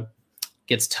it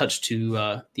gets touched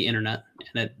to the internet,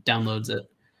 and it downloads it,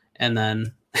 and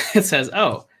then it says,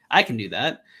 oh, I can do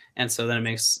that. And so then it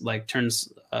makes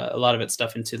turns a lot of its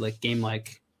stuff into game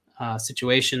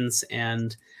situations.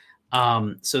 And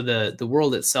so the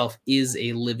world itself is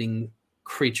a living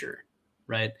creature,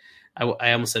 right?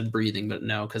 I almost said breathing, but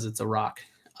no, because it's a rock.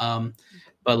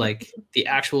 But the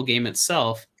actual game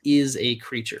itself is a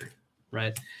creature,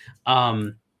 right?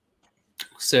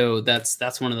 So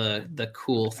that's one of the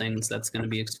cool things that's going to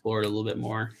be explored a little bit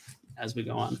more as we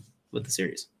go on with the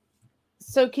series.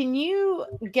 So can you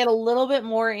get a little bit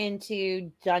more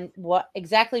into what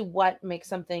makes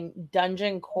something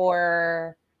dungeon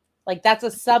core? That's a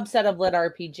subset of lit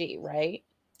RPG, right?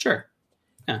 Sure.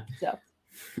 Yeah.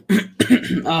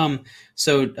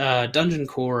 So, dungeon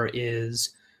core is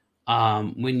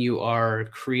when you are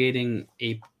creating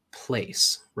a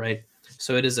place, right?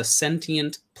 So it is a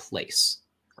sentient place,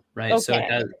 right? Okay. So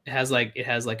it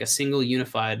has a single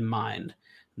unified mind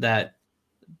that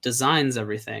designs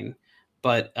everything.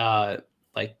 But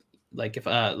if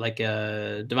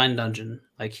a Divine Dungeon,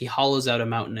 he hollows out a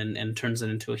mountain and turns it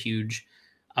into a huge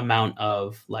amount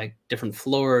of like different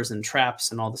floors and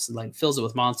traps and all this, like fills it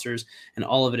with monsters, and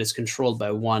all of it is controlled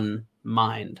by one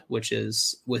mind, which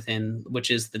is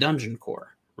the dungeon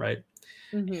core, right?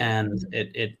 Mhm. And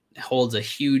it holds a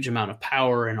huge amount of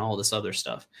power and all this other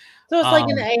stuff. So it's like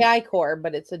an AI core,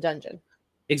 but it's a dungeon.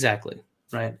 Exactly,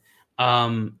 right.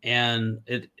 And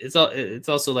it's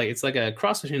also like it's like a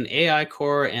cross between an AI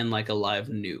core and like a live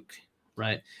nuke,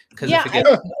 right? Because yeah,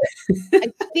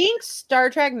 I think Star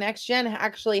Trek Next Gen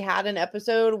actually had an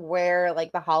episode where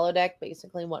like the holodeck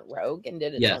basically went rogue and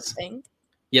did its own thing.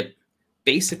 Yep,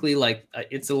 basically like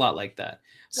it's a lot like that.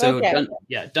 So okay.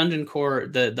 Dungeon Core.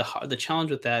 The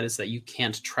challenge with that is that you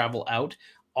can't travel out.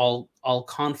 All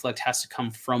conflict has to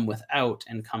come from without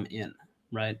and come in,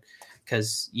 right?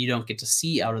 Because you don't get to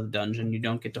see out of the dungeon. You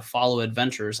don't get to follow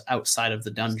adventures outside of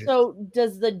the dungeon. So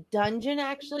does the dungeon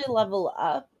actually level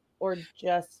up, or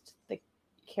just the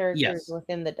characters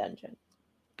within the dungeon?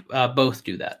 Both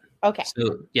do that. Okay.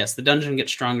 So yes, the dungeon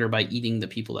gets stronger by eating the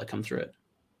people that come through it.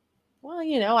 Well,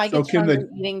 you know, I get stronger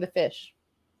eating the fish.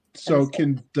 So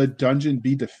can the dungeon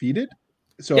be defeated?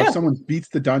 So if someone beats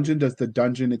the dungeon, does the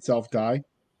dungeon itself die?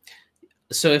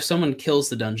 So if someone kills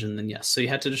the dungeon, then yes. So you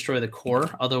have to destroy the core.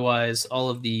 Otherwise, all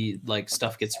of the like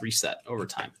stuff gets reset over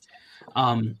time.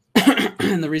 And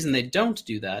the reason they don't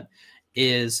do that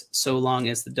is so long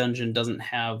as the dungeon doesn't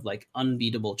have like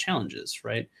unbeatable challenges,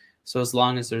 right? So as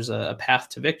long as there's a path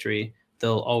to victory,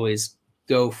 they'll always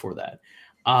go for that.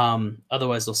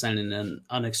 Otherwise, they'll send in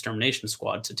an extermination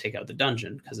squad to take out the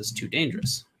dungeon because it's too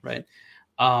dangerous, right?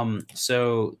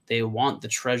 So they want the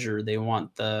treasure, they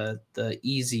want the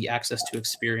easy access to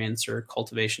experience or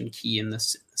cultivation key in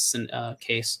this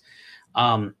case,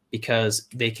 because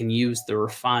they can use the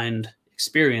refined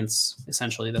experience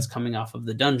essentially that's coming off of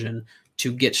the dungeon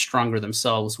to get stronger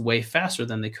themselves way faster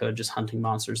than they could just hunting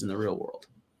monsters in the real world,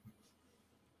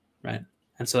 right?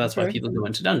 And so that's why people go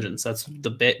into dungeons. That's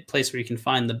the place where you can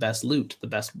find the best loot, the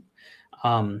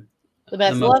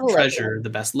most treasure, the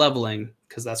best leveling,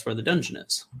 because that's where the dungeon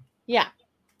is. Yeah.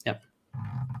 Yep.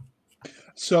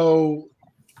 So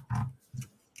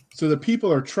the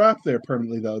people are trapped there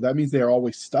permanently, though. That means they are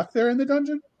always stuck there in the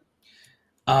dungeon?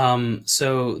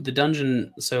 So the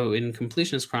dungeon, so in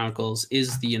Completionist Chronicles,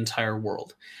 is the entire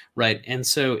world, right? And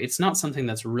so it's not something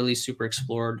that's really super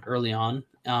explored early on,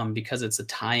 because it's a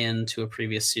tie-in to a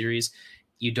previous series.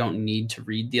 You don't need to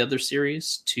read the other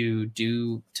series to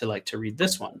read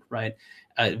this one, right?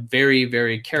 Very,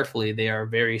 very carefully, they are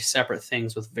very separate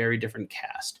things with very different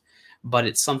cast. But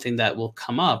it's something that will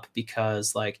come up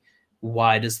because, like,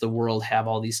 why does the world have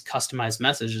all these customized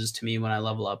messages to me when I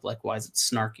level up? Like, why is it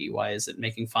snarky? Why is it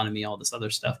making fun of me? All this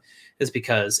other stuff is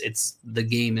because the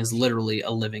game is literally a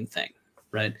living thing,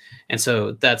 right? And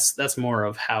so that's more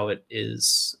of how it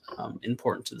is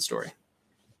important to the story.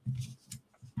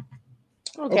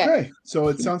 Okay, so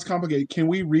it sounds complicated. Can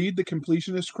we read the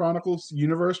Completionist Chronicles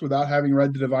universe without having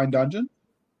read the Divine Dungeon?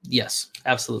 Yes,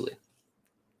 absolutely.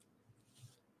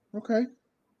 Okay.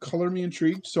 Color me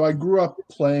intrigued. So I grew up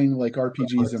playing like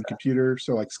RPGs on computer,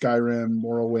 so like Skyrim,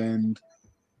 Morrowind,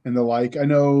 and the like. I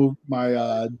know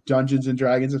my Dungeons and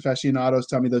Dragons aficionados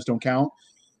tell me those don't count,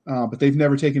 but they've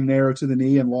never taken an arrow to the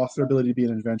knee and lost their ability to be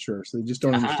an adventurer, so they just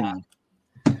don't understand.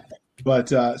 But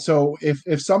so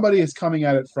if somebody is coming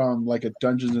at it from like a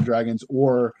Dungeons and Dragons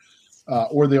or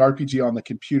the RPG on the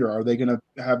computer, are they going to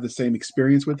have the same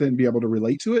experience with it and be able to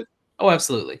relate to it? Oh,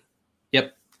 absolutely.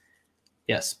 Yep.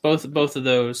 Yes, both of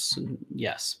those.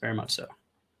 Yes, very much so.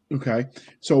 Okay.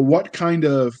 So what kind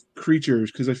of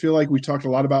creatures, because I feel like we talked a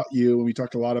lot about you and we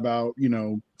talked a lot about,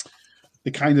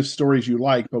 the kind of stories you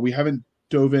like, but we haven't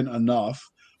dove in enough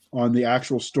on the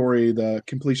actual story, the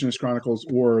Completionist Chronicles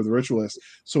or the Ritualist.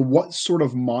 So what sort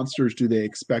of monsters do they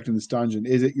expect in this dungeon?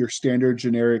 Is it your standard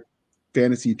generic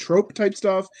fantasy trope type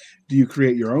stuff? Do you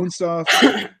create your own stuff?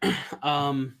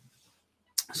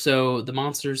 So the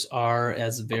monsters are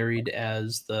as varied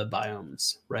as the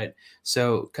biomes, right?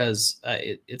 So because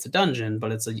it's a dungeon,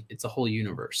 but it's a whole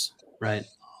universe, right?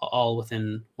 All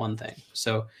within one thing.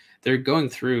 So they're going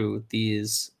through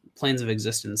these planes of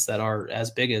existence that are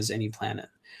as big as any planet,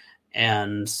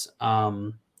 and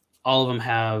all of them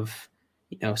have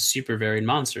super varied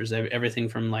monsters. Everything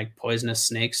from like poisonous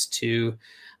snakes to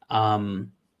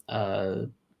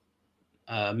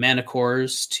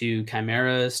manticores to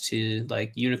chimeras to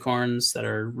like unicorns that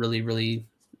are really, really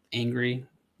angry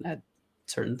at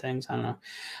certain things. I don't know.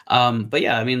 But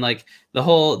yeah, I mean, like the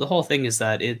whole thing is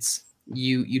that it's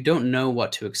you don't know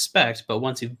what to expect, but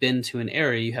once you've been to an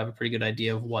area, you have a pretty good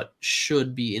idea of what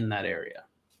should be in that area.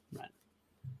 Right.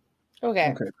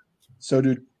 Okay. So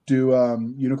do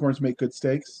unicorns make good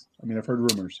steaks? I mean, I've heard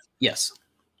rumors. Yes,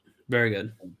 Very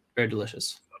good. Very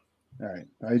delicious. All right.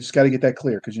 I just got to get that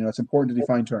clear because, it's important to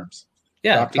define terms.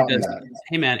 Yeah, Doc taught me because, that.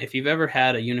 hey, man, if you've ever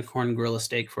had a unicorn gorilla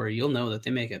steak for you, you'll know that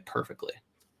they make it perfectly.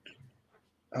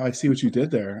 Oh, I see what you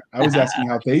did there. I was asking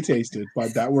how they tasted,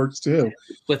 but that works too.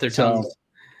 With their tongues.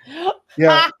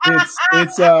 Yeah,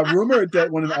 it's rumored that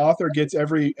when an author gets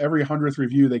every 100th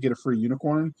review, they get a free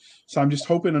unicorn. So I'm just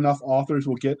hoping enough authors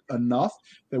will get enough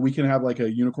that we can have like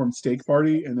a unicorn steak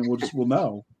party, and then we'll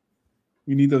know.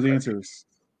 We need those answers.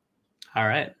 All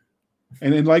right.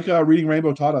 And then, like Reading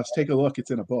Rainbow taught us, take a look.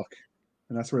 It's in a book,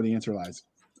 and that's where the answer lies.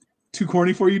 Too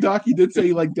corny for you, Doc? You did say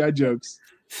you like dad jokes.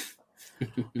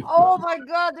 Oh my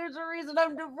God! There's a reason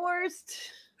I'm divorced.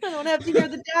 I don't have to hear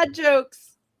the dad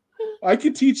jokes. I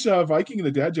could teach Viking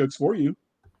the dad jokes for you.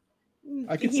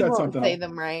 I could set something up. Say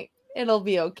them right. It'll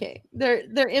be okay.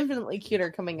 They're infinitely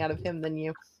cuter coming out of him than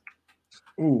you.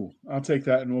 Ooh, I'll take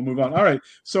that, and we'll move on. All right.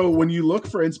 So when you look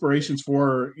for inspirations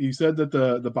you said that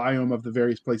the biome of the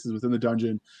various places within the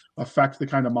dungeon affect the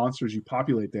kind of monsters you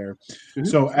populate there. Mm-hmm.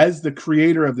 So as the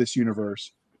creator of this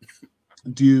universe,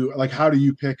 how do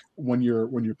you pick when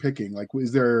you're picking? Like,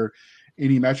 is there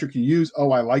any metric you use?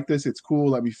 Oh, I like this. It's cool.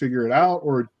 Let me figure it out.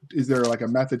 Or is there like a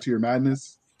method to your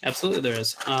madness? Absolutely, there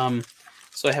is.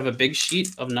 So I have a big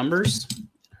sheet of numbers.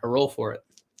 I roll for it.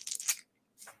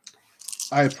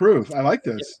 I approve. I like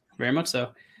this. Yep, very much so.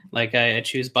 Like I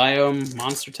choose biome,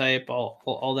 monster type,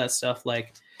 all that stuff.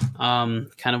 Like kind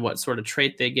of what sort of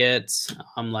trait they get.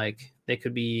 Like they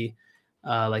could be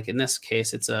like in this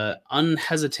case, it's a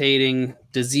unhesitating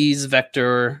disease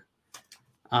vector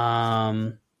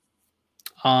on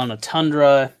a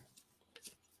tundra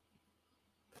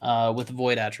with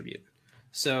void attribute.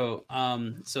 So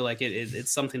like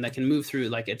it's something that can move through.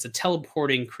 Like it's a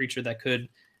teleporting creature that could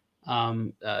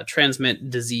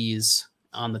transmit disease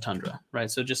on the tundra,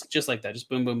 right? So just like that, just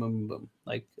boom, boom, boom, boom, boom,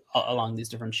 like along these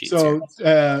different sheets. So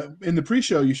in the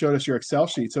pre-show, you showed us your Excel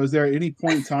sheet. So is there any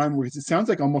point in time where it sounds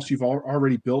like almost you've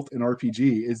already built an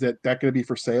RPG? Is that going to be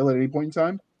for sale at any point in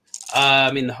time?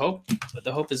 I mean, the hope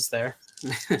is there.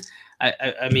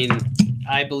 I mean,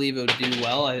 I believe it would do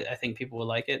well. I think people would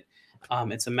like it.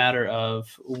 It's a matter of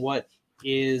what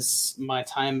is my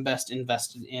time best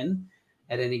invested in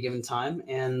at any given time,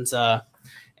 and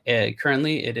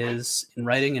currently it is in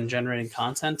writing and generating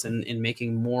content and in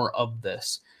making more of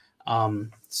this.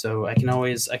 So I can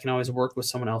always work with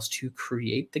someone else to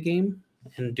create the game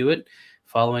and do it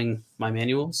following my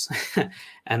manuals,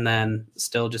 and then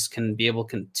still just can be able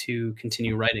to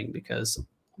continue writing, because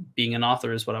being an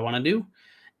author is what I want to do.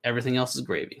 Everything else is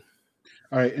gravy.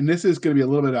 All right, and this is going to be a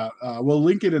little bit out. We'll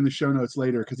link it in the show notes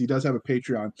later because he does have a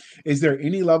Patreon. Is there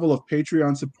any level of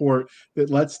Patreon support that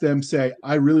lets them say,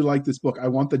 I really like this book. I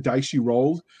want the dice you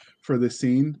rolled for this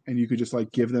scene, and you could just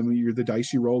like give them the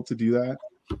dice you rolled to do that?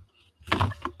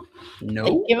 No.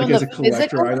 Like, give them the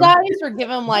physical dice, or give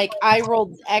them like I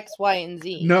rolled X, Y, and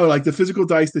Z? No, like the physical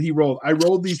dice that he rolled. I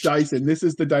rolled these dice, and this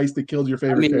is the dice that killed your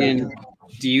favorite character.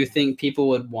 Do you think people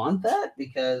would want that?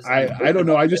 Because I don't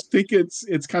know. I just think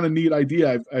it's kind of neat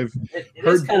idea. I've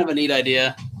heard kind of a neat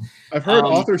idea. I've heard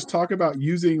authors talk about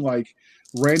using like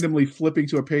randomly flipping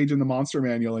to a page in the monster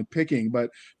manual and picking, but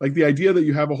like the idea that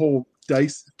you have a whole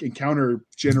dice encounter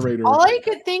generator. All I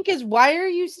could think is, why are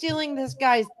you stealing this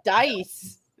guy's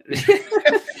dice?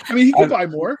 I mean, he could buy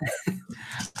more.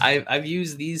 I've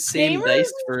used these same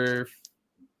dice for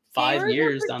 5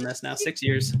 years on this now, 6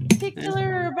 years.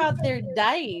 Particular about their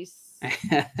dice.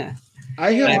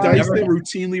 I have dice that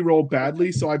routinely roll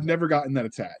badly, so I've never gotten that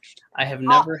attached. I have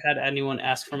never had anyone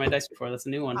ask for my dice before. That's a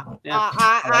new one. Yeah.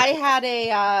 I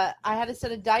had a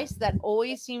set of dice that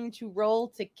always seemed to roll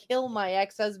to kill my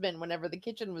ex-husband whenever the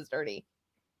kitchen was dirty.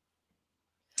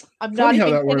 I'm not even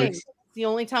kidding. Works. It's the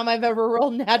only time I've ever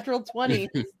rolled natural 20.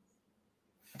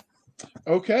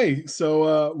 Okay,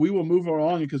 so we will move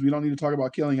along because we don't need to talk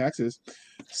about killing exes.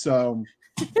 So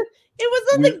it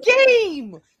was in the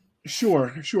game.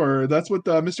 Sure. That's what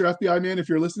Mr. FBI man, if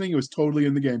you're listening, it was totally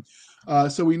in the game.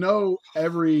 So we know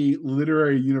every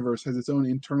literary universe has its own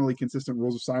internally consistent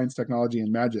rules of science, technology,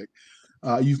 and magic.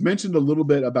 You've mentioned a little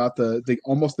bit about the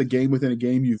almost the game within a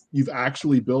game you've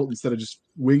actually built instead of just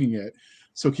winging it.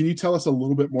 So can you tell us a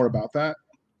little bit more about that?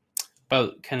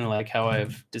 About kind of like how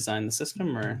I've designed the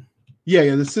system, or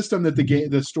yeah, the system that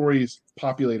the stories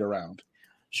populate around.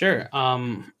 Sure.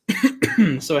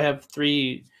 So I have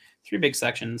three big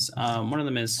sections. One of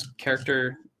them is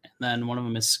character, and then one of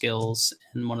them is skills,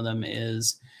 and one of them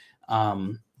is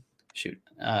so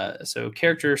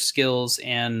character, skills,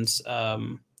 and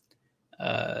hang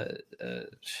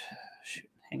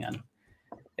on,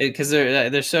 because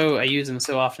they're so, I use them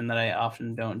so often that I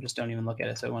often don't even look at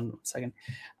it. So one second.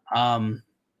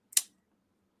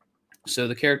 So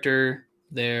the character,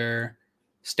 their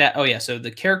stat. Oh yeah, so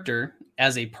the character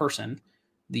as a person,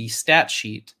 the stat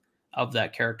sheet of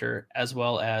that character, as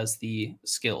well as the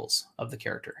skills of the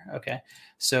character. Okay,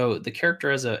 so the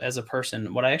character as a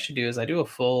person, what I actually do is I do a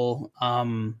full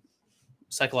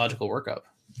psychological workup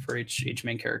for each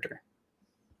main character,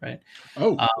 right?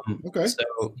 Oh, okay.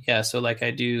 So yeah, so like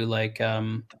I do like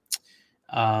I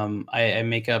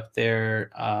make up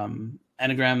their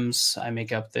enneagrams, I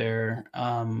make up their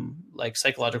like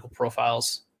psychological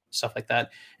profiles, stuff like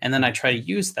that, and then I try to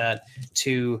use that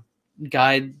to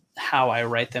guide how I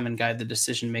write them and guide the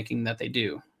decision making that they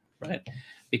do, right?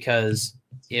 Because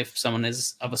if someone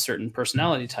is of a certain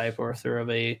personality type, or if they're of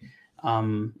a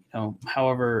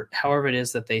however it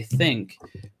is that they think,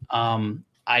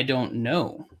 I don't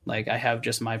know. Like I have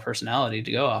just my personality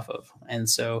to go off of, and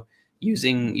so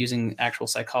using actual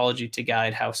psychology to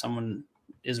guide how someone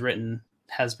is written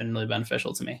has been really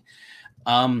beneficial to me.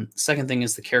 Second thing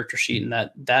is the character sheet, and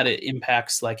that it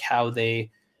impacts like how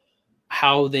they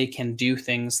can do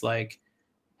things, like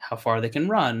how far they can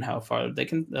run, how far they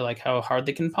can, like how hard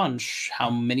they can punch, how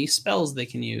many spells they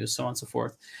can use, so on and so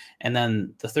forth. And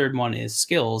then the third one is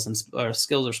skills or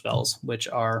spells, which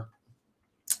are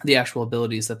the actual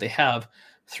abilities that they have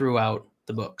throughout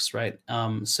the books, right?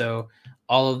 So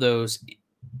all of those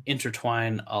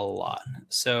intertwine a lot.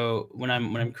 So when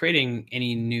I'm creating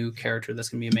any new character that's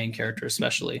going to be a main character,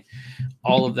 especially,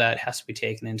 all of that has to be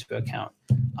taken into account.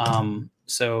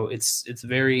 So it's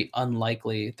very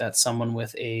unlikely that someone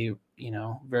with a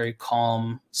very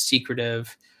calm,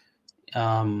 secretive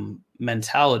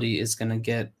mentality is going to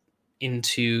get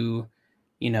into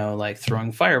like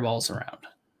throwing fireballs around,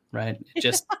 right? It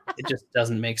just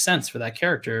doesn't make sense for that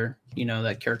character,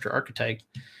 that character archetype,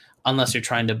 unless you're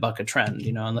trying to buck a trend,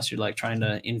 unless you're like trying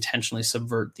to intentionally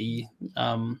subvert the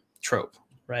trope,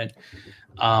 right?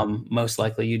 Most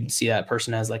likely you'd see that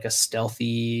person as like a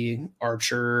stealthy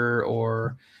archer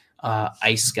or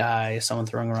ice guy, someone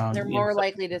throwing around. They're more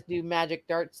likely to do magic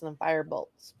darts than fire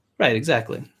bolts. Right,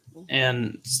 exactly.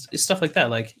 And stuff like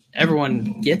that. Like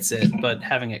everyone gets it, but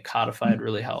having it codified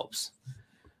really helps.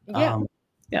 Yeah.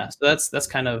 So that's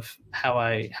kind of how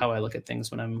I look at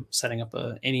things when I'm setting up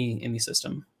any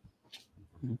system.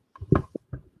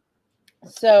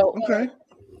 So Okay.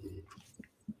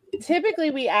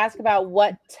 typically we ask about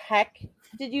what tech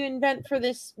did you invent for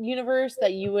this universe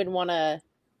that you would want to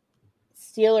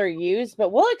steal or use,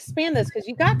 but we'll expand this because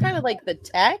you got kind of like the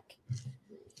tech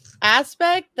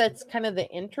aspect that's kind of the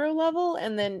intro level,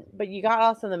 and then but you got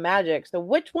also the magic. So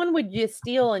which one would you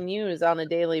steal and use on a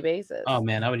daily basis? Oh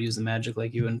man, I would use the magic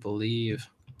like you wouldn't believe.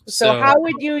 So how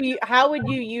would you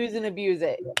use and abuse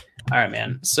it? All right,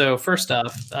 man. So first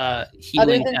off,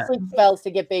 healing, other than sleep spells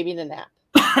to get baby to nap.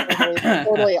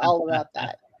 Totally all about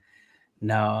that.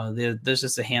 No, there's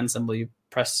just a hand symbol. You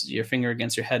press your finger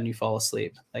against your head and you fall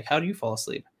asleep. Like, how do you fall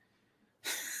asleep?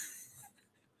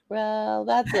 Well,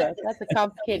 that's a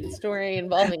complicated story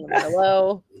involving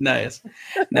Merlot. Nice.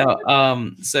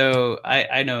 No, so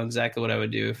I know exactly what I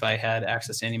would do if I had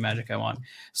access to any magic I want.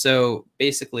 So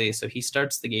basically, he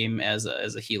starts the game as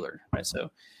a healer, right?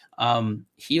 So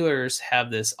healers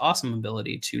have this awesome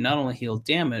ability to not only heal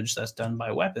damage that's done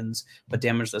by weapons, but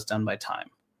damage that's done by time,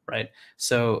 right?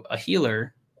 So a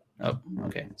healer,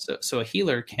 so a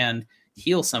healer can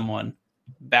heal someone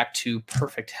back to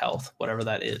perfect health, whatever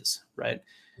that is, right?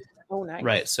 Oh, nice.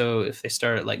 Right. So if they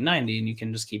start at like 90, and you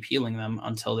can just keep healing them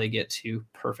until they get to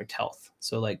perfect health.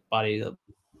 So like body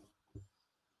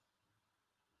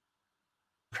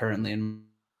currently in.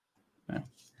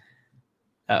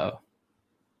 Oh.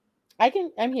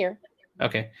 I'm here.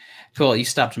 Okay, cool. You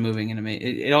stopped moving in a minute.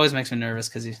 It always makes me nervous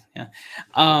because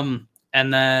and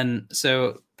then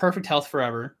so perfect health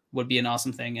forever would be an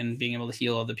awesome thing, and being able to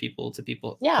heal other people to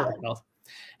people. Yeah. Perfect health.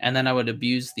 And then I would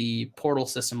abuse the portal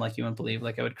system like you wouldn't believe.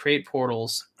 Like I would create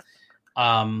portals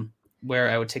where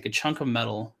I would take a chunk of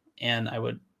metal and I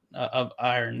would of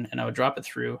iron, and I would drop it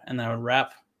through, and then I would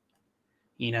wrap,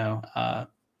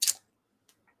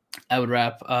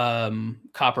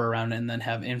 copper around it, and then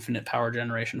have infinite power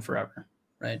generation forever,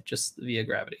 right? Just via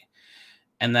gravity.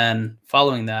 And then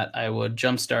following that, I would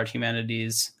jumpstart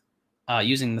humanity's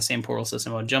using the same portal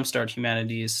system. I would jumpstart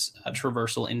humanity's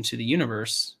traversal into the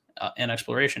universe and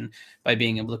exploration by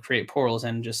being able to create portals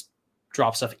and just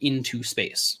drop stuff into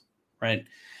space, right?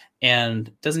 And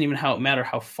it doesn't even matter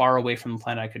how far away from the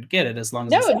planet I could get it, as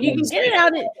long as you can get it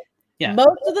out. Yeah.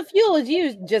 Most of the fuel is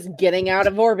used just getting out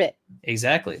of orbit.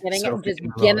 Exactly.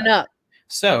 Getting up.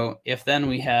 So if then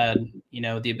we had,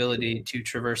 the ability to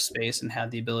traverse space and had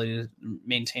the ability to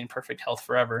maintain perfect health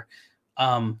forever,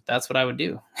 that's what I would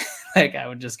do. Like I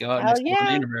would just go out and explore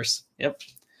the universe. Yep.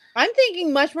 I'm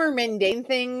thinking much more mundane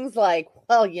things like,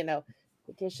 well, the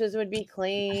dishes would be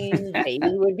clean, baby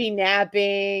would be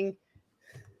napping.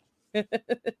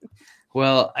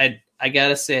 Well, I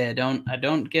gotta say, I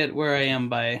don't get where I am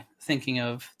by thinking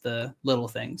of the little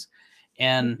things,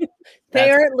 and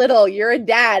they aren't little. You're a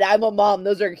dad. I'm a mom.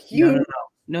 Those are huge.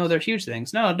 No, they're huge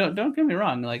things. No, don't get me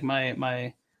wrong. Like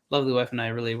my lovely wife and I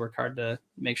really work hard to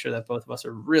make sure that both of us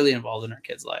are really involved in our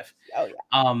kids' life. Oh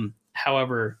yeah.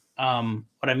 However,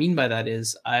 what I mean by that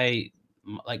is my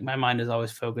mind is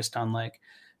always focused on like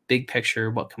big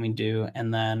picture, what can we do,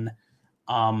 and then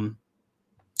the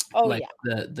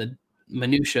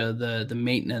minutia, the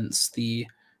maintenance, the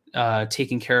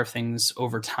taking care of things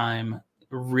over time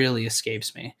really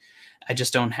escapes me. I'm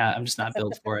just not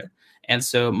built for it. And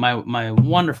so my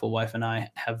wonderful wife and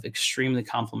I have extremely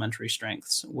complementary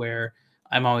strengths where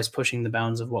I'm always pushing the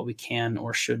bounds of what we can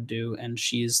or should do. And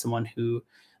she's the one who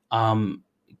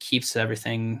keeps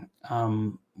everything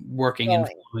working and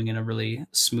flowing in a really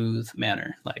smooth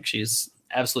manner. Like she's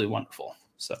absolutely wonderful.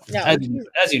 So as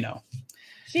you know,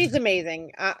 she's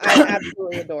amazing. I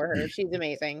absolutely adore her. She's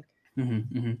amazing.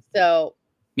 Mm-hmm, mm-hmm. So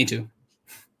me too.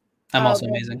 I'm also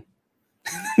amazing.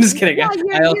 Just kidding. Yeah,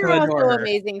 you're also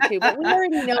amazing too, but we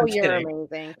already know you're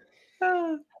amazing.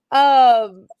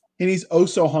 And he's oh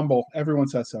so humble. Everyone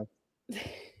says so.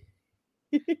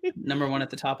 Number one at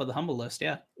the top of the humble list.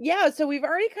 Yeah. Yeah. So we've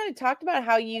already kind of talked about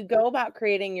how you go about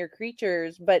creating your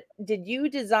creatures, but did you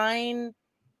design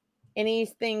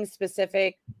anything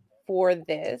specific for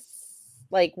this?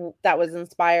 Like that was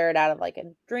inspired out of like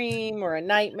a dream or a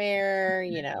nightmare,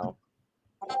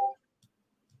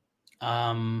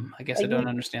 I guess I don't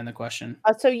understand the question.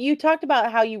 So you talked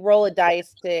about how you roll a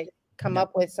dice to come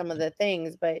up with some of the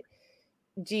things, but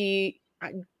JR,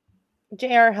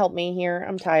 help me here.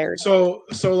 I'm tired. So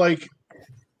like,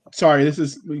 sorry,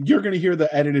 you're going to hear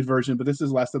the edited version, but this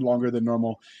has lasted longer than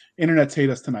normal. Internets hate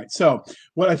us tonight. So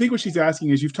what she's asking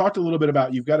is, you've talked a little bit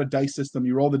about, you've got a dice system,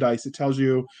 you roll the dice, it tells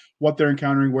you what they're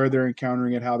encountering, where they're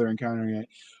encountering it, how they're encountering it.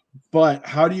 But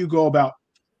how do you go about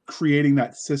creating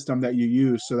that system that you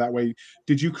use? So that way,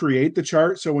 did you create the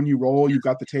chart? So when you roll, you've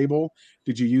got the table.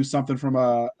 Did you use something from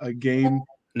a game?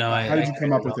 No, how did you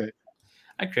come up with it?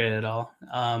 I created it all.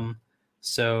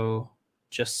 So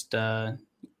just, a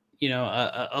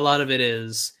lot of it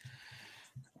is,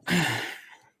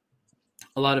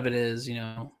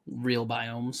 real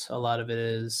biomes. A lot of it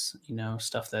is,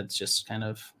 stuff that's just kind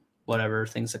of whatever,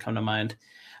 things that come to mind.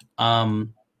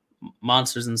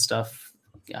 Monsters and stuff.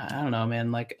 I don't know,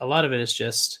 man. Like a lot of it is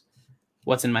just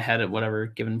what's in my head at whatever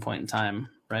given point in time,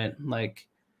 right? Like,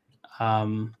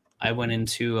 I went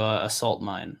into a salt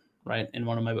mine, right, in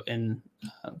one of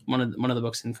the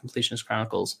books in Completionist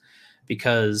Chronicles,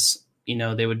 because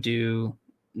they would do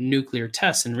nuclear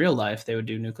tests in real life. They would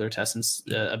do nuclear tests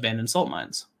in abandoned salt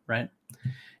mines, right?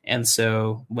 And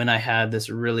so when I had this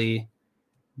really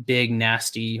big,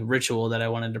 nasty ritual that I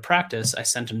wanted to practice, I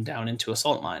sent him down into a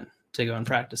salt mine to go and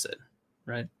practice it.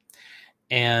 Right.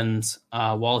 And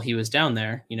while he was down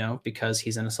there, because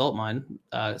he's in a salt mine,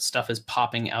 stuff is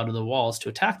popping out of the walls to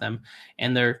attack them.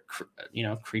 And they're,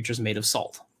 creatures made of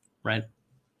salt. Right.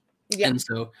 Yeah. And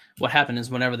so what happened is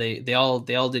whenever they all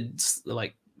did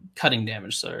like cutting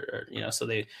damage. So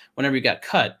whenever you got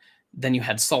cut, then you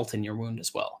had salt in your wound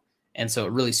as well. And so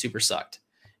it really super sucked.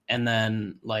 And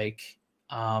then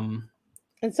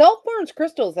and salt forms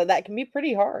crystals, and that can be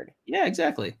pretty hard. Yeah,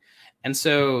 exactly. And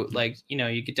so,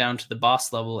 you get down to the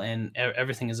boss level, and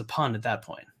everything is a pun at that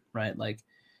point, right? Like,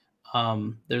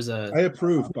 there's I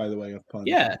approve, by the way, of puns.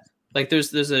 Yeah, like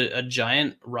there's a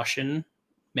giant Russian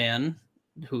man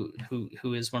who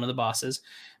is one of the bosses,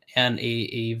 and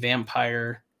a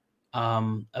vampire,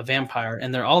 and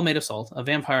they're all made of salt. A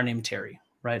vampire named Terry,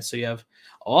 right? So you have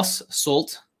Os,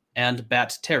 Salt, and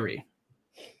Bat Terry.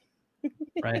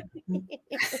 Right.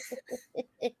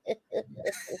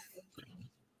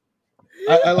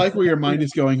 I like where your mind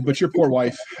is going, but your poor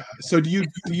wife. So do you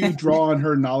draw on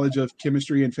her knowledge of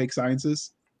chemistry and fake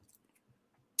sciences?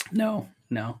 No.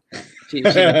 She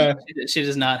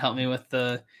does not help me with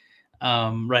the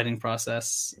writing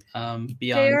process. Beyond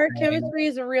JR, chemistry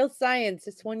is a real science.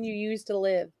 It's one you use to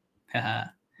live. I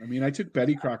mean, I took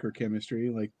Betty Crocker chemistry,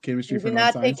 like chemistry. You did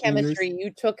not take chemistry. You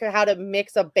took how to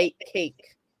mix a baked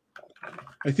cake.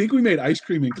 I think we made ice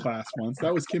cream in class once.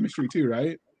 That was chemistry too,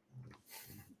 right?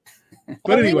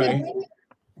 But anyway,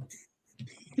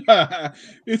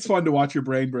 it's fun to watch your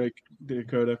brain break,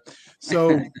 Dakota.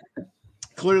 So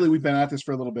clearly we've been at this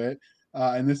for a little bit,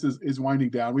 and this is winding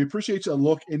down. We appreciate a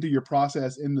look into your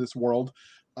process in this world.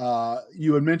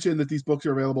 You had mentioned that these books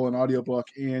are available in audiobook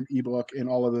and ebook and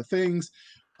all of the things.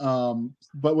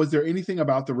 But was there anything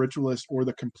about the Ritualist or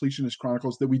the Completionist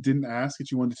Chronicles that we didn't ask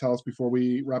that you wanted to tell us before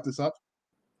we wrap this up?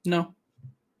 No.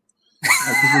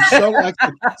 You're so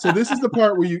excellent. So this is the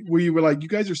part where you were like, you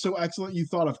guys are so excellent. You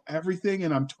thought of everything,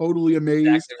 and I'm totally amazed.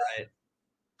 Exactly right.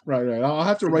 Right. I'll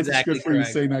have to write the script for you to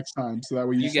say next time, so that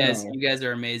way you guys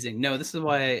are amazing. No, this is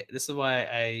why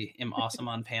I am awesome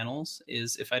on panels.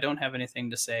 Is if I don't have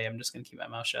anything to say, I'm just going to keep my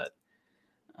mouth shut.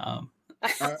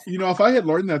 If I had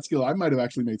learned that skill, I might have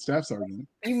actually made staff sergeant.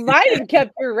 You might have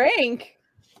kept your rank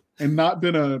and not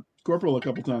been a corporal a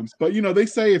couple times. But they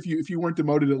say if you weren't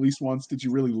demoted at least once, did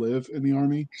you really live in the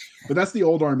Army? But that's the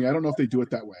old Army. I don't know if they do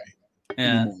it that way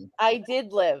anymore. I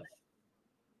did live.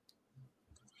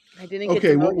 I didn't.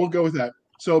 Okay, we'll go with that.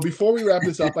 So before we wrap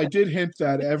this up, I did hint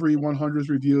that every 100th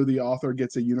review, the author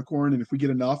gets a unicorn, and if we get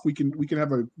enough, we can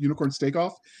have a unicorn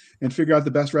steak-off and figure out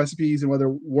the best recipes and whether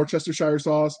Worcestershire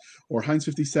sauce or Heinz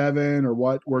 57 or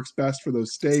what works best for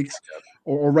those steaks,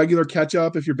 or regular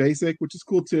ketchup if you're basic, which is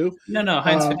cool too. No,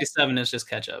 Heinz 57 is just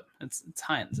ketchup. It's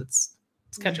Heinz. It's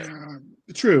ketchup.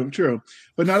 True,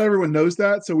 but not everyone knows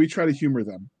that, so we try to humor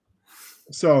them.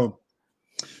 So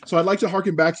I'd like to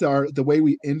harken back to the way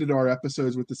we ended our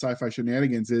episodes with the sci-fi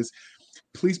shenanigans is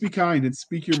please be kind and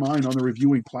speak your mind on the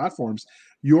reviewing platforms.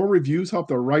 Your reviews help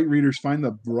the right readers find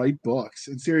the right books.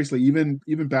 And seriously, even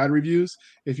bad reviews,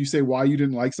 if you say why you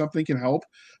didn't like something, can help.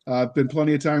 Been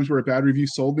plenty of times where a bad review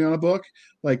sold me on a book.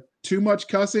 Like, too much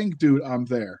cussing, dude, I'm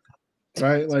there.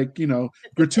 Right? Like,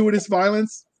 gratuitous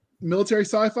violence, military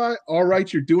sci-fi, all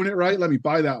right, you're doing it right. Let me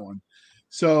buy that one.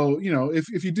 So,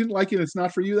 if you didn't like it, it's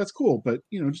not for you, that's cool. But,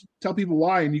 just tell people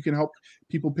why, and you can help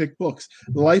people pick books.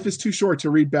 Life is too short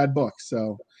to read bad books.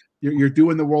 So you're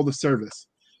doing the world a service.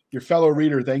 Your fellow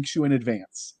reader thanks you in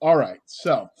advance. All right.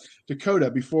 So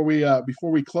Dakota, before we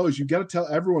close, you got to tell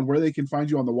everyone where they can find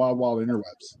you on the wild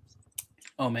interwebs.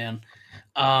 Oh, man.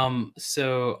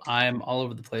 So I'm all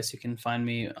over the place. You can find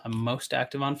me. I'm most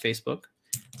active on Facebook.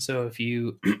 So if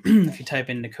you type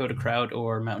in Dakota Krout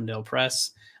or Mountaindale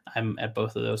Press, I'm at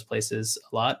both of those places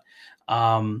a lot.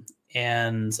 And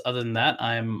other than that,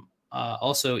 I'm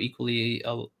also equally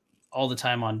all the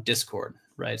time on Discord,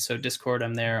 right? So Discord,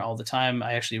 I'm there all the time.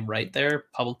 I actually write there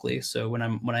publicly. So when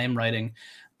I am writing,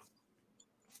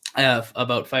 I have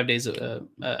about 5 days. I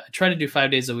try to do 5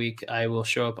 days a week. I will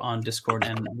show up on Discord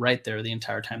and write there the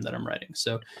entire time that I'm writing.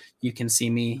 So you can see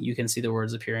me, you can see the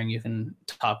words appearing, you can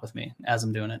talk with me as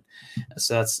I'm doing it.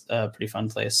 So that's a pretty fun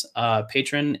place.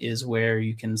 Patreon is where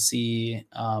you can see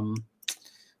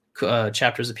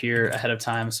chapters appear ahead of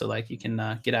time. So like you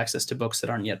can get access to books that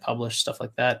aren't yet published, stuff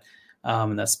like that.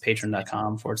 And that's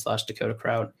patreon.com/Dakota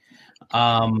Krout.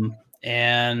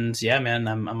 And yeah, man,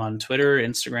 I'm on Twitter,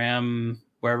 Instagram,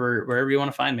 wherever you want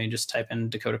to find me. Just type in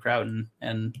Dakota Krout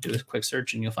and do a quick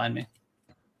search and you'll find me.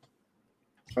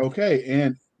 Okay.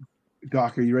 And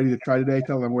Doc, are you ready to try today?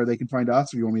 Tell them where they can find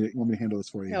us, or you want me to handle this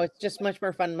for you? No, it's just much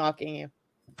more fun mocking you.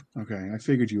 Okay. I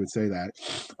figured you would say that.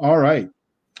 All right.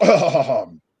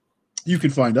 You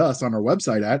can find us on our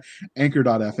website at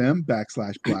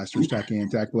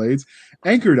anchor.fm/blasters-and-blades,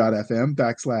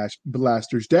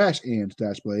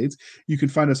 anchor.fm/blasters-and-blades. You can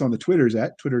find us on the Twitters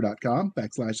at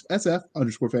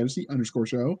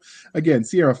twitter.com/SF_fantasy_show. Again,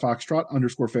 Sierra Foxtrot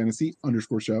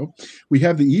 _fantasy_show. We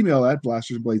have the email at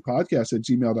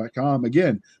blastersandbladespodcast@gmail.com.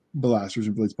 Again,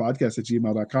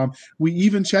 blastersandbladespodcast@gmail.com. We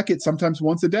even check it sometimes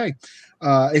once a day.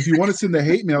 If you want to send the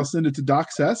hate mail, send it to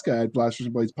Doc Seska at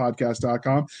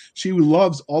blastersandbladespodcast.com. She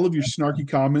loves all of your snarky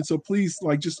comments, so please,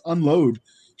 just unload.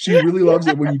 She really loves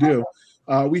it when you do.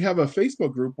 We have a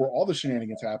Facebook group where all the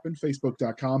shenanigans happen,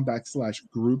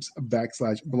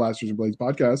 facebook.com/groups/Blasters and Blades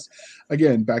Podcast.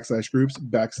 Again,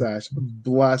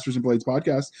 /groups/Blasters and Blades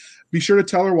Podcast. Be sure to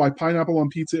tell her why pineapple on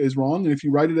pizza is wrong. And if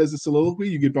you write it as a soliloquy,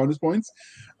 you get bonus points.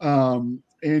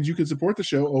 And you can support the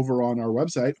show over on our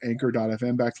website,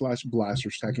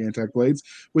 anchor.fm/blasters-and-blades,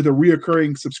 with a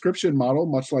reoccurring subscription model,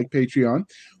 much like Patreon.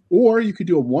 Or you could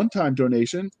do a one-time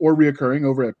donation or reoccurring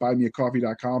over at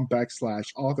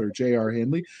buymeacoffee.com/author J.R.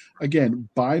 Hanley. Again,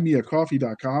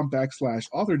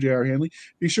 buymeacoffee.com/author J.R. Hanley.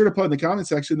 Be sure to put in the comment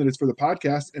section that it's for the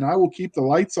podcast, and I will keep the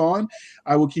lights on.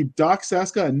 I will keep Doc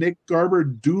Seska and Nick Garber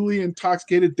duly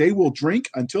intoxicated. They will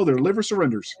drink until their liver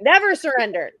surrenders. Never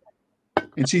surrendered.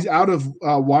 And she's out of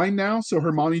wine now, so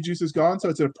her mommy juice is gone. So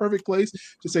it's a perfect place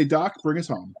to say, Doc, bring us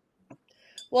home.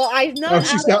 Well, I've not. Oh,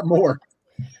 she's got more.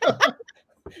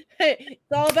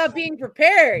 It's all about being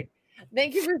prepared.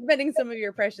 Thank you for spending some of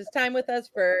your precious time with us.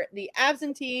 For the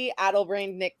absentee,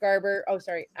 addle-brained Nick Garber. Oh,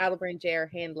 sorry, addle-brained J.R.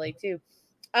 Handley, too.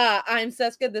 I'm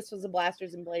Seska. This was the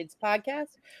Blasters and Blades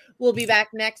podcast. We'll be back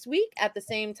next week at the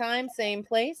same time, same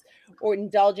place, or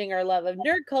indulging our love of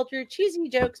nerd culture, cheesy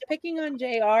jokes, picking on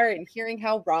JR, and hearing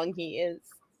how wrong he is.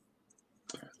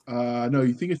 No,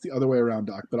 you think it's the other way around,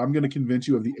 Doc, but I'm going to convince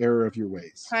you of the error of your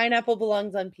ways. Pineapple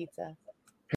belongs on pizza.